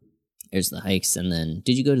 Yeah. There's the hikes, and then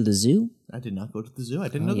did you go to the zoo? I did not go to the zoo. I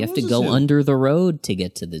didn't know you there have to was a go zoo. under the road to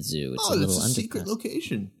get to the zoo. It's a little it's a secret underpass.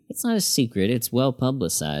 location. It's not a secret. It's well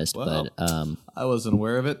publicized, Well, but I wasn't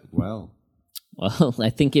aware of it. Well, I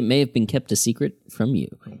think it may have been kept a secret from you.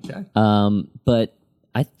 Okay. But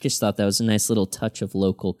I just thought that was a nice little touch of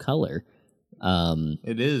local color.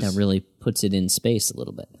 It is. That really puts it in space a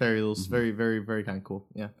little bit. Very, very, very, very kind of cool.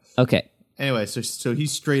 Yeah. Okay. Anyway, so he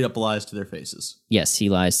straight up lies to their faces. Yes, he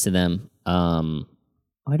lies to them.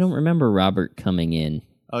 I don't remember Robert coming in.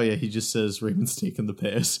 Oh yeah, he just says Raymond's taking the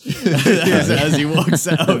piss as he walks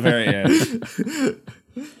out. very end.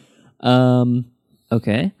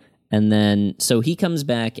 Okay. And then, so he comes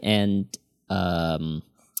back and,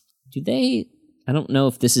 do they, I don't know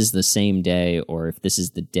if this is the same day or if this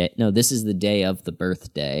is the day. No, this is the day of the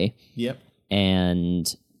birthday. Yep.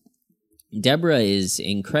 And Deborah is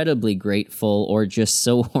incredibly grateful or just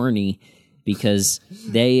so horny because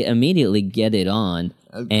they immediately get it on.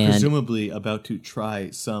 And presumably about to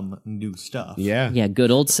try some new stuff. Yeah. yeah,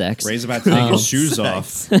 good old sex. Ray's about to take his shoes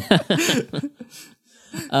off.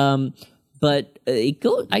 But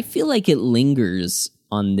I feel like it lingers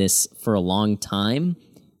on this for a long time,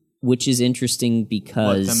 which is interesting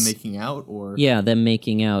because What, them making out or yeah, them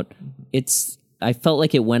making out. I felt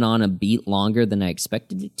like it went on a beat longer than I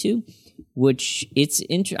expected it to, which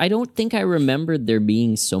I don't think I remembered there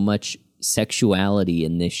being so much sexuality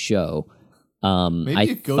in this show.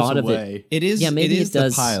 maybe it goes thought away. Of it. It is. Yeah, maybe it is it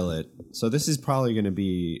does. the pilot. So this is probably going to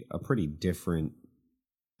be a pretty different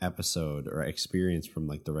episode or experience from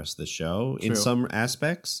like the rest of the show in some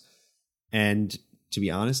aspects. And to be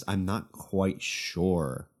honest, I'm not quite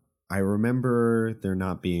sure. I remember there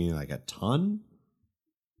not being like a ton,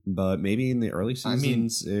 but maybe in the early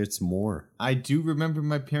seasons it's more. I do remember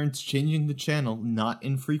my parents changing the channel not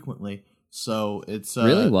infrequently. So it's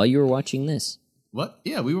Really, while you were watching this. What?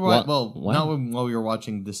 Yeah, we were What? not Wow. while we were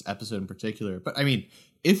watching this episode in particular. But I mean,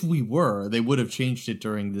 if we were, they would have changed it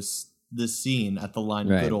during this scene at the line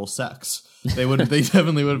Right. "good old sex." They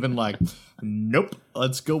definitely would have been like, "Nope,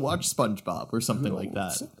 let's go watch SpongeBob" or something like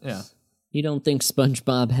that. Yeah. You don't think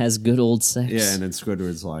SpongeBob has good old sex? Yeah, and then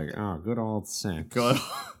Squidward's like, "Oh, good old sex. Good.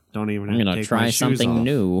 Don't even. I'm have gonna to take try my shoes something off."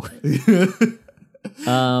 new.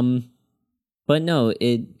 But no,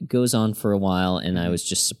 it goes on for a while, and I was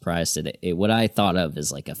just surprised at it. What I thought of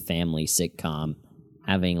as like a family sitcom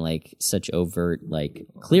having like such overt, like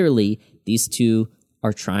clearly these two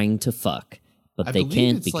are trying to fuck, but I they believe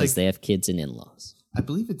can't it's because like- they have kids and in-laws. I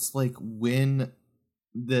believe it's like when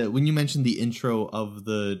you mentioned the intro of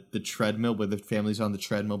the treadmill where the family's on the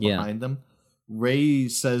treadmill Yeah. behind them. Ray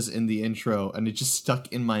says in the intro, and it just stuck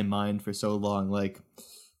in my mind for so long. Like,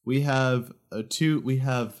 we have a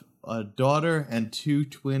daughter and 2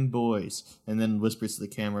 twin boys, and then whispers to the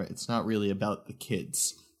camera, "It's not really about the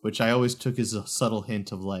kids," which I always took as a subtle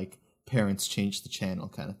hint of like parents change the channel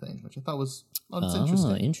kind of thing, which I thought was that's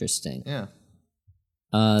interesting. Interesting. Yeah.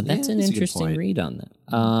 That's an that's a good interesting point. read on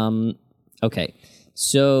that. Okay,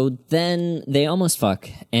 so then they almost fuck,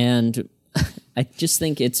 and I just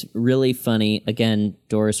think it's really funny. Again,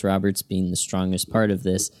 Doris Roberts being the strongest part of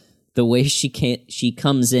this. The way she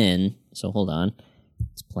comes in. So hold on,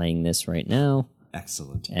 it's playing this right now,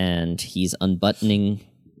 Excellent. and he's unbuttoning,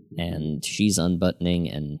 and she's unbuttoning,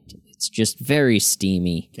 and it's just very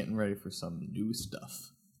steamy. Getting ready for some new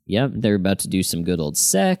stuff. Yep, they're about to do some good old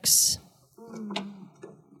sex.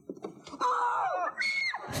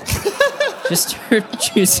 Just her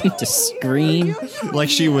choosing to scream. Like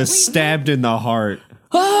she was stabbed in the heart.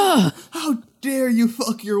 How dare you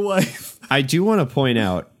fuck your wife? I do want to point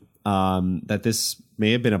out that this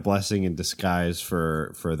may have been a blessing in disguise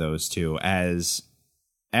for those two, as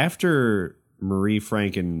after Marie,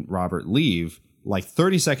 Frank, and Robert leave, like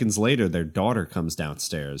 30 seconds later, their daughter comes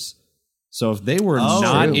downstairs. So if they were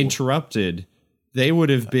not true. interrupted, they would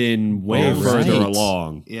have been way Oh, further right.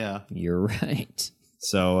 along. Yeah. You're right.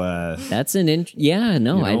 So That's an yeah.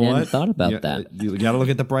 No, you know I hadn't what? thought about You- that. You got to look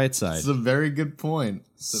at the bright side. It's a very good point.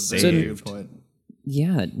 It's a Saved. very good point.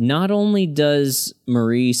 Yeah. Not only does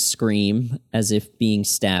Marie scream as if being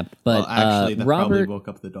stabbed, but Well, actually, that probably Robert. woke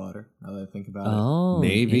up the daughter. Now that I think about Oh,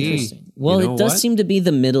 Maybe. interesting. Well, You know it does what? seem to be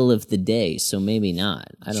the middle of the day, so maybe not.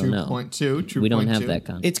 I it. don't True know. point two. True We don't point have two. that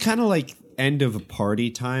concept. It's kind of like end of party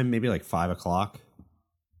time, maybe like 5 o'clock.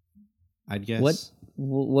 I'd guess.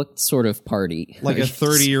 What sort of party? Like a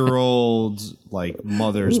 30-year-old like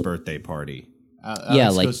mother's birthday party. Yeah,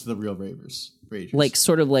 Alex like- goes to the real Ragers. like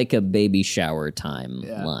sort of like a baby shower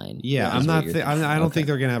timeline. Yeah, is I'm what not. you're I don't think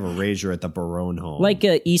they're gonna have a rager at the Barone home. like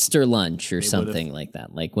a Easter lunch or would've- something like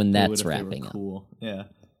that. Like when Cool that's if they were wrapping up. Cool. Yeah.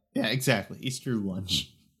 Yeah, exactly. Easter lunch.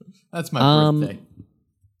 That's my birthday.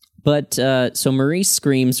 But so Marie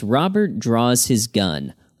screams. Robert draws his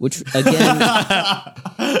gun, which again,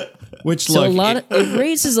 which so look, it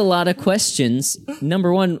raises a lot of questions.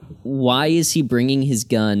 Number one, why is he bringing his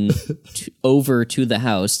gun over to the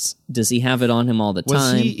house? Does he have it on him all the was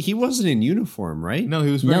time? he wasn't in uniform, right? No,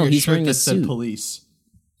 he was wearing a he's shirt wearing a that said suit. police.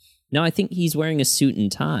 No, I think he's wearing a suit and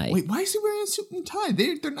tie. Wait, why is he wearing a suit and tie?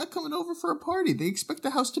 They're not coming over for a party. They expect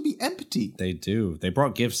the house to be empty. They do. They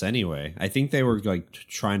brought gifts anyway. I think they were like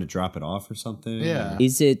trying to drop it off or something. Yeah.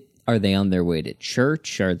 Are they on their way to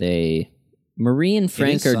church? Are they? Marie and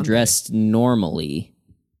Frank is are Sunday. dressed normally,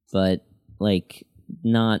 but like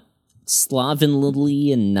not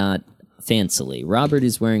slovenly and not fancily. Robert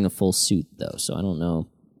is wearing a full suit though, so I don't know.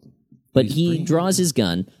 But he draws his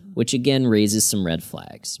gun, which again raises some red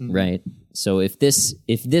flags, right? So if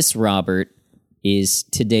this Robert is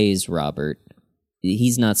today's Robert,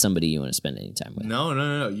 he's not somebody you want to spend any time with.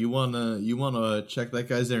 No. You wanna check that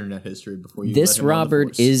guy's internet history before you. This let him on the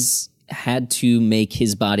Robert force. had to make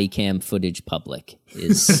his body cam footage public.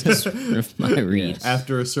 Is sort of my read.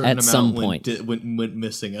 after a certain at amount some went, point. went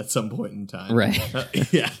missing at some point in time. Right.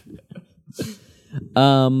 Yeah.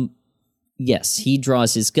 Yes, he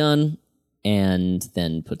draws his gun and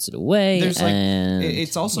then puts it away. There's like and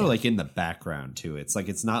it's also like in the background too. It's like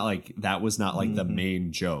it's not like that was not like the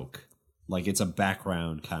main joke. Like it's a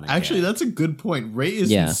background kind of. Actually, that's a good point. Ray isn't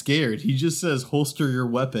Yeah. scared. He just says, "Holster your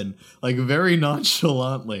weapon," like very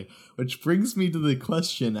nonchalantly. Which brings me to the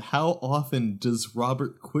question: how often does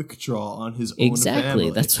Robert quick draw on his own exactly. family?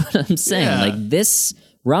 That's what I'm saying. Yeah. Like this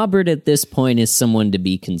Robert at this point is someone to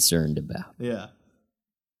be concerned about. Yeah.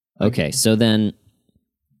 Okay, so then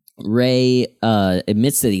Ray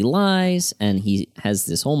admits that he lies, and he has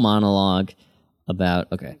this whole monologue about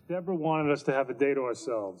Deborah wanted us to have a day to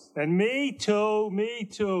ourselves. And me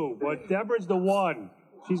too. But Deborah's the one.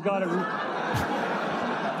 She's got it.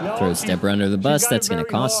 No, Throws she's- Deborah under the she's bus. got That's it going to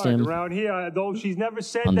very cost hard him. around here, though she's never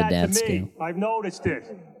said On the that to dad me. scale. I've noticed it.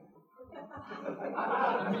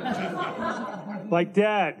 Like,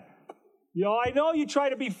 Dad, I know you try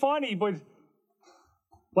to be funny, but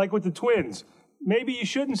like with the twins, maybe you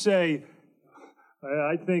shouldn't say,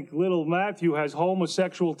 I think little Matthew has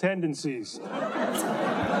homosexual tendencies.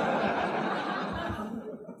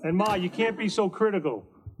 And Ma, you can't be so critical.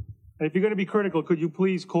 And if you're going to be critical, could you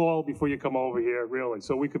please call before you come over here, really,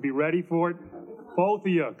 so we could be ready for it? Both of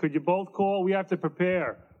you, could you both call? We have to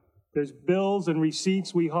prepare. There's bills and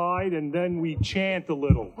receipts we hide, and then we chant a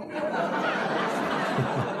little.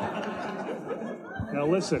 Now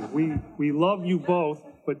listen, we love you both,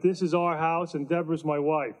 but this is our house, and Deborah's my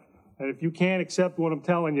wife. And if you can't accept what I'm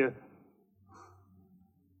telling you,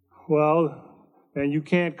 well, then you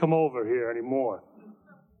can't come over here anymore.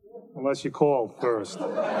 Unless you call first.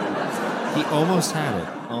 He almost had it.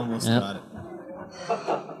 Almost Yep. got it.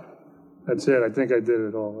 That's it. I think I did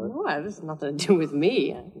it all right. What? This has nothing to do with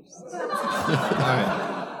me. All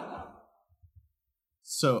right.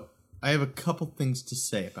 So I have a couple things to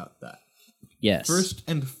say about that. Yes. First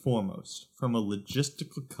and foremost, from a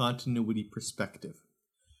logistical continuity perspective,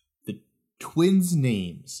 the twins'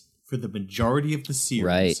 names for the majority of the series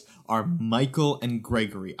Right. are Michael and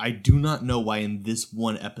Gregory. I do not know why in this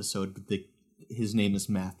one episode his name is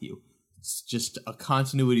Matthew. It's just a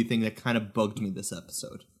continuity thing that kind of bugged me this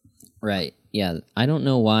episode. Right. Yeah. I don't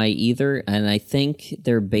know why either. And I think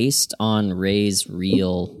they're based on Ray's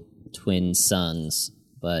real twin sons,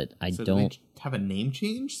 but I So don't. do they have a name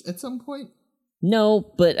change at some point?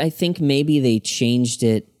 No, but I think maybe they changed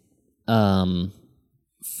it from.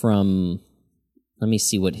 Let me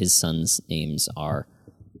see what his sons' names are.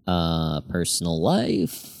 Personal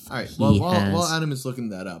life. All right. He Well, while has- Adam is looking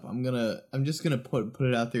that up, I'm just gonna put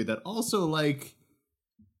it out there that also like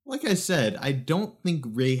I said, I don't think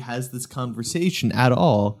Ray has this conversation at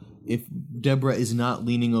all if Deborah is not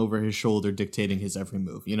leaning over his shoulder dictating his every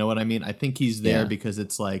move. You know what I mean? I think he's there Yeah. because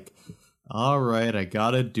it's like, all right, I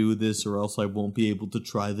gotta do this or else I won't be able to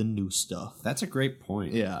try the new stuff. That's a great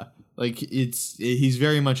point. Yeah. Like he's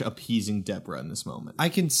very much appeasing Deborah in this moment. I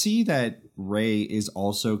can see that Ray is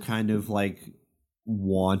also kind of like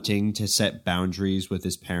wanting to set boundaries with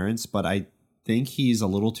his parents, but I think he's a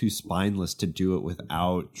little too spineless to do it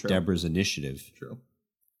without Deborah's initiative. True.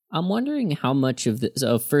 I'm wondering how much of this.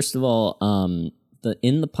 So first of all,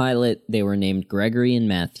 in the pilot they were named Gregory and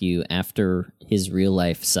Matthew after his real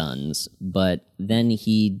life sons, but then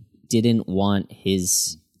he didn't want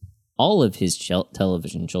all of his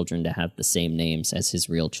television children to have the same names as his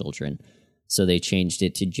real children, so they changed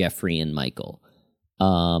it to Jeffrey and Michael.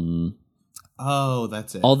 Oh,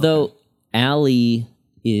 that's it. Although Okay. Allie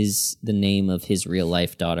is the name of his real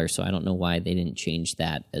life daughter, so I don't know why they didn't change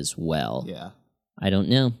that as well. Yeah. I don't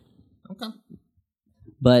know. Okay.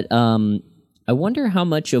 But I wonder how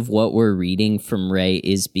much of what we're reading from Ray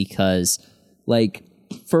is because, like,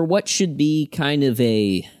 for what should be kind of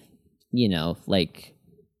a,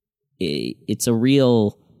 it's a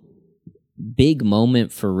real big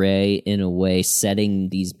moment for Ray in a way, setting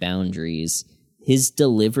these boundaries. His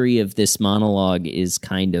delivery of this monologue is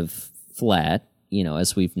kind of flat,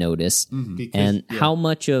 as we've noticed. Because, How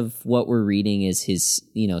much of what we're reading is his,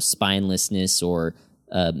 spinelessness or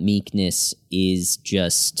meekness is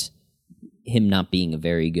just him not being a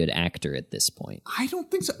very good actor at this point. I don't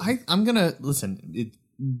think so. I'm gonna listen. It's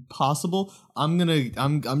possible. I'm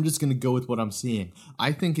just gonna go with what I'm seeing.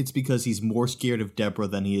 I think it's because he's more scared of Deborah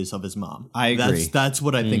than he is of his mom. I agree. That's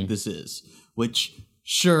what I think this is. Which,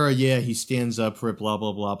 sure, yeah, he stands up for it. Blah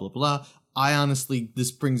blah blah blah blah. I honestly, this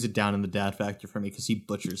brings it down in the dad factor for me because he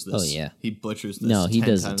butchers this. Oh, yeah. He butchers this. No, he 10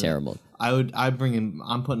 does it times. terrible. I'm putting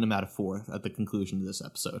him at a 4 at the conclusion of this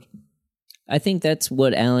episode. I think that's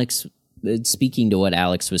what Alex, speaking to what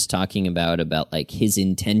Alex was talking about like his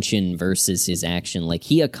intention versus his action. Like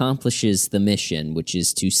he accomplishes the mission, which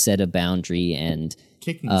is to set a boundary and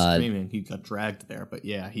Kicking and screaming, he got dragged there, but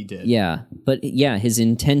yeah, he did. his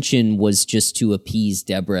intention was just to appease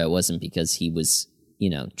Deborah. It wasn't because he was,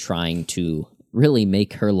 trying to really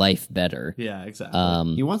make her life better. Yeah,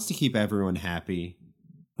 exactly. He wants to keep everyone happy,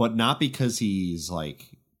 but not because he's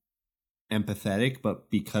like empathetic, but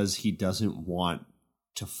because he doesn't want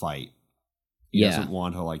to fight. He doesn't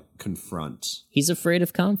want to like confront. He's afraid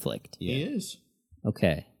of conflict. He is.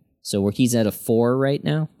 Okay. So he's at a 4 right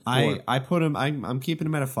now? I put him. I'm keeping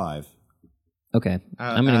him at a 5. Okay.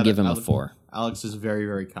 I'm going to give him a Alex- 4. Alex is very,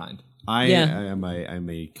 very kind. I'm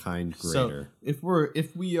a kind grader. So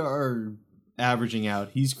if we are averaging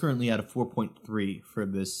out, he's currently at a 4.3 for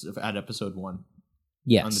this at episode 1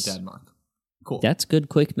 Yes. on the dad mark. Cool. That's good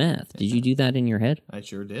quick math. Did you do that in your head? I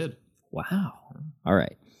sure did. Wow. All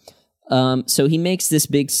right. So he makes this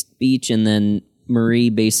big speech, and then Marie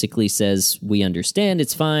basically says, "We understand.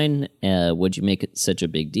 It's fine. Would you make such a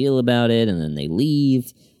big deal about it?" And then they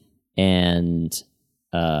leave. And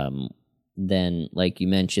then, like you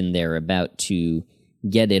mentioned, they're about to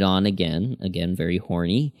get it on again, very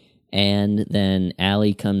horny. And then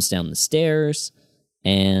Allie comes down the stairs,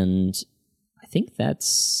 and I think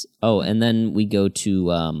that's... Oh, and then we go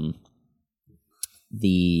to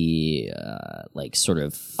the like sort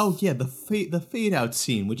of Oh yeah, the fade out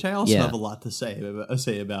scene, which I also Yeah. have a lot to say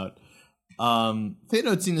about. Fade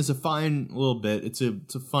out scene is a fine little bit. It's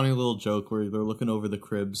a funny little joke where they're looking over the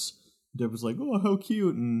cribs. Deborah's like, "Oh, how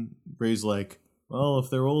cute," and Ray's like, "Well, if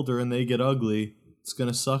they're older and they get ugly, it's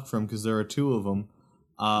gonna suck for them because there are two of them."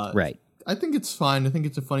 right. I think it's fine. I think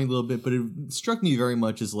it's a funny little bit, but it struck me very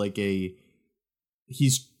much as like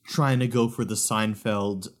he's trying to go for the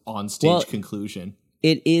Seinfeld on stage conclusion.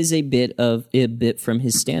 It is a bit from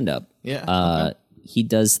his stand up. Yeah. Okay. He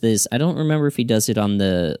does this. I don't remember if he does it on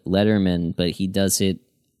the Letterman, but he does it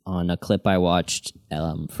on a clip I watched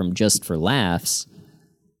from Just for Laughs.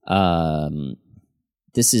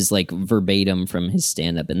 This is like verbatim from his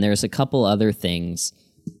stand-up, and there's a couple other things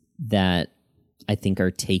that I think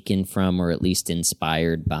are taken from or at least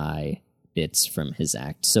inspired by bits from his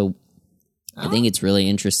act. So I think it's really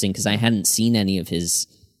interesting because I hadn't seen any of his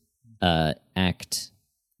act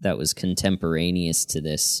that was contemporaneous to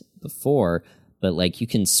this before, but like you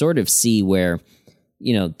can sort of see where,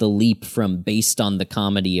 you know, the leap from based on the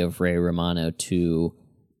comedy of Ray Romano to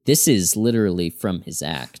this is literally from his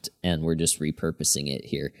act and we're just repurposing it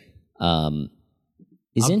here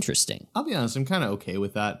is interesting. I'll be honest, I'm kind of okay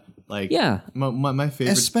with that. Like, Yeah. my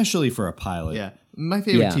favorite, Especially for a pilot. yeah, my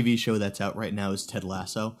favorite Yeah. TV show that's out right now is Ted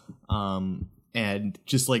Lasso. And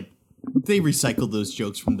just like they recycled those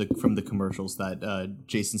jokes from the commercials that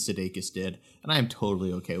Jason Sudeikis did, and I am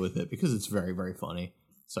totally okay with it because it's very, very funny.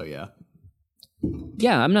 So yeah.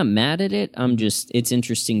 Yeah, I'm not mad at it. It's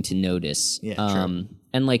interesting to notice. Yeah, true.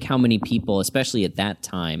 And like how many people, especially at that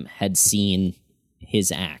time, had seen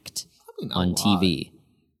his act Probably not on a lot. TV.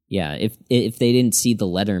 Yeah, if they didn't see the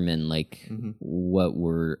Letterman, like Mm-hmm. what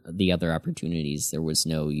were the other opportunities? There was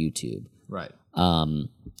no YouTube. Right.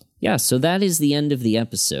 Yeah, so that is the end of the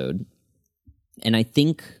episode. And I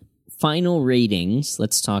think final ratings,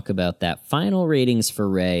 let's talk about that. Final ratings for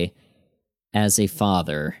Ray as a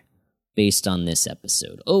father based on this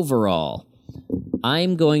episode. Overall,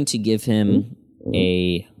 I'm going to give him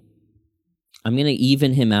I'm going to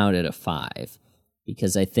even him out at a 5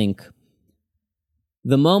 because I think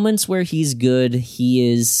the moments where he's good,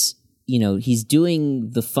 he is, you know, he's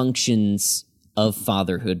doing the functions of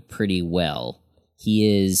fatherhood pretty well.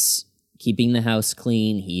 He is keeping the house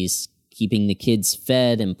clean. He's keeping the kids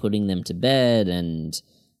fed and putting them to bed. And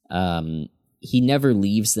he never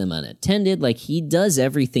leaves them unattended. Like, he does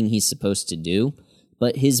everything he's supposed to do.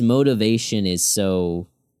 But his motivation is so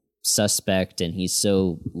suspect and he's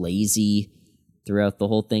so lazy throughout the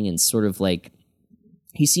whole thing. And sort of like,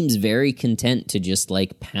 he seems very content to just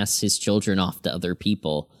like pass his children off to other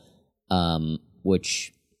people,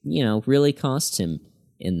 which, you know, really cost him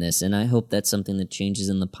in this, and I hope that's something that changes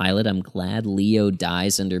in the pilot. I'm glad Leo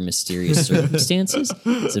dies under mysterious circumstances,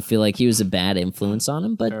 because I feel like he was a bad influence on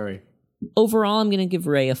him. But overall, I'm going to give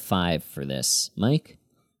Ray a 5 for this. Mike?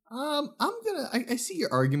 I see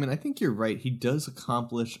your argument. I think you're right. He does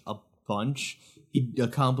accomplish a bunch. He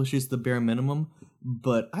accomplishes the bare minimum,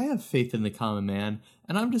 but I have faith in the common man,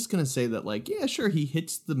 and I'm just going to say that, like, yeah, sure, he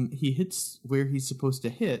hits where he's supposed to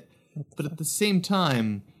hit, but at the same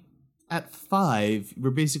time, at 5, we're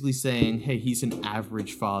basically saying, hey, he's an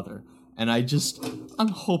average father. And I'm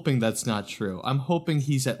hoping that's not true. I'm hoping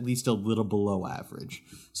he's at least a little below average.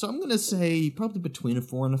 So I'm going to say probably between a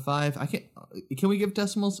 4 and a 5. Can we give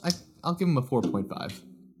decimals? I'll give him a 4.5.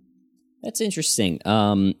 That's interesting.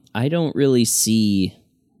 I don't really see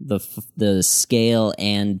the scale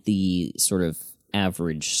and the sort of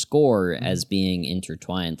average score as being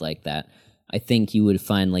intertwined like that. I think you would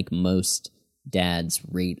find like most dads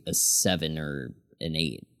rate a 7 or an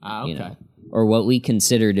 8. Okay. You know, or what we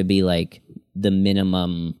consider to be like the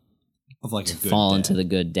minimum Of like a to good fall dad. into the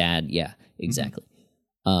good dad. Yeah, exactly.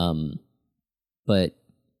 But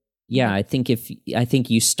yeah, I think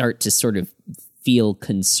you start to sort of feel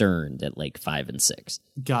concerned at like 5 and 6.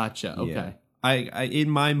 Gotcha. Okay. Yeah. I in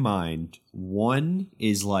my mind, 1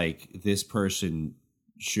 is like this person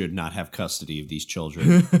should not have custody of these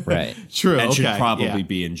children Right. True. and should okay, probably yeah.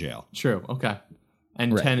 be in jail. True. Okay.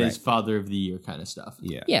 And Right, 10 is right. father of the year kind of stuff.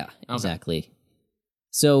 Yeah. Yeah, exactly.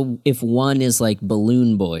 So if 1 is like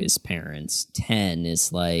Balloon Boy's parents, 10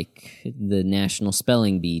 is like the National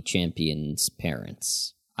Spelling Bee champions'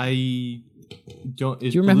 parents. I don't. Do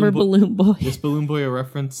you remember Balloon Boy? Is Balloon Boy a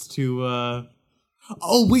reference to?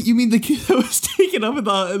 Oh wait, you mean the kid that was taken up in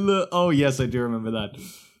the? Oh yes, I do remember that.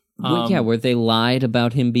 Yeah, where they lied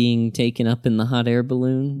about him being taken up in the hot air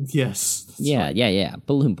balloon. Yes. that's Yeah, right. yeah.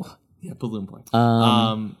 Balloon Boy. Yeah, Balloon Boy.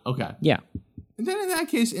 Okay. Yeah. And then in that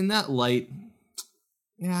case, in that light,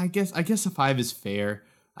 yeah, I guess a 5 is fair.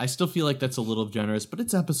 I still feel like that's a little generous, but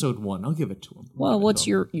it's episode 1. I'll give it to him. Well, what's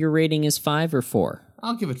your rating is 5 or 4?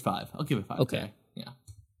 I'll give it 5. Okay. today. Yeah.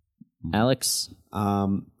 Alex?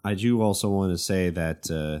 I do also want to say that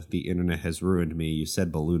the internet has ruined me. You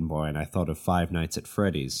said Balloon Boy, and I thought of Five Nights at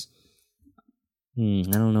Freddy's. I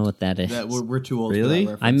don't know what that is. We're too old Really?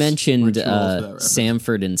 for that reference. I mentioned We're too old for that reference.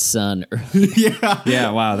 Sanford and Son earlier.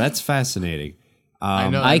 Yeah, wow, that's fascinating. I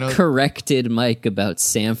know. I corrected Mike about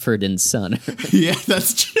Sanford and Son. Yeah,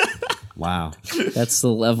 that's true. Wow. That's the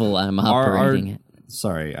level I'm operating at.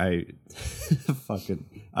 Sorry, I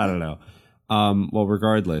don't know. Well,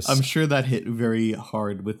 regardless, I'm sure that hit very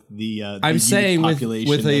hard with the I'm youth saying population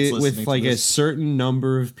with listening like to a this. certain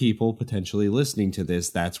number of people potentially listening to this,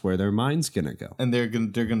 that's where their mind's gonna go. And they're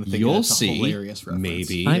gonna think You'll that's a see, hilarious reference.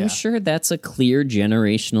 maybe. I'm sure that's a clear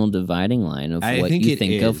generational dividing line of I what think you it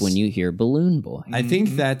think of is. when you hear Balloon Boy. I think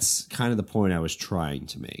that's kind of the point I was trying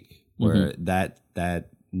to make, where that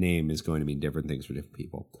name is going to mean different things for different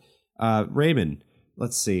people. Raymond,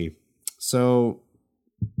 let's see. So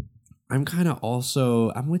I'm kind of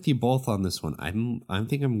I'm with you both on this one. I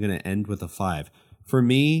think I'm going to end with a 5. For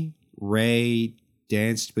me, Ray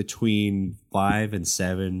danced between 5 and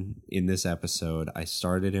 7 in this episode. I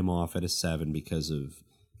started him off at a 7 because of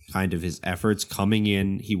kind of his efforts coming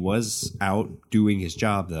in. He was out doing his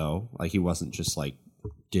job though. Like he wasn't just like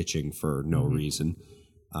ditching for no reason.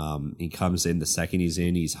 He comes in the second he's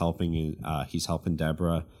in. He's helping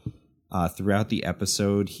Deborah. Throughout the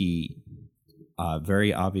episode, he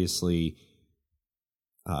very obviously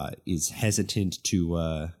is hesitant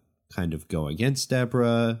to kind of go against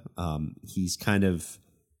Deborah. He's kind of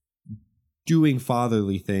doing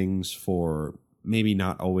fatherly things for maybe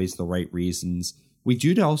not always the right reasons. We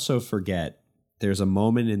do also forget there's a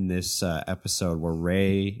moment in this episode where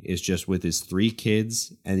Ray is just with his 3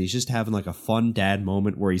 kids and he's just having like a fun dad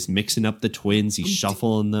moment where he's mixing up the twins, he's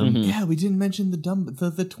shuffling them. Yeah, we didn't mention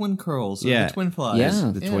the twin curls, Yeah. the twin flies.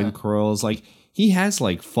 Yeah. The twin curls. Like he has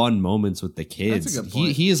like fun moments with the kids. That's a good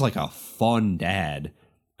point. He is like a fun dad.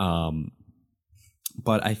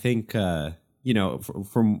 But I think from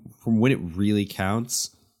when it really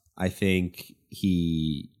counts, I think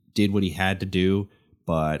he did what he had to do.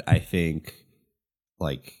 But I think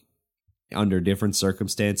like under different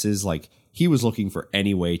circumstances, like he was looking for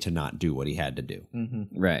any way to not do what he had to do.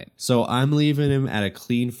 Right. So I'm leaving him at a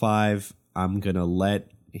clean 5. I'm gonna let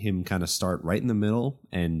him kind of start right in the middle,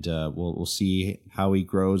 and we'll see how he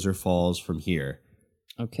grows or falls from here.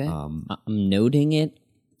 Okay. I'm noting it.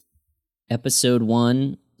 Episode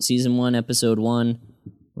 1, season 1, episode 1,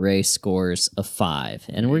 Ray scores a 5.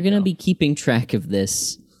 And we're going to be keeping track of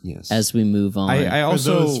this Yes. as we move on. I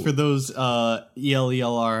also for those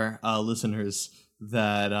ELELR listeners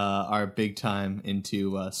that are big time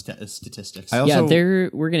into statistics. I also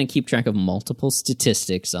we're going to keep track of multiple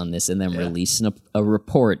statistics on this and then release a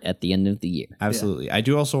report at the end of the year. absolutely. I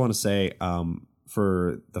do also want to say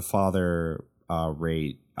for the father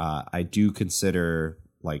rate, I do consider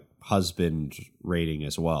like husband rating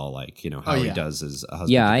as well, like how he does as a husband.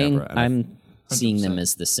 Yeah, to Deborah. And I'm seeing them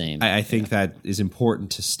as the same. I think that is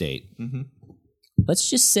important to state. Let's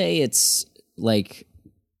just say it's like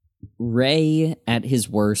Ray at his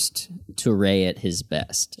worst to Ray at his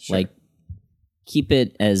best. Like keep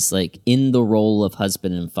it as like in the role of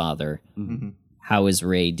husband and father. How is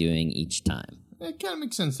Ray doing each time? It kind of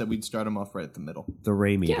makes sense that we'd start him off right at the middle. The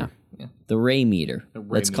Ray meter. The Ray meter. Ray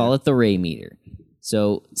Let's call it the Ray meter.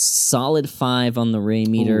 So solid 5 on the Ray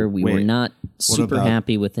meter. We were wait. not super about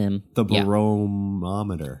happy with him. The Yeah.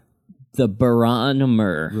 barometer. The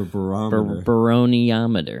barometer. The barometer.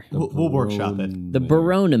 Baroneometer. We'll workshop it. The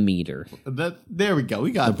baronometer. There we go.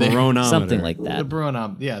 We got The there. barometer. Something like The that. the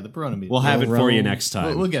barometer. We'll have it for you next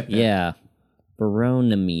time. We'll get there. Yeah.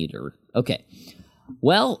 Baronometer. Okay.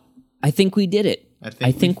 Well, I think we did it.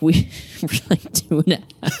 I think we we're like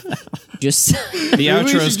 2.5. Just The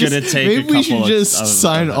outro's going to take a Maybe couple we should of- just of-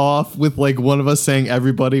 sign off with like one of us saying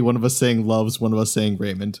everybody, one of us saying loves, one of us saying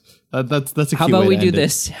Raymond. That's a how cute about way we to do end it.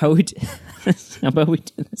 this? How about we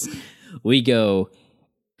do this? We go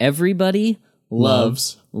everybody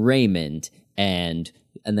loves Raymond and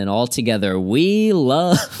then all together we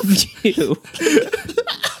love you.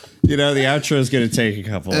 the outro's going to take a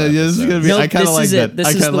couple Yeah, this is gonna be. Nope, I kind of this like is that. it. This I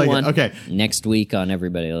is kind of the like one. it. Okay. Next week on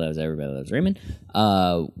Everybody Loves Raymond,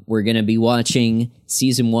 we're going to be watching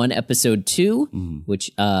season 1, episode 2, which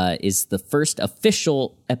is the first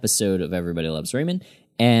official episode of Everybody Loves Raymond.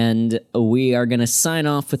 And we are going to sign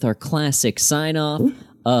off with our classic sign off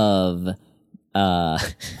of, I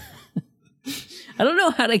don't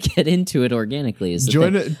know how to get into it organically. Is the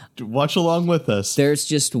Join thing. it. Watch along with us. There's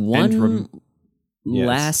just one Yes.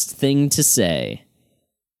 last thing to say.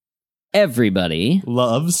 everybody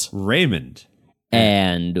loves Raymond.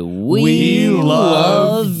 And we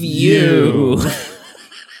love you.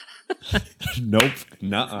 Nope.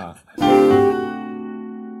 Nuh-uh.